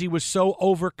because he was so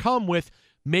overcome with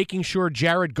making sure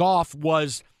Jared Goff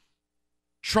was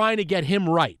trying to get him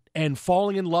right and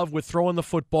falling in love with throwing the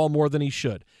football more than he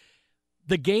should.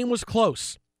 The game was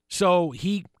close. So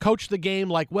he coached the game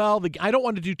like, I don't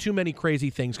want to do too many crazy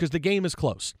things because the game is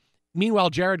close.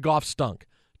 Meanwhile, Jared Goff stunk.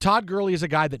 Todd Gurley is a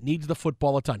guy that needs the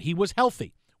football a ton. He was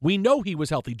healthy. We know he was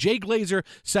healthy. Jay Glazer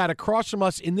sat across from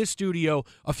us in this studio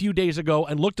a few days ago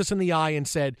and looked us in the eye and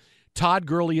said, Todd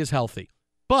Gurley is healthy.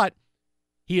 But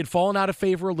he had fallen out of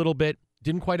favor a little bit,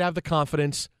 didn't quite have the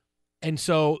confidence, and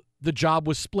so the job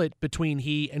was split between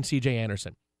he and C.J.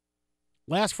 Anderson.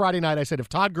 Last Friday night, I said, if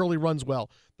Todd Gurley runs well,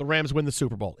 the Rams win the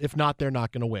Super Bowl. If not, they're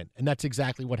not going to win. And that's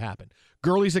exactly what happened.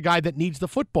 Gurley's a guy that needs the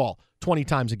football 20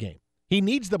 times a game. He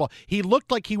needs the ball. He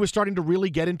looked like he was starting to really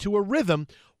get into a rhythm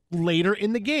later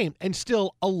in the game, and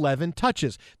still 11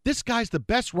 touches. This guy's the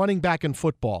best running back in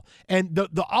football, and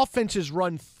the offenses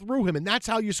run through him, and that's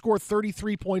how you score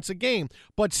 33 points a game.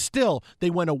 But still, they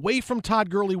went away from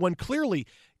Todd Gurley when clearly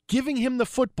giving him the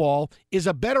football is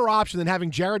a better option than having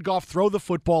Jared Goff throw the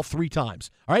football 3 times.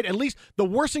 All right, at least the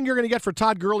worst thing you're going to get for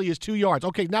Todd Gurley is 2 yards.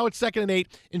 Okay, now it's 2nd and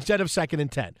 8 instead of 2nd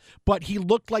and 10. But he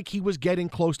looked like he was getting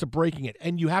close to breaking it.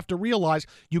 And you have to realize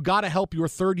you got to help your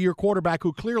third-year quarterback,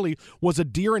 who clearly was a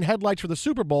deer in headlights for the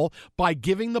Super Bowl, by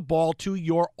giving the ball to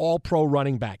your all-pro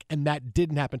running back. And that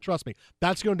didn't happen. Trust me,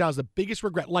 that's going down as the biggest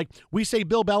regret. Like we say,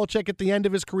 Bill Belichick at the end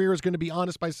of his career is going to be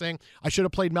honest by saying, I should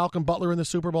have played Malcolm Butler in the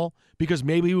Super Bowl because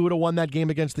maybe we would have won that game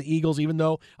against the Eagles, even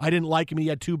though I didn't like him. He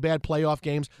had 2 bad playoff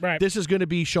games. Right. This is going to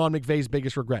be Sean McVay's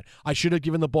biggest regret. I should have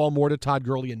given the ball more to Todd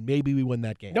Gurley, and maybe we win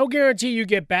that game. No guarantee you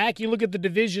get back. You look at the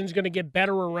division's going to get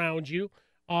better around you,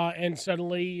 and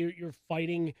suddenly you're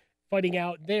fighting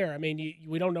out there. I mean,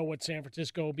 we don't know what San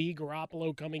Francisco will be.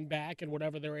 Garoppolo coming back and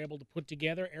whatever they're able to put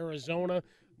together. Arizona,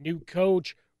 new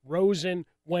coach. Rosen,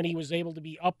 when he was able to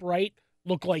be upright,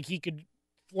 looked like he could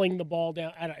fling the ball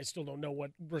down. I still don't know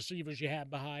what receivers you have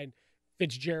behind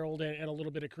Fitzgerald and a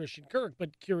little bit of Christian Kirk,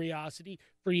 but curiosity,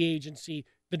 free agency,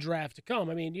 the draft to come.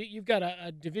 I mean, you've got a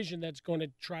division that's going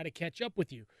to try to catch up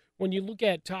with you. When you look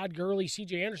at Todd Gurley,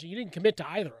 C.J. Anderson, you didn't commit to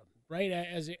either of them, right,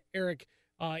 as Eric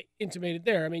intimated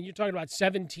there. I mean, you're talking about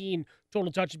 17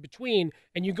 total touches between,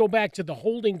 and you go back to the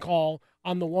holding call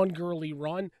on the one Gurley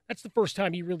run. That's the first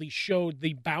time he really showed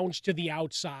the bounce to the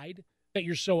outside that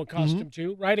you're so accustomed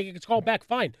to, right? It's called back,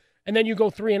 fine. And then you go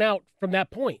 3 and out from that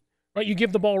point. Right, you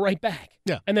give the ball right back,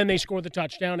 yeah, and then they score the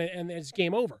touchdown, and it's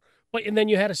game over. and then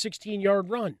you had a 16-yard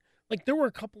run. Like, there were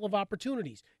a couple of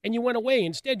opportunities, and you went away.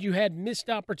 Instead, you had missed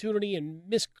opportunity and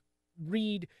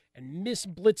misread and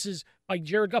missed blitzes by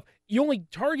Jared Goff. You only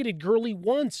targeted Gurley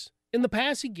once in the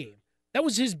passing game. That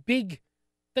was his big –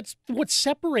 that's what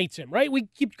separates him, right? We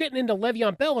keep getting into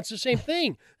Le'Veon Bell. It's the same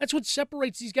thing. That's what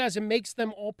separates these guys and makes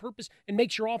them all-purpose and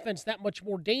makes your offense that much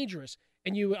more dangerous,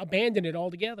 and you abandon it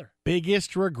altogether.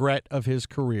 Biggest regret of his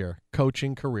career,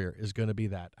 coaching career, is going to be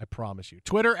that. I promise you.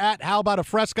 Twitter at How About a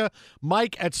Fresca,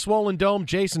 Mike at Swollen Dome,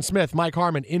 Jason Smith, Mike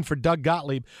Harmon in for Doug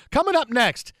Gottlieb. Coming up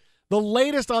next, the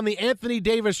latest on the Anthony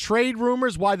Davis trade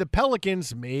rumors, why the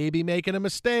Pelicans may be making a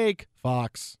mistake.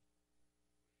 Fox.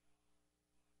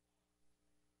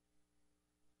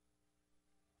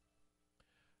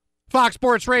 Fox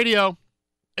Sports Radio.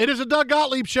 It is a Doug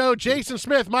Gottlieb show. Jason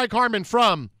Smith, Mike Harmon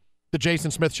from The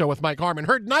Jason Smith Show with Mike Harmon.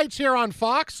 Heard nights here on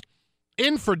Fox.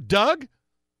 In for Doug.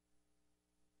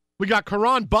 We got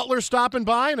Caron Butler stopping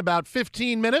by in about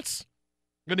 15 minutes.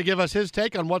 Going to give us his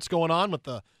take on what's going on with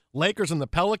the Lakers and the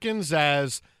Pelicans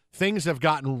as things have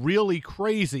gotten really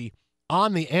crazy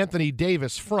on the Anthony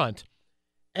Davis front.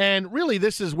 And really,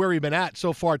 this is where we've been at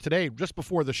so far today. Just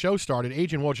before the show started,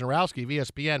 Adrian Wojnarowski of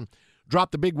ESPN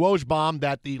dropped the big Woj bomb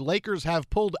that the Lakers have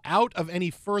pulled out of any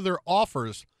further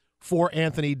offers for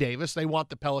Anthony Davis. They want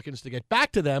the Pelicans to get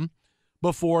back to them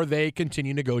before they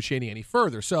continue negotiating any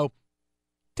further. So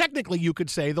technically you could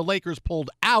say the Lakers pulled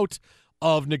out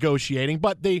of negotiating,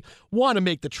 but they want to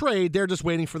make the trade. They're just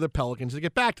waiting for the Pelicans to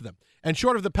get back to them. And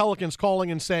short of the Pelicans calling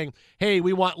and saying, hey,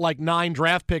 we want like 9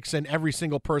 draft picks and every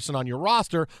single person on your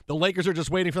roster, the Lakers are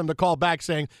just waiting for them to call back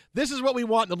saying, this is what we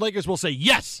want. And the Lakers will say,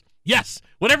 yes,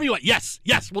 whatever you want. Yes,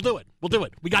 we'll do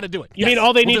it. We got to do it. You mean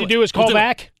all they need to do is call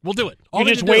back? We'll do it. You're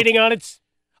just waiting on it?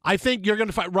 I think you're going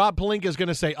to find Rob Pelinka is going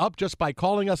to say, just by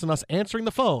calling us and us answering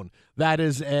the phone, that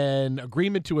is an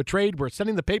agreement to a trade. We're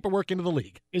sending the paperwork into the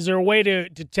league. Is there a way to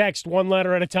text one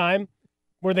letter at a time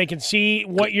where they can see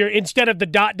what you're, instead of the ...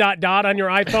 on your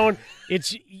iPhone,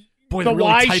 it's Boy, the really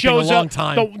Y shows up.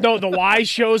 The Y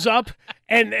shows up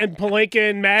and Pelinka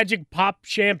and Magic pop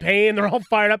champagne. They're all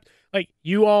fired up. Like,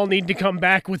 you all need to come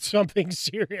back with something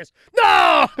serious. No!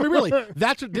 I mean, really,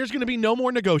 there's going to be no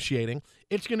more negotiating.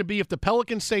 It's going to be if the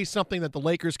Pelicans say something that the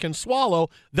Lakers can swallow,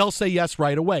 they'll say yes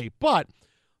right away. But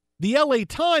the LA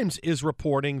Times is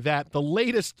reporting that the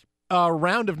latest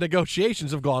round of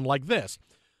negotiations have gone like this.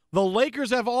 The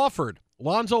Lakers have offered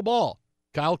Lonzo Ball,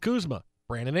 Kyle Kuzma,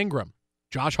 Brandon Ingram,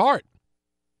 Josh Hart,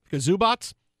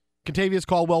 Zubats, Kentavious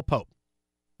Caldwell-Pope.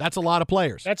 That's a lot of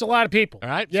players. That's a lot of people. All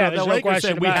right? Yeah, so the Lakers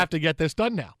said we have to get this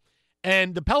done now.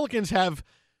 And the Pelicans have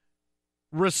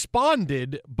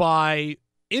responded by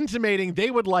intimating they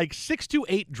would like 6 to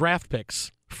 8 draft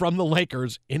picks from the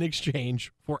Lakers in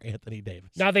exchange for Anthony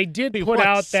Davis. Now, they did put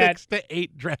out that 6 to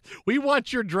 8 drafts. We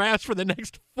want your drafts for the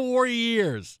next 4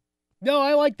 years. No,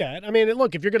 I like that. I mean,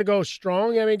 look, if you're going to go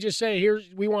strong, I mean, just say,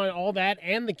 we want all that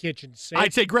and the kitchen sink.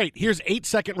 I'd say, great. Here's 8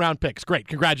 second-round picks. Great.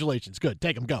 Congratulations. Good.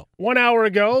 Take them. Go. 1 hour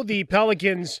ago, the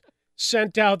Pelicans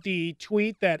sent out the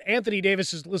tweet that Anthony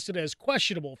Davis is listed as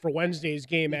questionable for Wednesday's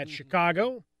game at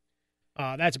Chicago.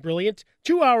 That's brilliant.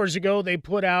 2 hours ago, they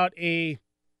put out an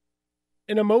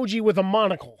emoji with a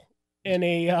monocle and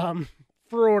a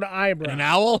furrowed eyebrow. An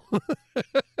owl?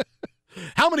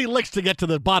 How many licks to get to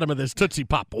the bottom of this Tootsie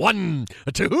Pop? 1,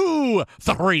 2,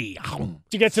 3.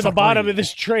 To get to the bottom of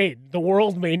this trade, the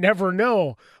world may never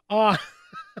know. How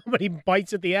many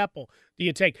bites at the apple do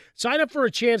you take? Sign up for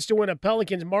a chance to win a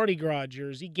Pelicans Mardi Gras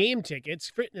jersey, game tickets,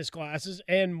 fitness classes,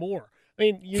 and more. I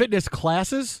mean, fitness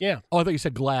classes? Yeah. Oh, I thought you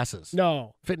said glasses.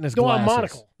 No. Fitness Go glasses. on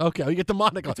monocle. Okay, you get the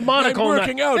monocle. It's monocle I'm night.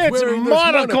 working out It's wearing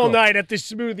monocle night at the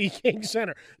Smoothie King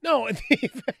Center. No, the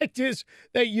fact is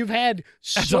that you've had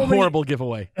That's a horrible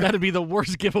giveaway. That'd be the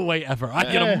worst giveaway ever. I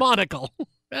get a monocle.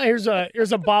 Here's a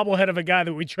bobblehead of a guy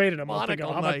that we traded a month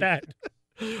ago. How about that?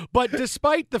 But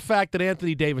despite the fact that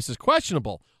Anthony Davis is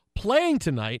questionable, playing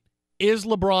tonight is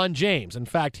LeBron James. In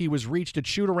fact, he was reached at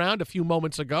shoot-around a few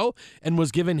moments ago and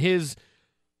was given his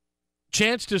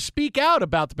chance to speak out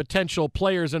about the potential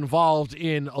players involved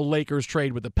in a Lakers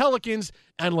trade with the Pelicans,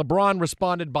 and LeBron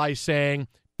responded by saying,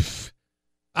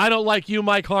 I don't like you,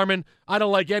 Mike Harmon. I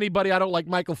don't like anybody. I don't like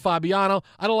Michael Fabiano.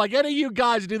 I don't like any of you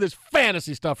guys who do this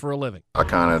fantasy stuff for a living. I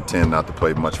kind of tend not to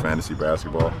play much fantasy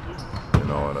basketball.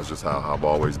 And that's just how I've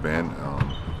always been.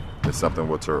 If something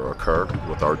were to occur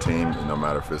with our team, no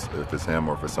matter if it's him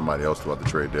or if it's somebody else throughout the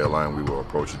trade deadline, we will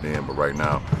approach it then. But right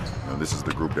now, this is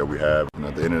the group that we have. And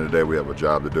at the end of the day, we have a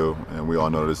job to do, and we all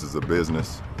know this is a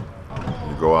business.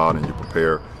 You go out and you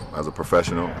prepare as a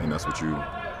professional, and that's what you're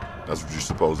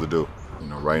supposed to do.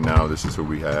 Right now, this is who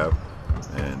we have,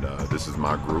 and this is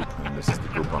my group, and this is the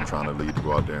group I'm trying to lead to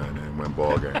go out there and win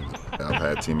ball games. I've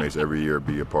had teammates every year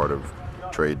be a part of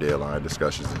trade deadline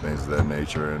discussions and things of that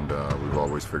nature, and we've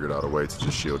always figured out a way to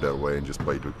just shield that away and just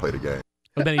play the game.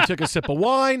 And then he took a sip of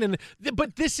wine,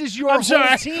 but this is your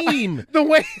whole team. The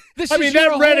way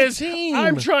that read is, team.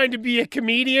 I'm trying to be a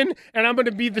comedian, and I'm going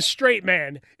to be the straight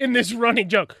man in this running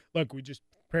joke. Look, we just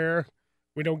prepare.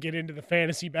 We don't get into the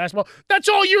fantasy basketball. That's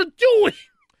all you're doing.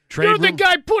 You're the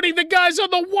guy putting the guys on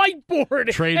the whiteboard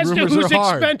trade as to rumors who's are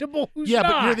hard. expendable, who's yeah,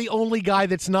 not. but you're the only guy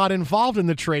that's not involved in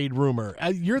the trade rumor.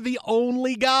 You're the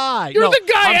only guy. You're No,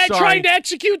 the guy I'm sorry. trying to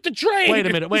execute the trade. Wait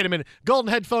a minute. Golden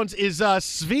Headphones, is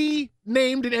Svi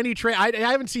named in any trade? I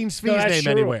haven't seen Svi's name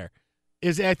true. anywhere.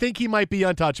 I think he might be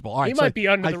untouchable. All right, He might be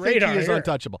under the radar I think he is here.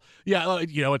 untouchable. Yeah,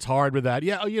 it's hard with that.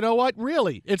 Yeah, you know what?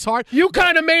 Really, it's hard. You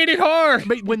kind of made it hard.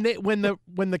 But when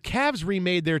the Cavs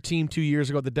remade their team 2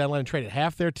 years ago at the deadline and traded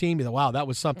half their team, you know, wow, that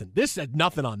was something. This had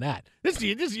nothing on that. This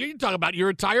you're talking about your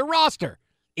entire roster,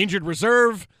 injured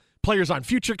reserve, players on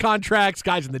future contracts,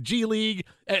 guys in the G League,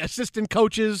 assistant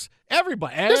coaches,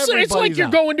 everybody. It's like you're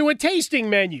going to a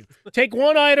tasting menu. Take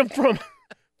one item from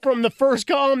the first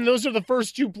column. Those are the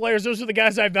first two players. Those are the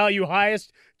guys I value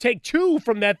highest. Take two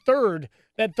from that third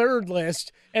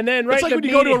list, and then it's like when you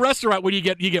go to a restaurant when you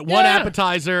get one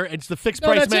appetizer. It's the fixed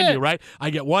price menu, right? I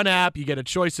get one app. You get a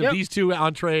choice of these two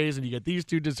entrees, and you get these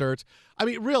two desserts. I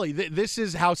mean, really, this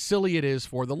is how silly it is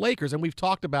for the Lakers, and we've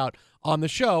talked about on the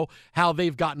show how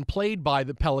they've gotten played by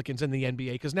the Pelicans in the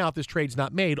NBA, because now if this trade's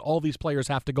not made, all these players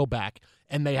have to go back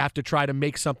and they have to try to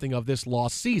make something of this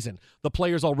lost season. The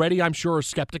players already, I'm sure, are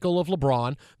skeptical of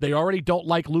LeBron. They already don't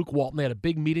like Luke Walton. They had a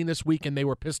big meeting this week and they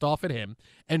were pissed off at him.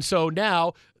 And so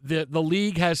now the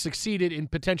league has succeeded in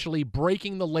potentially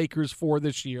breaking the Lakers for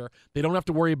this year. They don't have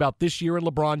to worry about this year in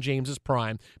LeBron James's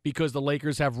prime, because the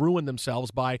Lakers have ruined themselves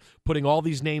by putting all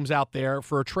these names out there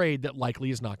for a trade that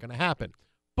likely is not going to happen.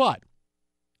 But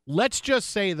let's just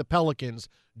say the Pelicans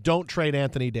don't trade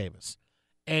Anthony Davis,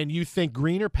 and you think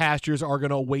greener pastures are going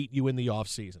to await you in the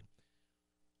offseason.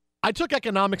 I took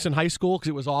economics in high school because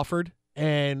it was offered,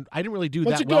 and I didn't really do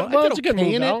that well. I did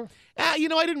okay in it. I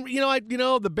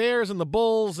didn't. The Bears and the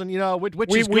Bulls, and which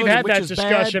is good. We've had and which that is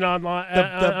discussion bad.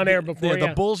 on air before.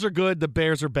 The Bulls are good. The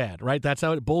Bears are bad. Right? That's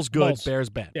how it. Bulls good. Bears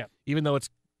bad. Yeah. Even though it's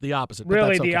the opposite. But Really,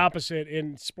 that's okay. the opposite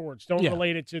in sports. Don't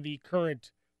relate it to the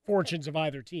current fortunes of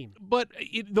either team. But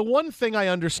the one thing I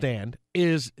understand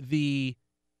is the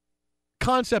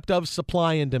concept of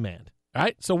supply and demand. All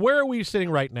right? So where are we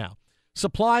sitting right now?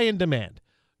 Supply and demand.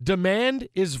 Demand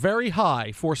is very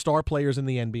high for star players in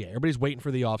the NBA. Everybody's waiting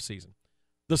for the offseason.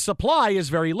 The supply is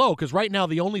very low because right now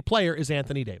the only player is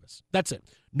Anthony Davis. That's it.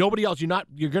 Nobody else. You're not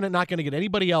going to get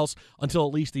anybody else until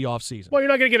at least the offseason. Well, you're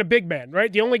not going to get a big man,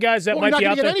 right? The only guys that might be out there. You're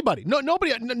not going to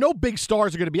get anybody. No big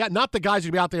stars are going to be out. Not the guys who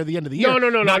are going to be out there at the end of the year.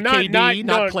 No. Not KD,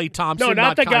 not Klay Thompson. No,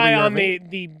 not the Kyrie guy Irving. on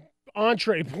the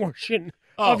entree portion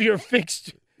of your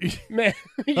fixed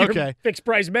fixed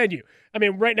price menu. I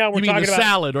mean, right now we're you mean talking the about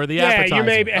salad or the appetizer. Yeah, you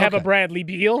may have a Bradley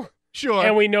Beal. Sure.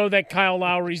 And we know that Kyle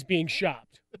Lowry's being shopped.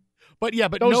 But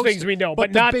those things we know,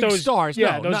 but not big those stars.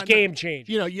 Yeah, no, those game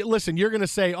changers. Listen, you're going to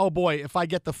say, "Oh boy, if I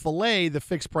get the filet, the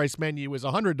fixed price menu is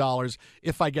 $100.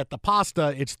 If I get the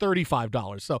pasta, it's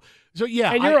 $35." So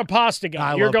yeah. And you're a pasta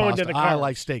guy. You're going to the carbs. I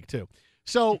like steak too.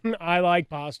 So I like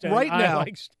pasta. Right now, I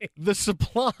like steak. The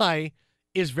supply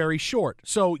is very short.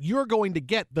 So you're going to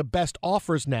get the best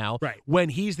offers now when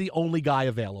he's the only guy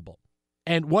available.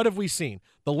 And what have we seen?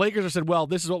 The Lakers have said, "Well,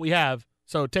 this is what we have,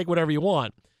 so take whatever you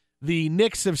want." The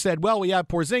Knicks have said, well, we have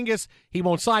Porzingis. He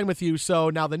won't sign with you,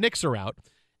 so now the Knicks are out.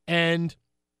 And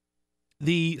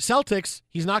the Celtics,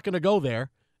 he's not going to go there.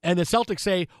 And the Celtics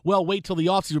say, well, wait till the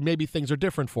offseason. Maybe things are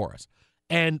different for us.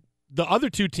 And the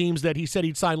other two teams that he said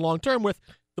he'd sign long-term with,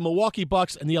 the Milwaukee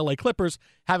Bucks and the LA Clippers,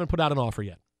 haven't put out an offer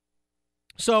yet.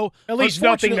 So at least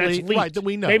nothing that's leaked. Right, that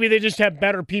we know. Maybe they just have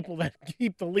better people that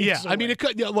keep the leaks. Yeah, I mean, it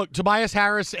could. Look, Tobias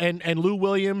Harris and Lou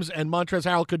Williams and Montrezl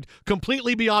Harrell could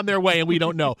completely be on their way, and we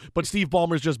don't know. But Steve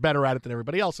Ballmer's just better at it than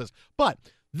everybody else is. But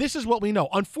this is what we know.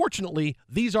 Unfortunately,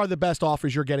 these are the best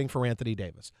offers you're getting for Anthony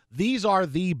Davis. These are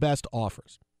the best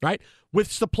offers, right?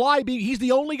 With supply being, he's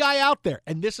the only guy out there,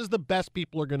 and this is the best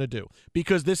people are going to do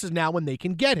because this is now when they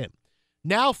can get him.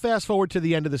 Now, fast forward to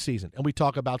the end of the season, and we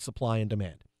talk about supply and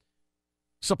demand.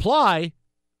 Supply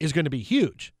is going to be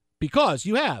huge because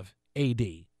you have AD,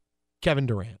 Kevin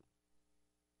Durant,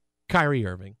 Kyrie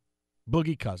Irving,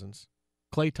 Boogie Cousins,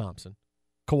 Klay Thompson,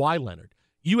 Kawhi Leonard.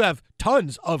 You have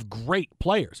tons of great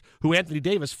players who Anthony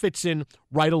Davis fits in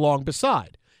right along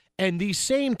beside. And these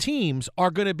same teams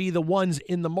are going to be the ones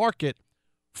in the market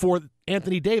for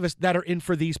Anthony Davis that are in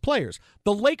for these players.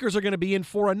 The Lakers are going to be in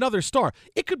for another star.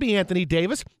 It could be Anthony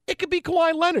Davis. It could be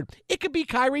Kawhi Leonard. It could be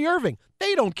Kyrie Irving.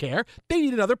 They don't care. They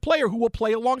need another player who will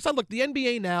play alongside. Look, the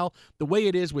NBA now, the way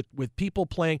it is with people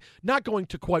playing, not going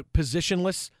to quite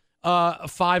positionless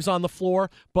fives on the floor,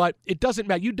 but it doesn't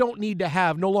matter. You don't need to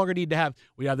have, no longer need to have,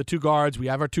 we have the two guards, we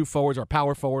have our two forwards, our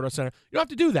power forward, our center. You don't have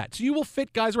to do that. So you will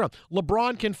fit guys around.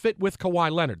 LeBron can fit with Kawhi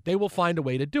Leonard. They will find a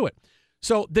way to do it.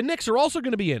 So the Knicks are also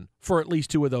going to be in for at least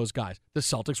two of those guys. The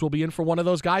Celtics will be in for one of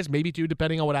those guys, maybe two,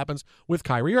 depending on what happens with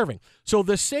Kyrie Irving. So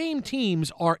the same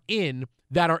teams are in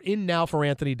that are in now for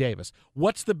Anthony Davis.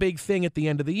 What's the big thing at the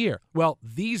end of the year? Well,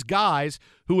 these guys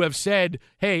who have said,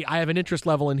 hey, I have an interest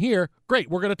level in here, great,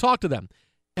 we're going to talk to them.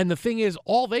 And the thing is,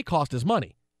 all they cost is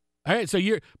money. All right, so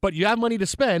you have money to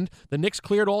spend. The Knicks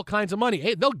cleared all kinds of money.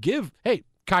 Hey, they'll give, hey,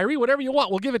 Kyrie, whatever you want,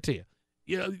 we'll give it to you.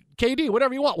 You know, KD,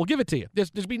 whatever you want, we'll give it to you. There's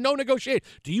be no negotiation.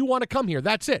 Do you want to come here?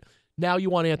 That's it. Now you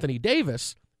want Anthony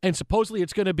Davis, and supposedly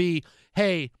it's going to be,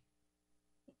 hey,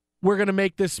 we're going to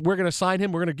make this, we're going to sign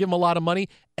him, we're going to give him a lot of money,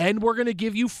 and we're going to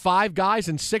give you 5 guys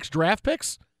and 6 draft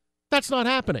picks? That's not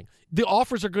happening. The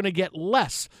offers are going to get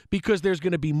less because there's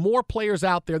going to be more players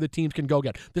out there that teams can go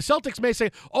get. The Celtics may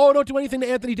say, oh, don't do anything to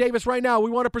Anthony Davis right now. We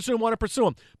want to pursue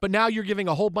him, But now you're giving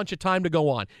a whole bunch of time to go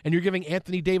on, and you're giving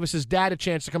Anthony Davis's dad a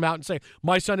chance to come out and say,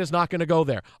 my son is not going to go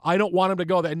there. I don't want him to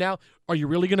go there. And now, are you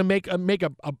really going to make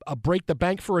a break the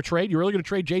bank for a trade? You're really going to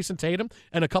trade Jason Tatum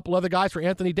and a couple other guys for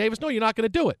Anthony Davis? No, you're not going to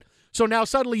do it. So now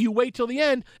suddenly you wait till the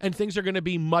end, and things are going to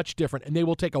be much different, and they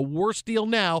will take a worse deal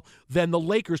now than the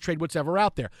Lakers trade what's ever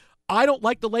out there. I don't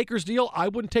like the Lakers deal. I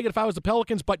wouldn't take it if I was the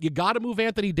Pelicans, but you got to move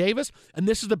Anthony Davis, and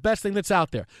this is the best thing that's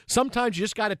out there. Sometimes you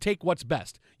just got to take what's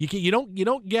best.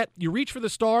 You reach for the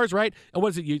stars, right? And what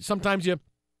is it? Sometimes you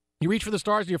reach for the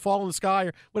stars and you fall in the sky,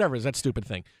 or whatever is that stupid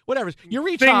thing. Whatever it is. You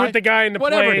reach high. With the guy in the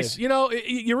whatever place. It is. You know,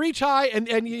 you reach high and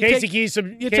you Casey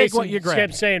take what you grab.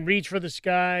 Kept saying reach for the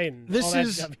sky and this all that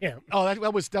is stuff. Yeah. Oh,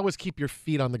 that was keep your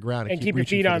feet on the ground and keep your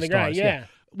feet on the ground. Yeah.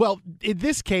 Well, in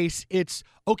this case, it's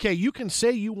okay. You can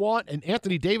say you want, and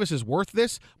Anthony Davis is worth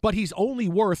this, but he's only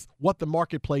worth what the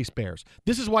marketplace bears.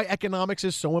 This is why economics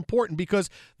is so important, because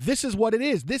this is what it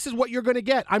is. This is what you're going to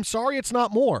get. I'm sorry it's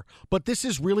not more, but this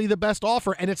is really the best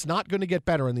offer, and it's not going to get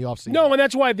better in the offseason. No, and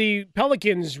that's why the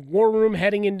Pelicans' war room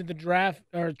heading into the draft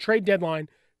or trade deadline,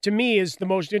 to me, is the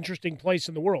most interesting place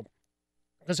in the world.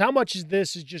 Because how much is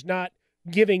this is just not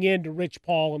giving in to Rich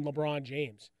Paul and LeBron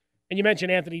James? And you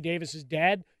mentioned Anthony Davis's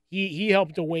dad. He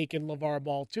helped awaken LeVar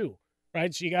Ball too,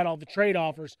 right? So you got all the trade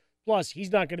offers. Plus,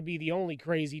 he's not going to be the only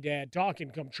crazy dad talking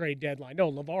come trade deadline. No,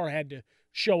 LeVar had to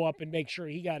show up and make sure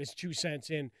he got his 2 cents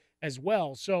in as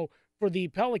well. So for the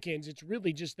Pelicans, it's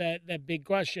really just that big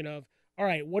question of, all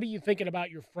right, what are you thinking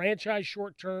about your franchise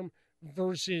short term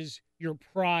versus your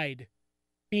pride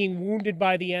being wounded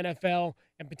by the NFL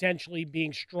and potentially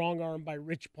being strong-armed by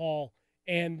Rich Paul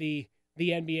and the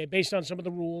NBA based on some of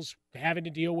the rules, having to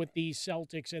deal with the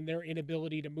Celtics and their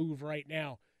inability to move right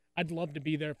now. I'd love to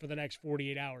be there for the next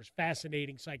 48 hours.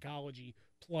 Fascinating psychology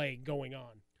play going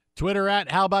on. Twitter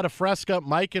at How About a Fresca,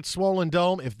 Mike at Swollen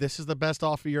Dome. If this is the best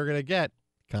offer you're going to get,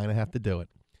 kind of have to do it.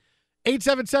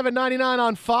 877-99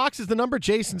 on Fox is the number.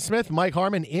 Jason Smith, Mike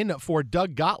Harmon in for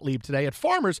Doug Gottlieb today. At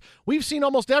Farmers, we've seen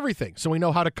almost everything, so we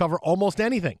know how to cover almost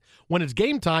anything. When it's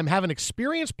game time, have an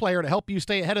experienced player to help you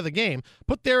stay ahead of the game.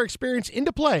 Put their experience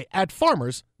into play at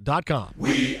farmers.com.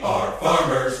 We are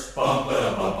farmers. Bum,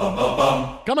 ba, bum, bum, bum,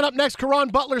 bum. Coming up next, Karan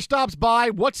Butler stops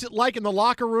by. What's it like in the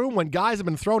locker room when guys have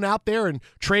been thrown out there and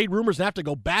trade rumors and have to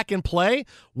go back and play?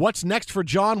 What's next for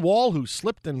John Wall, who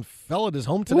slipped and fell at his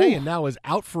home today and now is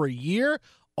out for a year?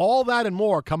 All that and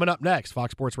more coming up next,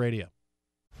 Fox Sports Radio.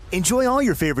 Enjoy all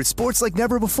your favorite sports like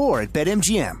never before at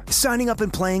BetMGM. Signing up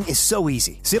and playing is so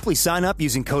easy. Simply sign up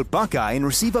using code Buckeye and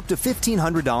receive up to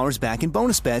 $1,500 back in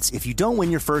bonus bets if you don't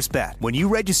win your first bet. When you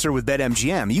register with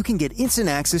BetMGM, you can get instant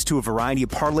access to a variety of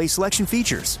parlay selection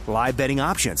features, live betting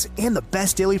options, and the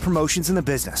best daily promotions in the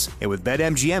business. And with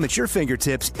BetMGM at your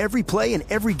fingertips, every play and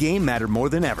every game matter more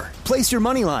than ever. Place your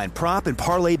moneyline, prop, and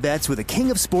parlay bets with the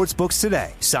king of sportsbooks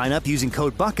today. Sign up using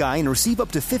code Buckeye and receive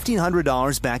up to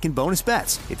 $1,500 back in bonus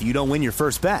bets if you don't win your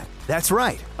first bet. That's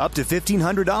right, up to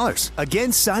 $1,500.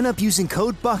 Again, sign up using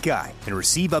code Buckeye and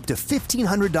receive up to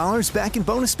 $1,500 back in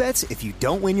bonus bets if you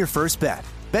don't win your first bet.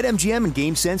 BetMGM and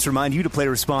GameSense remind you to play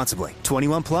responsibly.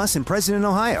 21 plus and present in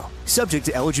Ohio. Subject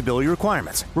to eligibility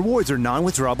requirements. Rewards are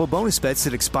non-withdrawable bonus bets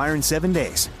that expire in 7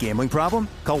 days. Gambling problem?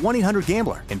 Call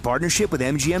 1-800-GAMBLER in partnership with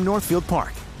MGM Northfield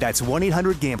Park. That's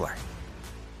 1-800-GAMBLER.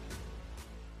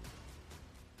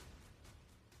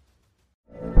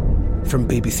 From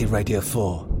BBC Radio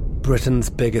 4, Britain's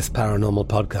biggest paranormal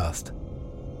podcast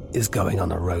is going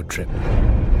on a road trip.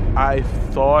 I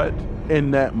thought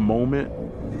in that moment,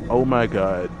 oh my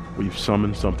God, we've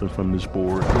summoned something from this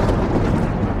board.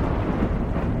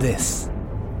 This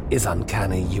is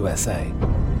Uncanny USA.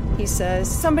 He says,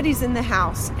 somebody's in the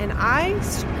house, and I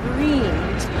screamed.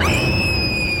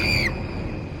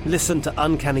 Listen to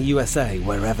Uncanny USA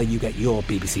wherever you get your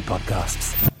BBC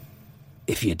podcasts,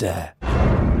 if you dare.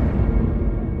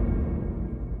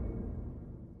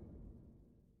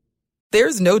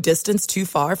 There's no distance too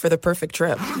far for the perfect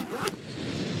trip.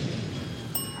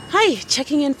 Hi,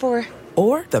 checking in for...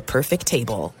 Or the perfect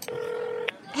table.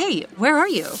 Hey, where are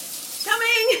you?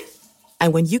 Coming!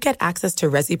 And when you get access to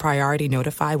Resi Priority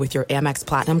Notify with your Amex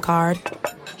Platinum card...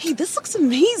 Hey, this looks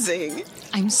amazing!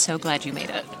 I'm so glad you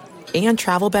made it. And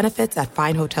travel benefits at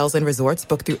fine hotels and resorts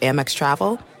booked through Amex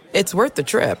Travel, it's worth the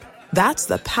trip. That's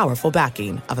the powerful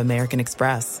backing of American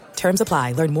Express. Terms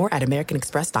apply. Learn more at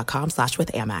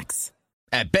americanexpress.com/withAmex.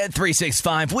 At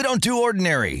Bet365, we don't do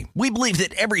ordinary. We believe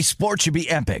that every sport should be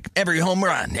epic. Every home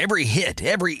run, every hit,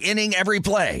 every inning, every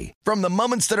play. From the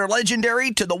moments that are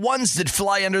legendary to the ones that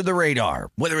fly under the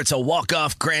radar. Whether it's a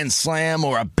walk-off grand slam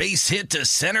or a base hit to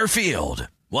center field.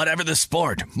 Whatever the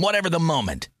sport, whatever the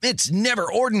moment. It's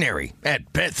never ordinary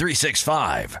at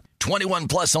Bet365. 21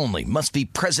 plus only. Must be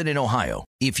present in Ohio.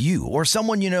 If you or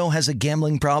someone you know has a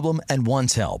gambling problem and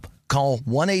wants help, call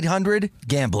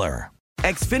 1-800-GAMBLER.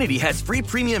 Xfinity has free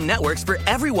premium networks for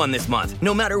everyone this month,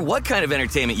 no matter what kind of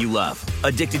entertainment you love.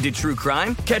 Addicted to true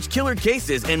crime? Catch killer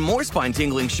cases and more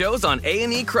spine-tingling shows on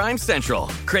A&E Crime Central.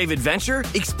 Crave adventure?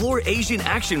 Explore Asian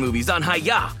action movies on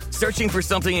Hi-YAH. Searching for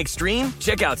something extreme?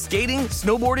 Check out skating,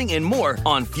 snowboarding, and more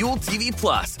on Fuel TV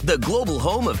Plus, the global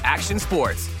home of action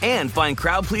sports. And find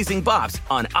crowd-pleasing bops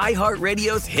on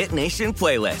iHeartRadio's Hit Nation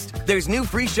playlist. There's new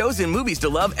free shows and movies to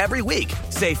love every week.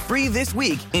 Say free this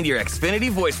week in your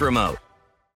Xfinity voice remote.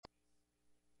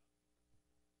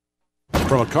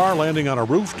 From a car landing on a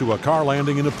roof to a car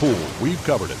landing in a pool, we've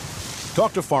covered it.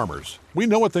 Talk to farmers. We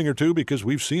know a thing or two because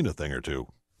we've seen a thing or two.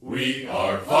 We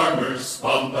are farmers.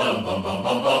 Bum, bum, bum, bum,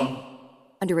 bum, bum.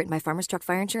 Underwritten by Farmers Truck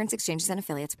Fire Insurance Exchanges and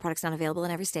Affiliates. Products not available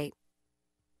in every state.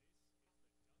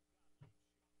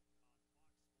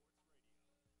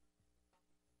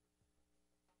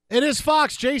 It is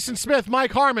Fox, Jason Smith,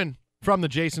 Mike Harmon from the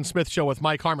Jason Smith Show with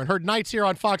Mike Harmon. Heard nights here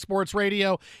on Fox Sports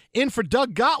Radio. In for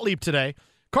Doug Gottlieb today.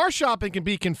 Car shopping can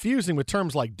be confusing with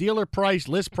terms like dealer price,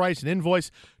 list price, and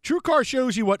invoice. TrueCar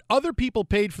shows you what other people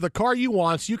paid for the car you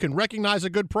want so you can recognize a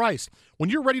good price. When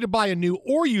you're ready to buy a new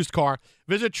or used car,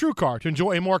 visit TrueCar to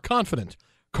enjoy a more confident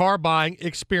car buying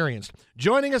experience.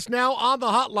 Joining us now on the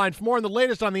hotline for more on the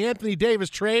latest on the Anthony Davis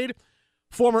trade,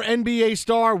 former NBA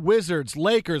star, Wizards,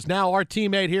 Lakers, now our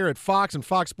teammate here at Fox and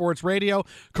Fox Sports Radio,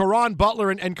 Caron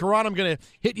Butler. And Caron, I'm going to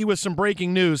hit you with some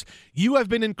breaking news. You have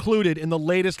been included in the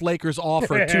latest Lakers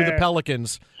offer to the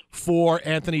Pelicans for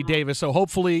Anthony Davis, so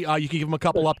hopefully you can give him a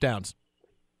couple up-downs.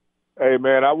 Hey,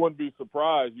 man, I wouldn't be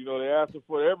surprised. You know, they asked him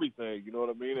for everything. You know what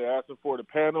I mean? They asked him for the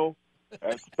panel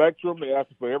at Spectrum. They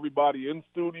asked him for everybody in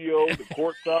studio, the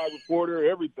courtside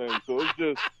reporter, everything. So it's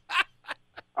just –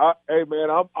 hey, man,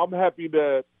 I'm happy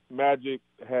that Magic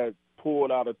had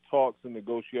pulled out of talks and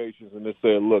negotiations and they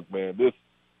said, look, man, this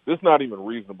not even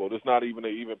reasonable. This not even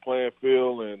an even playing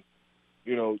field, and,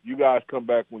 you know, you guys come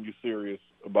back when you're serious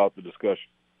about the discussion.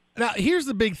 Now, here's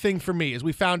the big thing for me. As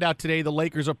we found out today, the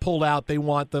Lakers are pulled out. They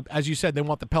want as you said, they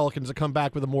want the Pelicans to come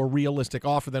back with a more realistic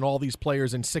offer than all these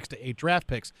players in 6 to 8 draft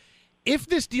picks. If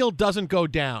this deal doesn't go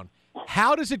down,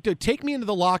 how does it take me into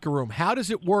the locker room? How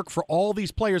does it work for all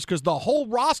these players? Because the whole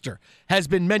roster has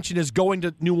been mentioned as going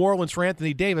to New Orleans for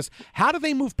Anthony Davis. How do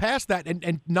they move past that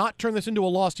and not turn this into a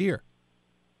lost year?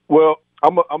 Well,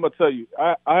 I'm going to tell you,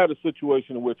 I had a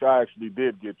situation in which I actually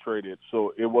did get traded,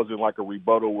 so it wasn't like a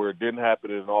rebuttal where it didn't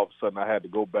happen and all of a sudden I had to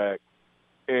go back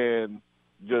and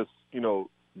just, you know,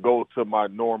 go to my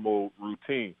normal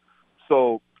routine.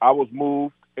 So I was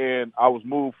moved. And I was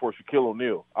moved for Shaquille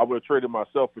O'Neal. I would have traded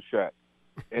myself for Shaq.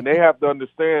 And they have to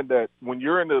understand that when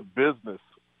you're in the business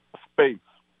space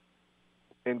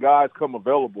and guys come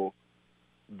available,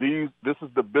 this is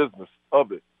the business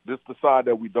of it. This is the side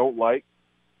that we don't like,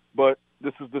 but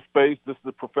this is the space, this is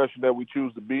the profession that we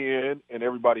choose to be in, and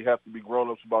everybody has to be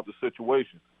grown-ups about the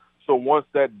situation. So once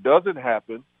that doesn't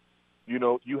happen, you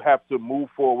know, you have to move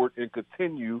forward and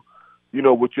continue, you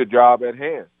know, with your job at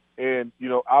hand. And, you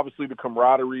know, obviously the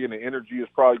camaraderie and the energy is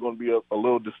probably going to be a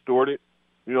little distorted.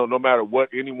 You know, no matter what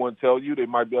anyone tells you, they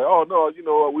might be like, oh, no, you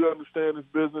know, we understand this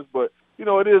business. But, you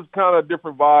know, it is kind of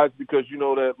different vibes because you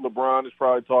know that LeBron is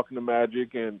probably talking to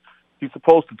Magic and he's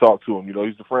supposed to talk to him. You know,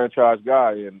 he's the franchise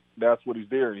guy, and that's what he's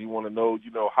there. He want to know, you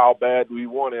know, how bad do we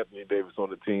want Anthony Davis on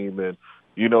the team? And,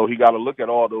 he got to look at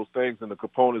all those things and the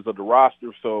components of the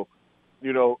roster. So,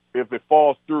 if it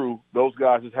falls through, those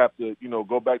guys just have to,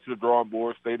 go back to the drawing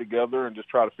board, stay together, and just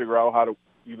try to figure out how to,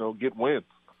 get wins.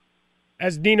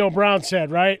 As Nino Brown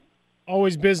said, right?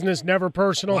 Always business, never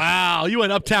personal. Wow, you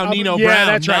went uptown Nino Brown.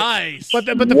 That's nice. Right.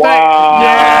 But the wow. fact,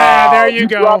 yeah, there you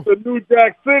go. Dropped the New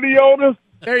Jack City on us.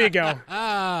 There you go.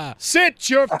 Sit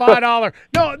your $5.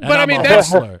 No, but I mean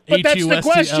that's the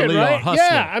question, right? Hustler.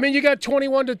 Yeah, I mean you got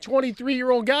 21 to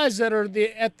 23-year-old guys that are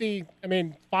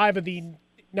 5 of the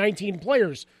 19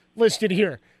 players listed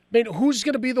here. I mean, who's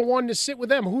going to be the one to sit with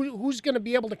them? Who's going to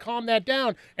be able to calm that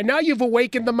down? And now you've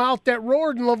awakened the mouth that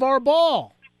roared in LeVar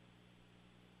Ball.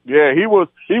 Yeah, he was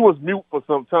mute for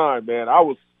some time, man. I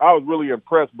was really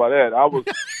impressed by that. I was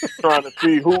trying to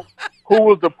see who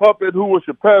was the puppet, who was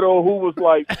Geppetto, who was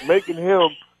like making him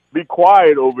be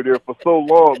quiet over there for so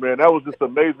long, man. That was just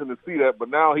amazing to see that. But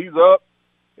now he's up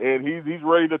and he's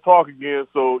ready to talk again.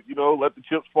 So, let the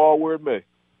chips fall where it may.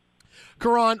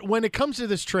 Karan, when it comes to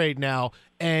this trade now,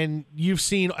 and you've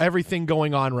seen everything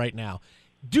going on right now,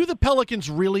 do the Pelicans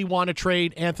really want to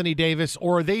trade Anthony Davis,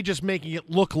 or are they just making it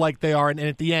look like they are, and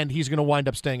at the end he's going to wind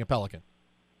up staying a Pelican?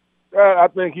 I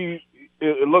think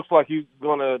it looks like he's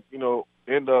going to,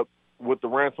 end up with the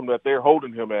ransom that they're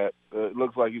holding him at. It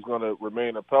looks like he's going to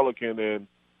remain a Pelican, and,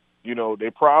 they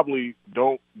probably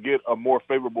don't get a more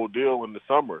favorable deal in the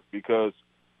summer because,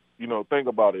 think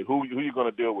about it. Who you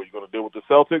going to deal with? You're going to deal with the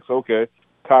Celtics? Okay.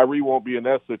 Kyrie won't be in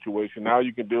that situation. Now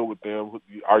you can deal with them.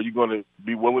 Are you going to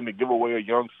be willing to give away a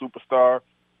young superstar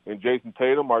in Jason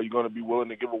Tatum? Are you going to be willing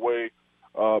to give away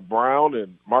Brown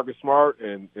and Marcus Smart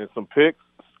and some picks?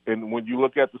 And when you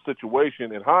look at the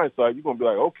situation in hindsight, you're going to be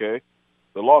like, okay,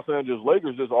 the Los Angeles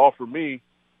Lakers just offered me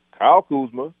Kyle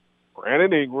Kuzma,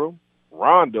 Brandon Ingram,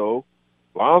 Rondo,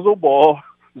 Lonzo Ball,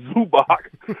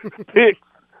 Zubac, picks.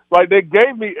 Like, they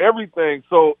gave me everything,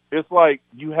 so it's like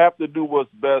you have to do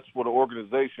what's best for the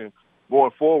organization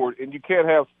going forward, and you can't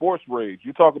have sports rage.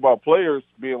 You talk about players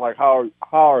being like, how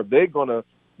are they going to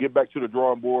get back to the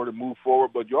drawing board and move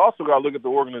forward, but you also got to look at the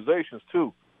organizations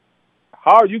too.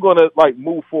 How are you going to,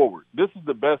 move forward? This is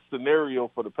the best scenario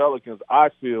for the Pelicans, I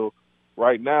feel,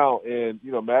 right now, and,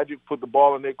 Magic put the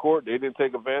ball in their court. They didn't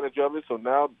take advantage of it, so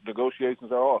now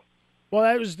negotiations are off. Well,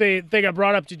 that was the thing I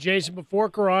brought up to Jason before,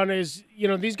 Karan, is,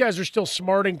 these guys are still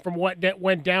smarting from what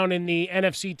went down in the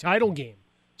NFC title game.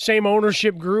 Same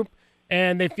ownership group,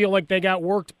 and they feel like they got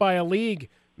worked by a league.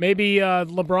 Maybe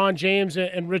LeBron James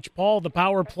and Rich Paul, the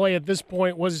power play at this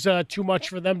point was too much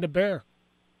for them to bear.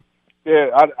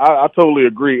 Yeah, I totally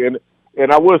agree. And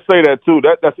I would say that, too.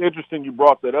 That's interesting you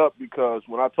brought that up because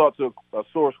when I talked to a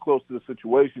source close to the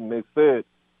situation, they said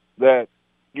that,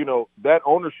 that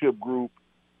ownership group,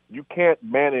 you can't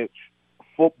manage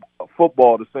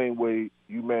football the same way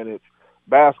you manage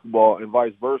basketball and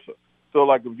vice versa. So,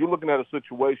 if you're looking at a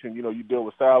situation, you deal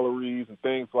with salaries and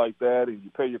things like that, and you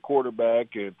pay your quarterback,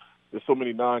 and there's so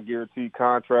many non-guaranteed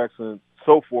contracts and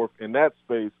so forth in that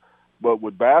space. But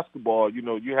with basketball,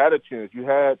 you had a chance. You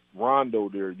had Rondo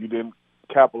there. You didn't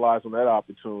capitalize on that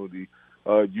opportunity.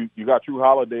 You got Drew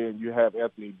Holiday and you have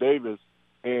Anthony Davis.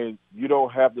 And you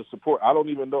don't have the support. I don't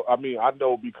even know. I mean, I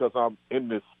know because I'm in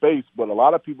this space, but a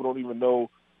lot of people don't even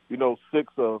know,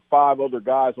 6 or 5 other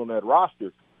guys on that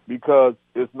roster because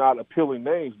it's not appealing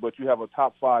names, but you have a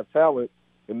top 5 talent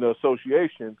in the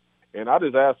association. And I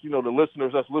just ask, the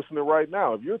listeners that's listening right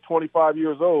now, if you're 25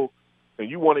 years old and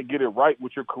you want to get it right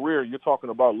with your career, you're talking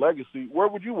about legacy, where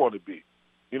would you want to be?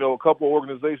 A couple of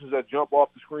organizations that jump off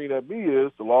the screen at me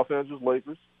is the Los Angeles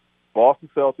Lakers, Boston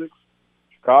Celtics,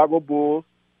 Chicago Bulls,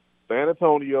 San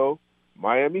Antonio,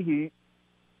 Miami Heat,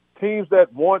 teams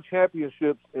that won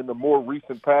championships in the more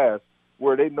recent past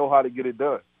where they know how to get it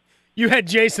done. You had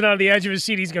Jason on the edge of his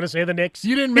seat. He's going to say the Knicks.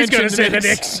 You didn't mention He's going to say the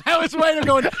Knicks. I was waiting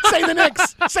going, say the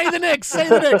Knicks, say the Knicks, say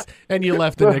the Knicks. And you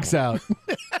left the Knicks out.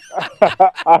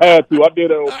 I had to. I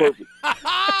did that on purpose.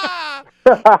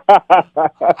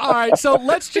 All right, so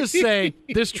let's just say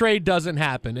this trade doesn't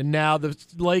happen, and now the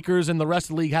Lakers and the rest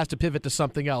of the league has to pivot to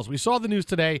something else. We saw the news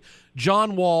today.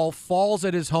 John Wall falls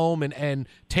at his home and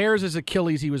tears his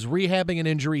Achilles. He was rehabbing an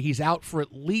injury. He's out for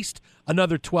at least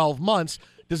another 12 months.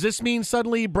 Does this mean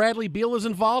suddenly Bradley Beal is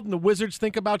involved and the Wizards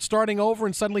think about starting over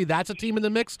and suddenly that's a team in the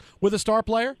mix with a star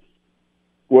player?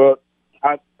 Well,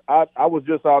 I was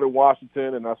just out in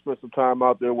Washington, and I spent some time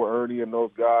out there with Ernie and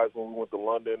those guys when we went to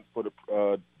London for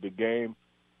the game,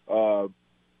 the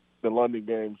London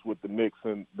games with the Knicks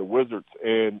and the Wizards.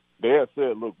 And they had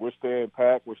said, look, we're staying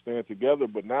packed, we're staying together.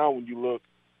 But now when you look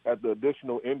at the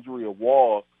additional injury of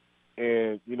Wall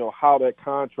and, how that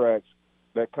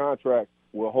contract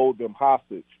will hold them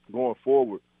hostage going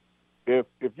forward,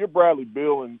 if you're Bradley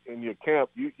Beal in your camp,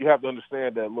 you have to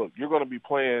understand that, look, you're going to be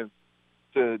playing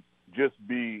to just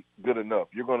be good enough.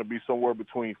 You're going to be somewhere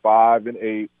between 5 and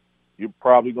 8. You're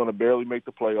probably going to barely make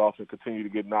the playoffs and continue to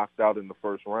get knocked out in the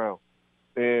first round.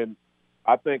 And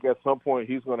I think at some point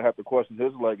he's going to have to question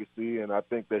his legacy, and I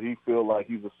think that he feels like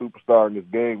he's a superstar in this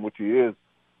game, which he is,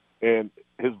 and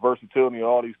his versatility and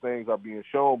all these things are being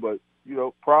shown, but,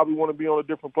 probably want to be on a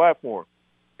different platform.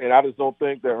 And I just don't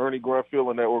think that Ernie Grunfeld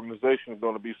and that organization is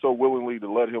going to be so willingly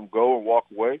to let him go and walk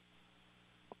away.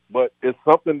 But it's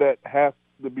something that has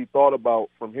to be thought about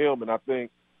from him, and I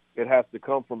think it has to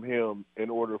come from him in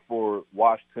order for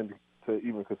Washington to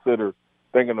even consider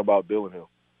thinking about dealing him.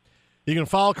 You can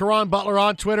follow Caron Butler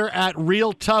on Twitter at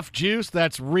RealToughJuice.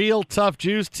 That's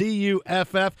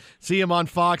RealToughJuice, Tuff. See him on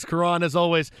Fox. Caron, as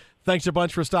always, thanks a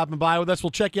bunch for stopping by with us. We'll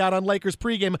check you out on Lakers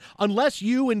pregame, unless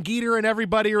you and Geeter and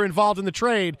everybody are involved in the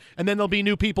trade, and then there'll be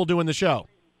new people doing the show.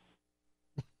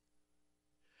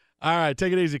 All right,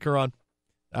 take it easy, Caron.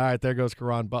 All right, there goes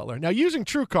Caron Butler. Now, using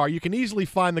TrueCar, you can easily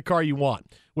find the car you want.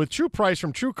 With True Price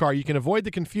from TrueCar, you can avoid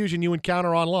the confusion you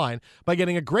encounter online by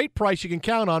getting a great price you can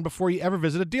count on before you ever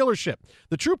visit a dealership.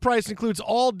 The True Price includes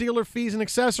all dealer fees and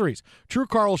accessories.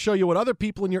 TrueCar will show you what other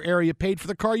people in your area paid for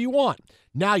the car you want.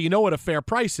 Now you know what a fair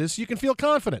price is, so you can feel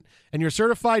confident. And your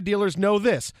certified dealers know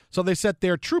this, so they set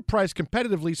their true price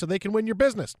competitively so they can win your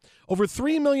business. Over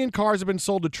 3 million cars have been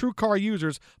sold to TrueCar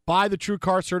users by the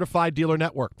TrueCar Certified Dealer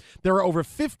Network. There are over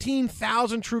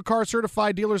 15,000 TrueCar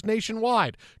Certified dealers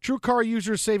nationwide. TrueCar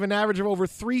users save an average of over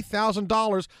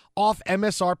 $3,000 off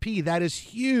MSRP. That is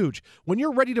huge. When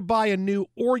you're ready to buy a new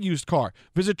or used car,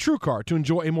 visit TrueCar to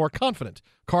enjoy a more confident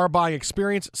car buying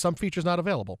experience. Some features not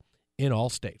available in all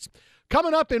states.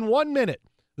 Coming up in 1 minute,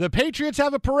 the Patriots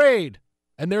have a parade,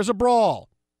 and there's a brawl,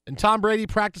 and Tom Brady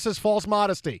practices false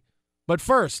modesty. But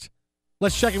first,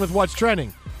 let's check in with what's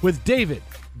trending with David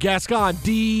Gascon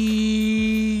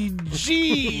DG.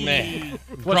 Man,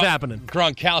 what's happening?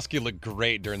 Gronkowski looked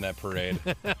great during that parade.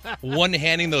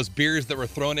 One-handing those beers that were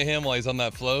thrown at him while he's on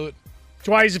that float. That's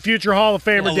why he's a future Hall of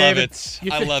Famer, David.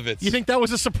 I love it. You think that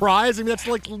was a surprise? I mean, that's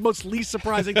like the most least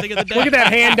surprising thing of the day. Look at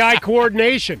that hand-eye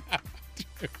coordination.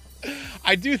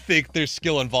 I do think there's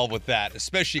skill involved with that,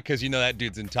 especially because that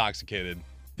dude's intoxicated.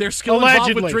 There's skill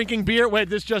involved with drinking beer? Wait,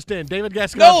 this just in. David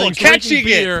Gascon thinks catching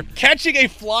beer. it. Catching a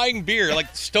flying beer.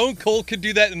 Like Stone Cold could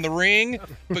do that in the ring,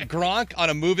 but Gronk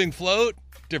on a moving float,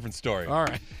 different story. All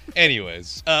right.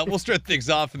 Anyways, we'll start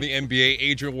things off in the NBA.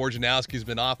 Adrian Wojnarowski's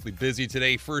been awfully busy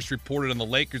today. First reported on the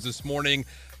Lakers this morning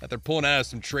that they're pulling out of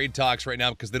some trade talks right now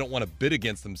because they don't want to bid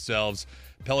against themselves.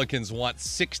 Pelicans want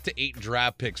 6 to 8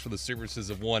 draft picks for the services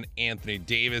of one Anthony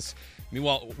Davis.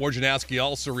 Meanwhile, Wojnarowski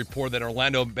also reported that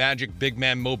Orlando Magic big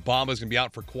man Mo Bamba is going to be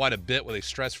out for quite a bit with a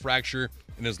stress fracture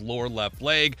in his lower left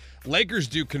leg. Lakers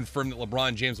do confirm that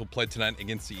LeBron James will play tonight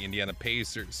against the Indiana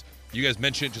Pacers. You guys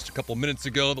mentioned it just a couple minutes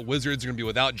ago. The Wizards are going to be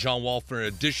without John Wall for an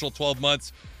additional 12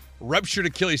 months. Ruptured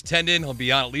Achilles tendon. He'll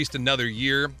be out at least another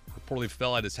year. Reportedly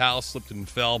fell at his house, slipped and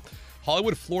fell.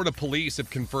 Hollywood, Florida police have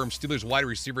confirmed Steelers wide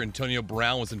receiver Antonio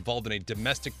Brown was involved in a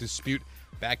domestic dispute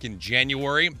back in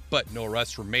January, but no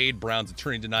arrests were made. Brown's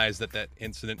attorney denies that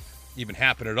incident even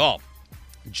happened at all.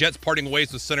 Jets parting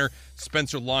ways with center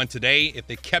Spencer Long today. If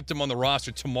they kept him on the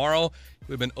roster tomorrow, he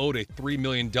would have been owed a $3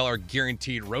 million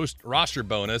guaranteed roster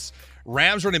bonus.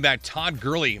 Rams running back Todd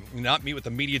Gurley did not meet with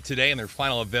the media today in their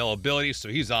final availability, so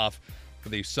he's off for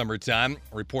the summertime.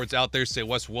 Reports out there say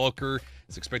Wes Welker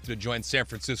is expected to join San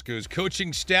Francisco's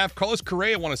coaching staff. Carlos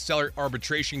Correa won a stellar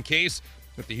arbitration case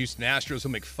with the Houston Astros.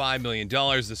 He'll make $5 million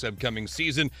this upcoming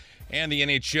season. And the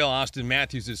NHL, Austin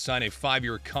Matthews has signed a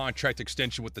 5-year contract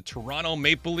extension with the Toronto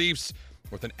Maple Leafs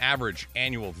with an average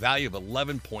annual value of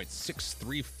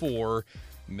 $11.634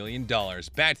 million.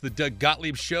 Back to the Doug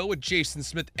Gottlieb Show with Jason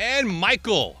Smith and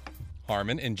Michael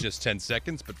Harmon in just 10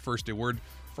 seconds. But first, a word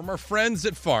from our friends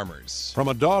at Farmers. From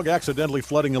a dog accidentally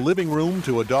flooding a living room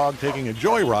to a dog taking a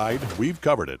joyride, we've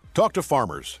covered it. Talk to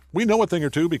Farmers. We know a thing or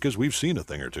two because we've seen a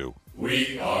thing or two.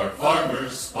 We are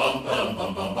Farmers. Bum, bum,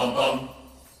 bum, bum, bum, bum.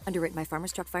 Underwritten by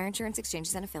Farmers Truck Fire Insurance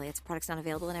Exchanges and Affiliates. Products not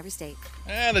available in every state.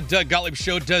 And the Doug Gottlieb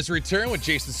Show does return with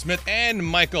Jason Smith and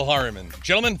Michael Harmon.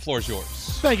 Gentlemen, floor's yours.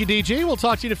 Thank you, DG. We'll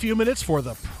talk to you in a few minutes for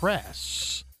the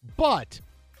press. But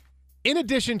in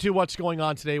addition to what's going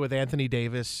on today with Anthony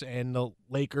Davis and the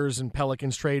Lakers and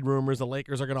Pelicans trade rumors, the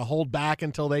Lakers are going to hold back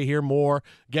until they hear more,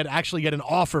 get an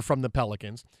offer from the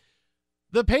Pelicans.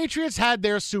 The Patriots had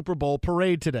their Super Bowl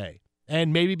parade today.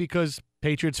 And maybe because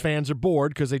Patriots fans are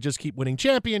bored because they just keep winning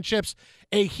championships.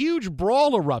 A huge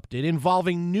brawl erupted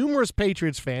involving numerous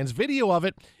Patriots fans. Video of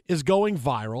it is going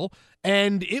viral,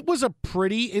 and it was a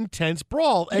pretty intense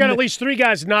brawl. You got at least 3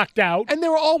 guys knocked out. And they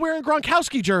were all wearing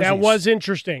Gronkowski jerseys. That was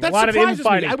interesting. That a lot of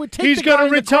infighting. I would take he's going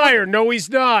to retire. No, he's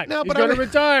not. No, he's going to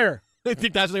retire. I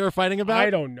think that's what they were fighting about? I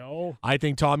don't know. I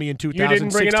think Tommy in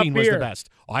 2016 was the best.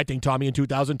 I think Tommy in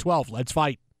 2012. Let's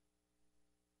fight.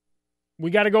 We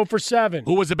got to go for 7.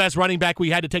 Who was the best running back we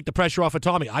had to take the pressure off of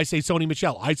Tommy? I say Sony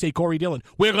Michel. I say Corey Dillon.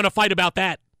 We're going to fight about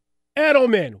that.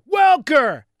 Edelman.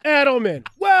 Welker. Edelman.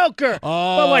 Welker.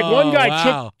 Oh, but like one guy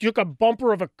wow. took a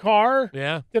bumper of a car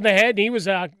to the head, and he was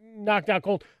knocked out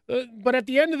cold. But at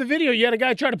the end of the video, you had a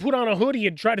guy try to put on a hoodie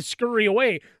and try to scurry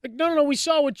away. Like, no, we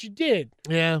saw what you did.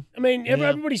 Yeah. I mean,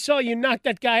 everybody saw you knock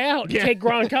that guy out and take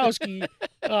Gronkowski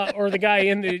or the guy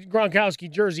in the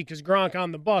Gronkowski jersey, because Gronk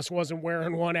on the bus wasn't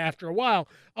wearing one after a while,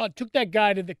 took that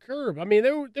guy to the curb. I mean,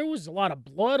 there was a lot of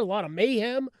blood, a lot of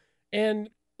mayhem, and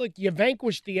look, you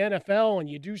vanquished the NFL, and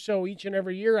you do so each and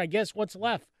every year. I guess what's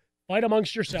left? Fight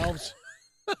amongst yourselves.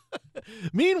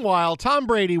 Meanwhile, Tom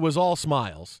Brady was all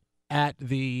smiles at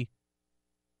the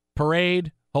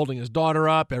parade, holding his daughter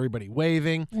up, everybody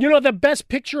waving. You know, the best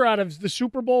picture out of the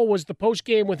Super Bowl was the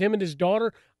postgame with him and his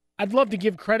daughter. I'd love to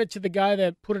give credit to the guy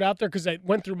that put it out there, because it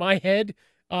went through my head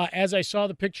as I saw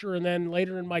the picture, and then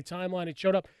later in my timeline it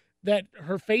showed up that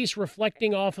her face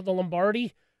reflecting off of the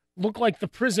Lombardi looked like the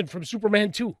prison from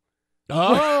Superman 2.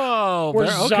 Oh, where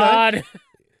Zod... Okay.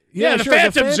 Yeah, the sure,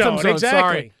 Phantom Zone, exactly.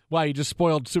 Sorry. Wow, you just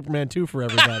spoiled Superman 2 for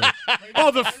everybody.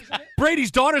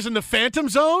 Brady's daughter's in the Phantom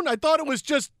Zone? I thought it was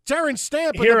just Terrence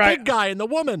Stamp and the big guy and the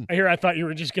woman. I thought you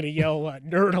were just going to yell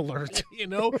nerd alert. You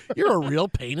know, you're a real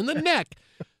pain in the neck.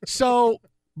 So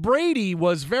Brady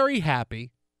was very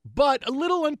happy, but a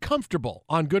little uncomfortable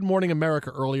on Good Morning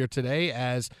America earlier today,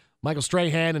 as Michael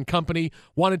Strahan and company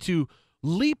wanted to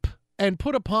leap and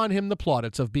put upon him the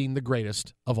plaudits of being the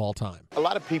greatest of all time. A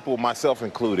lot of people, myself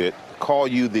included, call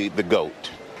you the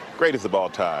GOAT, greatest of all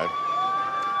time.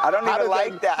 I don't even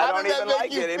like that. I don't even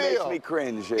like it. It makes me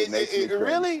cringe. It makes me cringe.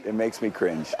 Really? It makes me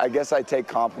cringe. I guess I take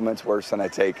compliments worse than I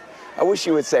wish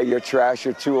you would say, you're trash,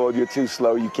 you're too old, you're too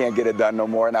slow, you can't get it done no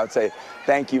more. And I would say,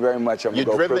 thank you very much. I'm going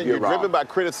to go prove you wrong. You're driven by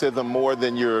criticism more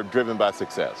than you're driven by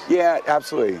success. Yeah,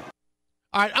 absolutely.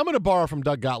 All right, I'm going to borrow from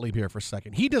Doug Gottlieb here for a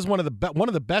second. He does one of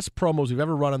the best promos we've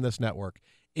ever run on this network,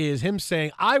 is him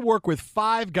saying, I work with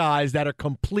 5 guys that are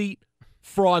complete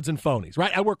frauds and phonies,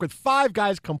 right? I work with 5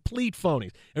 guys, complete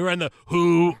phonies. And we're in the,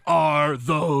 who are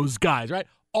those guys, right?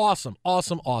 Awesome,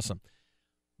 awesome, awesome.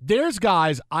 There's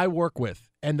guys I work with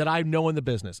and that I know in the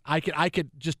business. I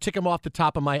could just tick them off the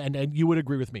top of my, and you would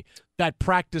agree with me, that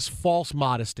practice false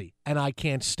modesty, and I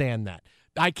can't stand that.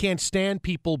 I can't stand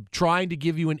people trying to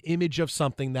give you an image of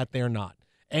something that they're not.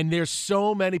 And there's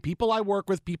so many people I work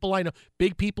with, people I know,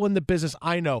 big people in the business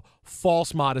I know,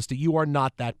 false modesty. You are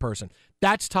not that person.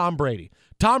 That's Tom Brady.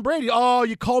 Tom Brady, oh,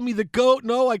 you call me the GOAT?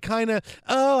 No, I kind of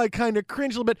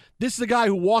cringe a little bit. This is a guy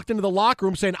who walked into the locker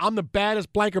room saying, I'm the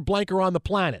baddest blanker on the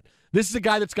planet. This is a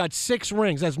guy that's got 6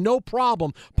 rings, has no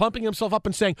problem pumping himself up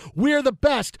and saying, we're the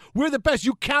best.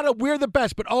 You count it, we're the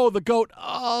best. But, oh, the GOAT,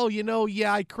 oh,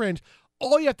 yeah, I cringe.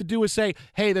 All you have to do is say,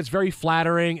 hey, that's very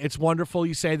flattering. It's wonderful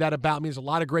you say that about me. There's a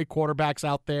lot of great quarterbacks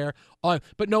out there.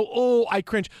 But no, I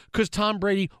cringe, because Tom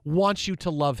Brady wants you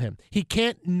to love him. He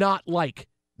can't not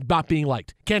being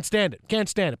liked. Can't stand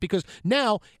it, because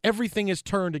now everything is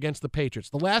turned against the Patriots.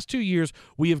 The last 2 years,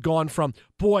 we have gone from,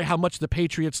 boy, how much the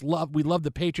Patriots we love the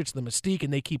Patriots, the mystique,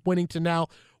 and they keep winning, to now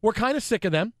we're kind of sick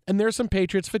of them, and there's some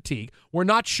Patriots fatigue. We're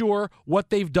not sure what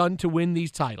they've done to win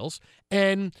these titles,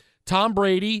 and Tom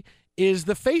Brady is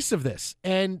the face of this.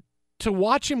 And to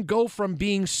watch him go from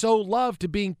being so loved to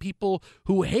being people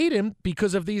who hate him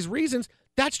because of these reasons,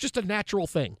 that's just a natural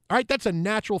thing. All right, that's a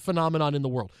natural phenomenon in the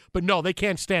world. But no, they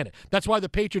can't stand it. That's why the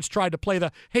Patriots tried to play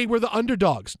hey, we're the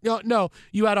underdogs. No,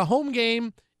 you had a home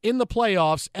game in the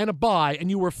playoffs and a bye, and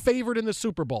you were favored in the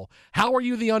Super Bowl. How are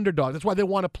you the underdog? That's why they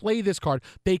want to play this card.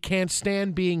 They can't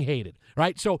stand being hated,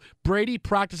 right? So Brady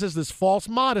practices this false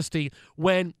modesty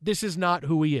when this is not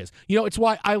who he is. It's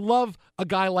why I love a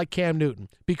guy like Cam Newton,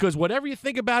 because whatever you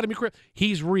think about him,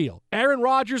 he's real. Aaron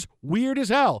Rodgers, weird as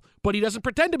hell, but he doesn't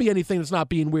pretend to be anything that's not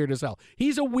being weird as hell.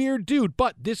 He's a weird dude,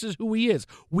 but this is who he is.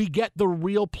 We get the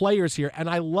real players here, and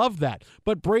I love that.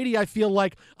 But Brady, I feel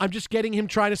like I'm just getting him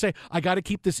trying to say, I got to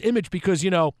keep this image because,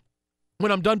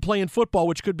 when I'm done playing football,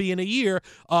 which could be in a year,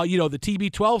 the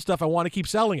TB12 stuff, I want to keep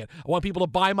selling it. I want people to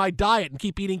buy my diet and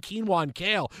keep eating quinoa and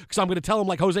kale because I'm going to tell them,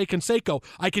 like Jose Canseco,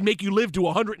 I can make you live to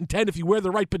 110 if you wear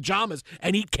the right pajamas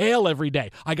and eat kale every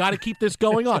day. I got to keep this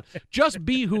going on. Just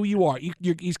be who you are.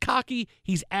 He's cocky.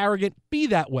 He's arrogant. Be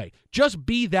that way. Just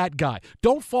be that guy.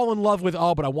 Don't fall in love with,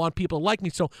 but I want people to like me,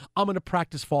 so I'm going to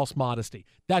practice false modesty.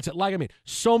 That's it.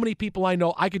 So many people I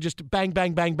know, I could just bang,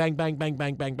 bang, bang, bang, bang, bang,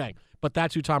 bang, bang, bang. But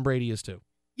that's who Tom Brady is too.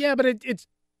 Yeah, but it's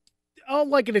I'll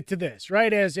liken it to this,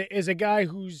 right? As a guy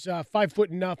who's 5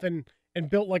 foot nothing and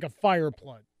built like a fire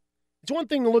plug. It's one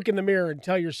thing to look in the mirror and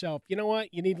tell yourself, you know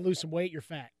what, you need to lose some weight, you're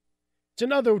fat. It's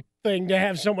another thing to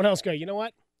have someone else go, you know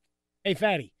what, hey,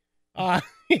 fatty,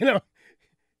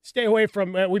 stay away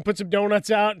from, we put some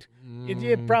donuts out.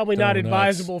 It's probably not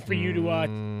advisable for you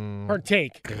to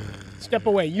partake. Step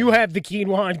away. You have the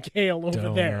quinoa and kale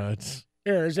over there.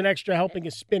 There's an extra helping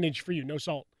of spinach for you, no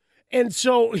salt. And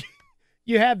so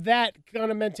you have that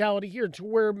kind of mentality here to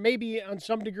where maybe on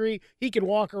some degree he can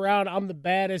walk around, I'm the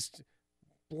baddest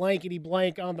blankety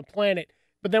blank on the planet.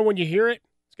 But then when you hear it,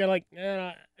 it's kind of like,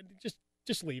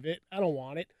 just leave it. I don't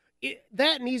want it.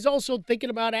 That, and he's also thinking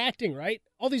about acting, right?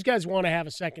 All these guys want to have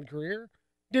a second career.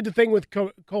 Did the thing with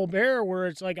Colbert where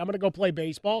it's like, I'm going to go play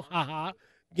baseball,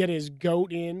 get his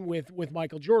goat in with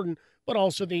Michael Jordan, but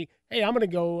also hey, I'm going to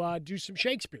go do some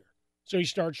Shakespeare. So he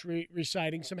starts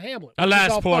reciting some Hamlet.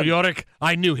 Alas, poor Yorick,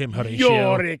 I knew him, Horatio.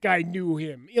 Yorick, I knew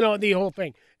him. The whole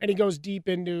thing. And he goes deep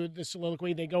into the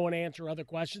soliloquy. They go and answer other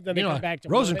questions. Then they come back to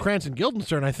Rosencrantz and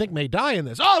Guildenstern, I think, may die in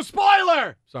this. Oh,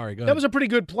 spoiler! Sorry, go ahead. That was a pretty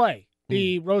good play.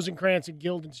 The Rosencrantz and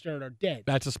Guildenstern are dead.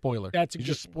 That's a spoiler. You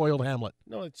just spoiled Hamlet.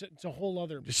 No, it's a whole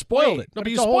other. You spoiled it. No, but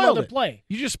you it's a spoiled whole other it. play.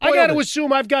 You just spoiled I got to it.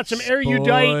 assume I've got some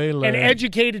erudite and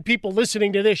educated people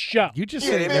listening to this show. You just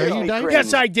said erudite?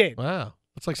 Yes, I did. Wow,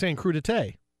 that's like saying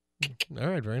crudité. All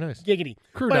right, very nice. Giggity.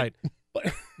 Crudite.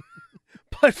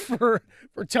 But for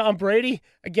Tom Brady,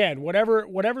 again, whatever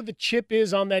the chip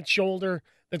is on that shoulder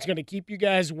that's going to keep you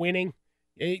guys winning,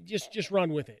 just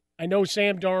run with it. I know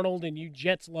Sam Darnold and you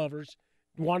Jets lovers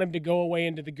want him to go away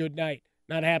into the good night.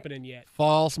 Not happening yet.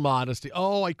 False modesty.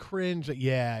 Oh, I cringe.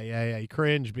 Yeah. He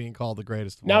cringed being called the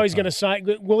greatest of now all he's time. going to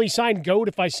sign. Will he sign GOAT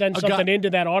if I send something into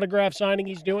that autograph signing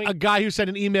he's doing? A guy who sent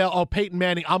an email, Peyton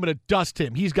Manning, I'm going to dust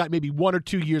him. He's got maybe 1 or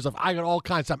 2 years of, I got all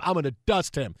kinds of time. I'm going to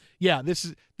dust him. Yeah, this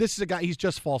is a guy, he's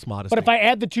just false modesty. But if I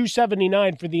add the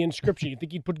 $279 for the inscription, you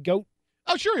think he'd put GOAT?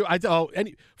 Oh, sure.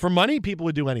 For money, people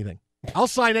would do anything. I'll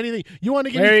sign anything. You want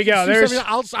to give there me you go.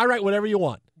 I'll write whatever you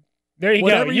want. There you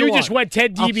whatever go. You just went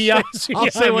Ted DiBiase.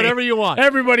 I'll say whatever you want.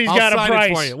 Everybody's got a price. I'll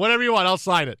sign it for you. Whatever you want, I'll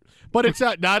sign it. But it's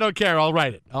no, I don't care. I'll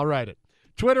write it.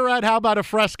 Twitter at How About a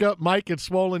Fresca, Mike at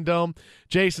Swollen Dome,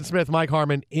 Jason Smith, Mike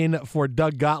Harmon in for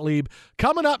Doug Gottlieb.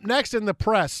 Coming up next in the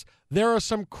press, there are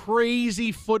some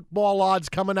crazy football odds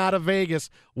coming out of Vegas.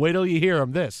 Wait till you hear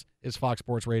them. This is Fox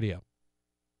Sports Radio.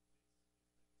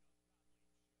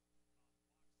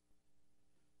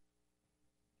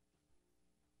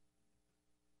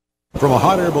 From a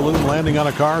hot air balloon landing on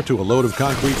a car to a load of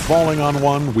concrete falling on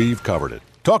one, we've covered it.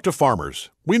 Talk to farmers.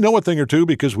 We know a thing or two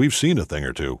because we've seen a thing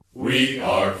or two. We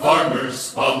are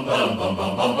farmers. Bum, bum, bum,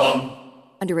 bum, bum, bum.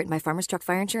 Underwritten by Farmers Truck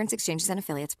Fire Insurance Exchanges and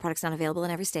Affiliates. Products not available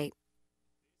in every state.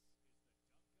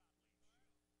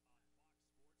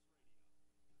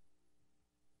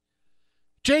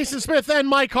 Jason Smith and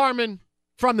Mike Harmon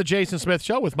from the Jason Smith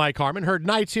Show with Mike Harmon. Heard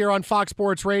nights here on Fox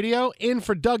Sports Radio. In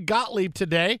for Doug Gottlieb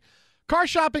today. Car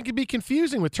shopping can be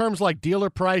confusing with terms like dealer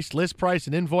price, list price,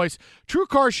 and invoice.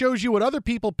 TrueCar shows you what other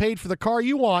people paid for the car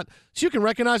you want so you can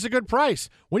recognize a good price.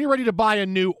 When you're ready to buy a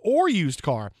new or used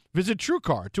car, visit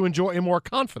TrueCar to enjoy a more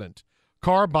confident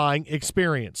car buying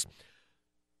experience.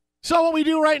 So what we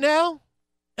do right now,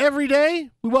 every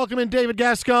day, we welcome in David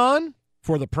Gascon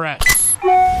for the press.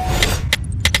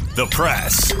 The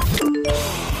press.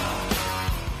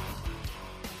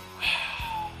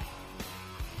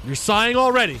 You're sighing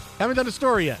already. Haven't done a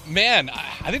story yet. Man,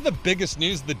 I think the biggest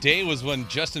news of the day was when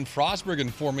Justin Frostberg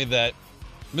informed me that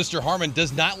Mr. Harmon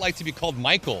does not like to be called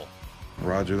Michael.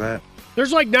 Roger that.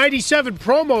 There's like 97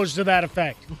 promos to that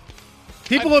effect.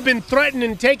 People have been threatened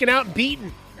and taken out and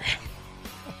beaten.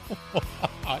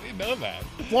 I didn't know that.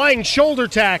 Flying shoulder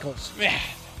tackles. Man.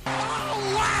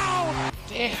 Oh, wow.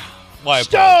 Damn. Well,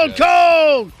 Stone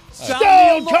Cold!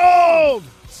 Stone Cold!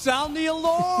 Sound the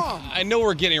alarm. I know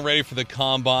we're getting ready for the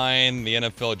Combine, the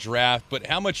NFL Draft, but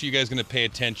how much are you guys going to pay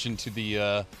attention to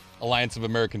the Alliance of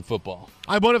American Football?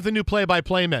 I'm one of the new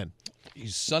play-by-play men. You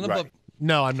son of a...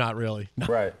 No, I'm not really. No.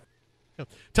 Right.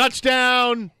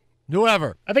 Touchdown,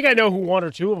 whoever. I think I know who one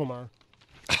or two of them are.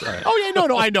 Right. Oh yeah,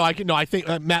 no, I know. I think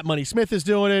Matt Money Smith is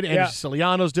doing it, and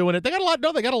Siciliano's doing it. They got a lot.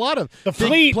 No, they got a lot of the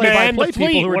Fleet, man. The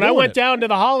Fleet. When I went down to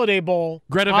the Holiday Bowl,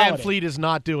 Greta Van Fleet is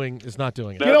not doing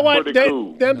it. You know what?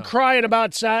 Them crying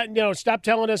about, stop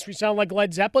telling us we sound like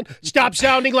Led Zeppelin. Stop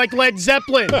sounding like Led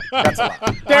Zeppelin. That's a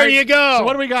lot. There you go. So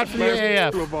what do we got for the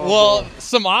AAF? Well,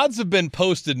 some odds have been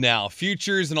posted now,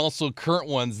 futures and also current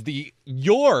ones.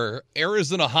 Your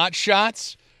Arizona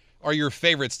Hotshots are your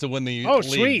favorites to win the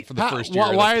league for the first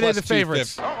year. Why are they the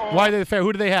favorites? Why are they the favorites?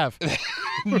 Who do they have?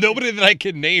 Nobody that I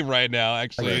can name right now,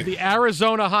 actually. The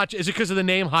Arizona Hot. Is it because of the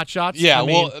name Hotshots? Yeah,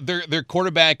 their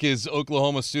quarterback is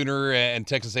Oklahoma Sooner and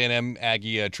Texas A&M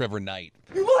Aggie Trevor Knight.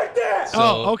 You like that? So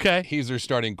okay. He's their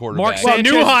starting quarterback.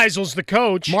 Neuheisel's the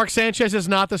coach. Mark Sanchez is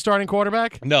not the starting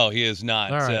quarterback? No, he is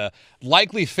not. All right.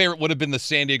 Likely favorite would have been the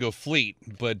San Diego Fleet,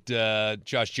 but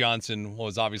Josh Johnson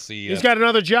was obviously... he's got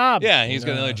another job. Yeah, he's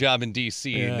got another job in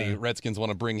D.C., and the Redskins want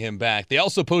to bring him back. They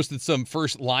also posted some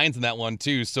first lines in that one,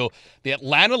 too. So the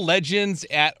Atlanta Legends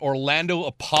at Orlando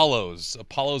Apollos.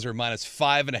 Apollos are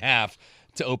 -5.5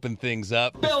 to open things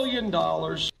up. $1 billion.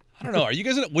 I don't know.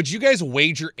 Would you guys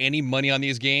wager any money on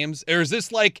these games, or is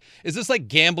this like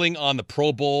gambling on the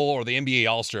Pro Bowl or the NBA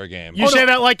All-Star game? You say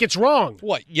that like it's wrong.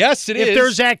 What? Yes, it is. If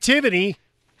there's activity,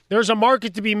 there's a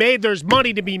market to be made. There's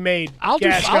money to be made. I'll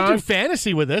do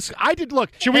fantasy with this.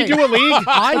 Should we do a league?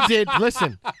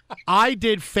 I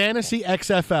did fantasy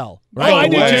XFL. Right? Oh, I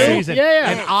did too. Season,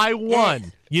 yeah. And I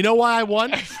won. You know why I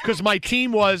won? Because my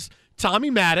team was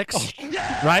Tommy Maddox,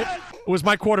 right? Was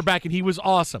my quarterback, and he was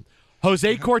awesome.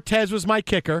 Jose Cortez was my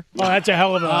kicker. Oh, that's a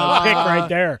hell of a pick right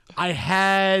there. I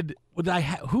had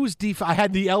who's defense? I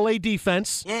had the LA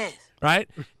defense, right,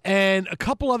 and a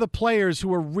couple other players who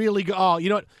were really good. Oh, you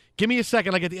know what? Give me a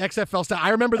second. I get the XFL stat. I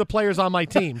remember the players on my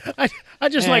team. I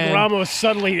just like Ramos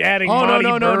suddenly adding. Oh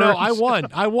no! I won.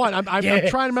 I'm trying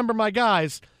to remember my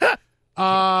guys. He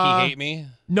hate me?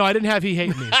 No, I didn't have he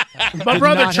hate me. My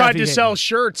brother tried to sell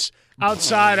shirts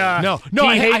outside.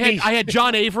 I had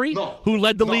John Avery, who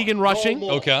led the league in rushing.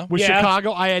 With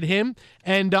Chicago. I had him,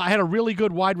 and I had a really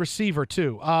good wide receiver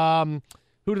too.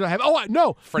 Who did I have?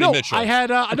 Freddie Mitchell. I had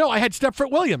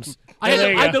Stepford Williams. I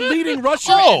had the leading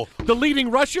rusher,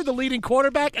 the leading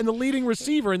quarterback, and the leading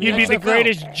receiver in the You'd XFL. be the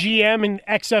greatest GM in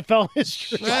XFL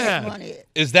history. Yeah.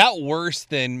 Is that worse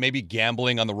than maybe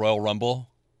gambling on the Royal Rumble?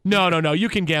 No. You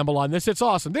can gamble on this. It's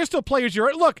awesome. There's still players.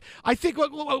 Look, I think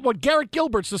what Garrett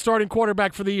Gilbert's the starting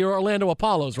quarterback for the Orlando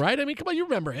Apollos, right? I mean, come on, you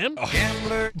remember him.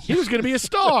 Gambler. He was going to be a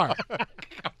star.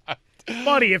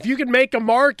 Buddy, if you can make a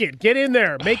market, get in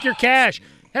there, make your cash.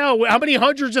 Hell, how many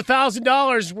hundreds of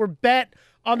 $1,000s were bet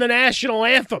on the national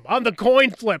anthem, on the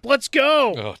coin flip? Let's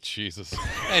go. Oh, Jesus.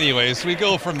 Anyways, we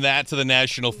go from that to the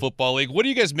National Football League. What do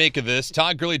you guys make of this?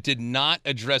 Todd Gurley did not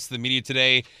address the media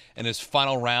today in his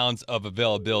final rounds of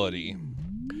availability.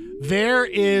 There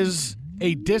is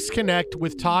a disconnect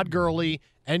with Todd Gurley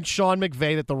and Sean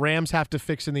McVay that the Rams have to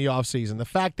fix in the offseason. The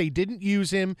fact they didn't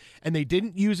use him, and they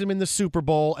didn't use him in the Super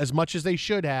Bowl as much as they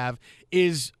should have,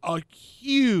 is a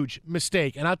huge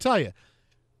mistake. And I'll tell you,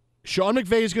 Sean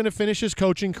McVay is going to finish his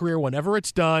coaching career whenever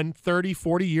it's done, 30,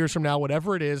 40 years from now,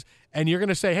 whatever it is, and you're going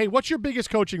to say, hey, what's your biggest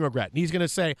coaching regret? And he's going to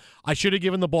say, I should have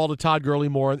given the ball to Todd Gurley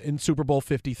more in Super Bowl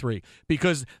 53,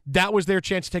 because that was their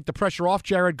chance to take the pressure off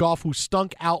Jared Goff, who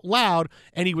stunk out loud,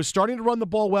 and he was starting to run the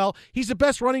ball well. He's the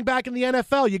best running back in the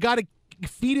NFL. You got to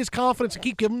feed his confidence and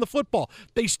keep giving him the football.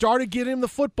 They started getting him the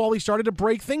football. He started to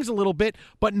break things a little bit,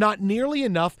 but not nearly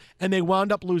enough, and they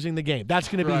wound up losing the game. That's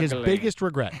going to be his biggest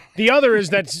regret. The other is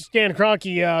that Stan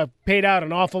Kroenke paid out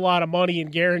an awful lot of money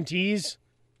in guarantees.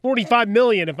 $45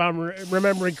 million, if I'm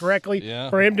remembering correctly,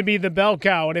 for him to be the bell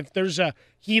cow. And if there's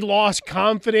he lost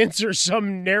confidence or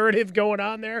some narrative going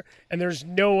on there, and there's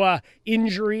no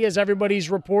injury as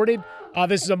everybody's reported,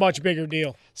 this is a much bigger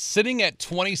deal. Sitting at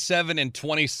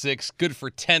 27-26, good for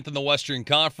 10th in the Western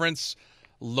Conference.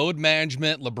 Load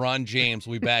management, LeBron James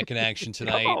will be back in action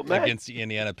tonight against the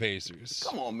Indiana Pacers.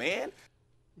 Come on, man.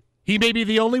 He may be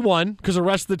the only one, because the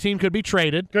rest of the team could be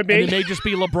traded. Could be. And it may just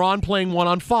be LeBron playing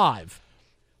 1-on-5.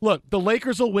 Look, the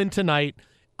Lakers will win tonight.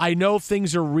 I know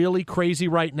things are really crazy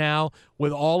right now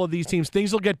with all of these teams.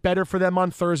 Things will get better for them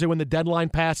on Thursday when the deadline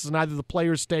passes and either the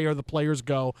players stay or the players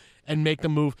go and make the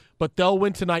move. But they'll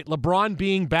win tonight. LeBron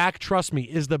being back, trust me,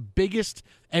 is the biggest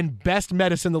and best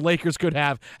medicine the Lakers could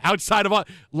have. Outside of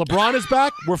LeBron is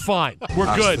back, we're fine.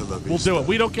 We're good. We'll do it.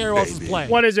 We don't care who else is playing.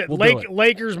 What is it?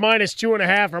 Lakers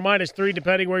 -2.5 or -3,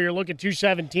 depending where you're looking.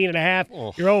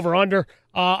 217.5. You're over under.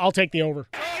 I'll take the over.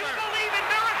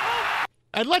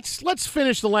 And let's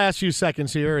finish the last few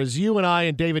seconds here as you and I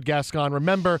and David Gascon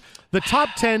remember the top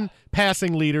 10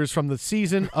 passing leaders from the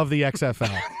season of the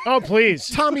XFL. Oh, please.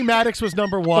 Tommy Maddox was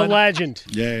number 1. The legend.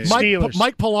 Yeah.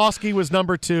 Mike Pulaski was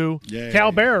number 2. Yeah.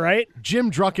 Cal Bear, right?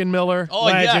 Jim Druckenmiller. Oh,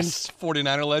 legend. yes.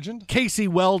 49er legend. Casey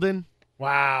Weldon.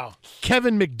 Wow.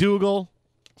 Kevin McDougal.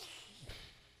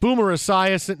 Boomer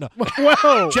Esiason. No.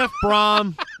 Whoa. Jeff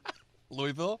Brom.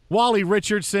 Louisville. Wally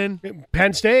Richardson.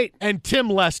 Penn State. And Tim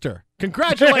Lester.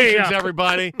 Congratulations, Yeah.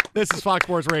 everybody. This is Fox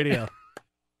Sports Radio.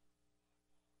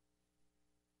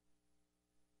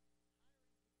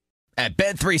 At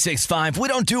Bet365, we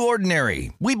don't do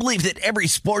ordinary. We believe that every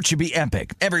sport should be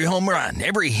epic. Every home run,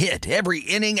 every hit, every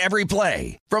inning, every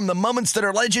play. From the moments that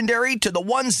are legendary to the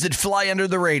ones that fly under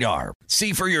the radar.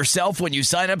 See for yourself when you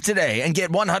sign up today and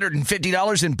get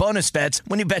 $150 in bonus bets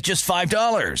when you bet just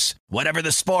 $5. Whatever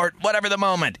the sport, whatever the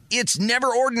moment, it's never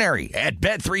ordinary at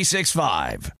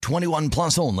Bet365. 21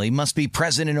 plus only. Must be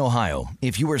present in Ohio.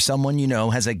 If you or someone you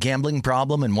know has a gambling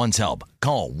problem and wants help,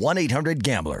 call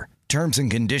 1-800-GAMBLER. Terms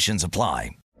and conditions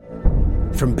apply.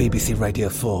 From BBC Radio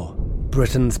 4,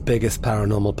 Britain's biggest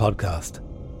paranormal podcast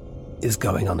is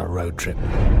going on a road trip.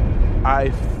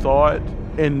 I thought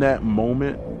in that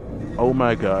moment, oh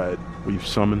my God, we've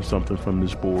summoned something from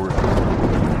this board.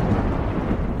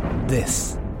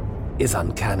 This is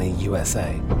Uncanny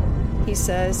USA. He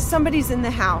says, somebody's in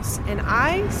the house, and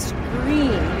I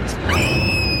screamed.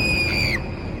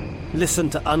 Listen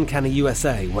to Uncanny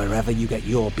USA wherever you get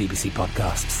your BBC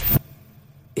podcasts,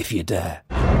 if you dare.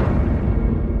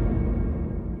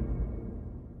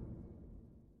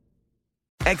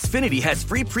 Xfinity has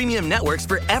free premium networks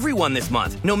for everyone this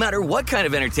month, no matter what kind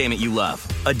of entertainment you love.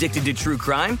 Addicted to true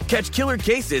crime? Catch killer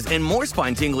cases and more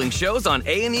spine-tingling shows on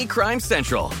A&E Crime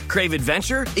Central. Crave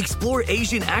adventure? Explore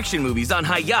Asian action movies on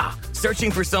Hi-YAH.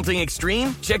 Searching for something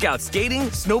extreme? Check out skating,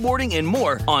 snowboarding, and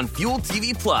more on Fuel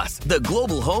TV Plus, the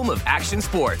global home of action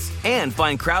sports. And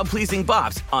find crowd-pleasing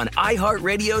bops on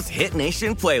iHeartRadio's Hit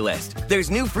Nation playlist. There's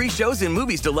new free shows and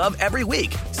movies to love every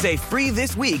week. Say free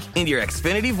this week in your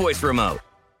Xfinity voice remote.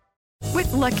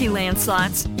 With Lucky Land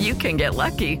Slots, you can get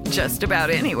lucky just about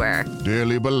anywhere.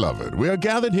 Dearly beloved, we are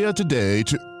gathered here today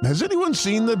to... Has anyone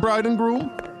seen the bride and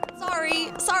groom?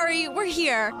 Sorry, we're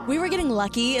here. We were getting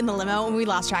lucky in the limo and we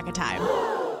lost track of time.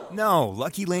 No,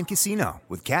 Lucky Land Casino,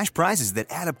 with cash prizes that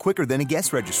add up quicker than a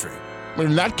guest registry.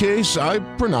 In that case, I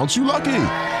pronounce you lucky.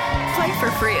 Play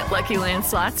for free at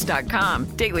LuckyLandSlots.com.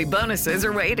 Daily bonuses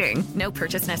are waiting. No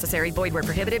purchase necessary. Void where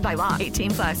prohibited by law.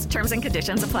 18 plus. Terms and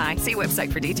conditions apply. See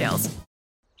website for details.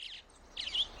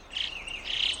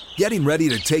 Getting ready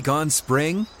to take on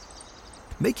spring?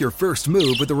 Make your first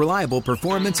move with the reliable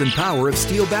performance and power of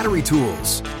Steel battery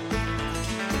tools.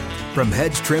 From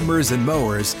hedge trimmers and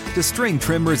mowers to string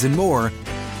trimmers and more,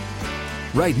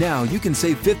 right now you can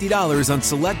save $50 on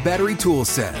select battery tool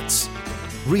sets.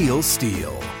 Real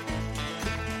Steel.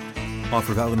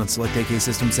 Offer valid on select AK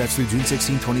system sets through June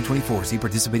 16, 2024. See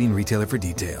participating retailer for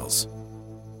details.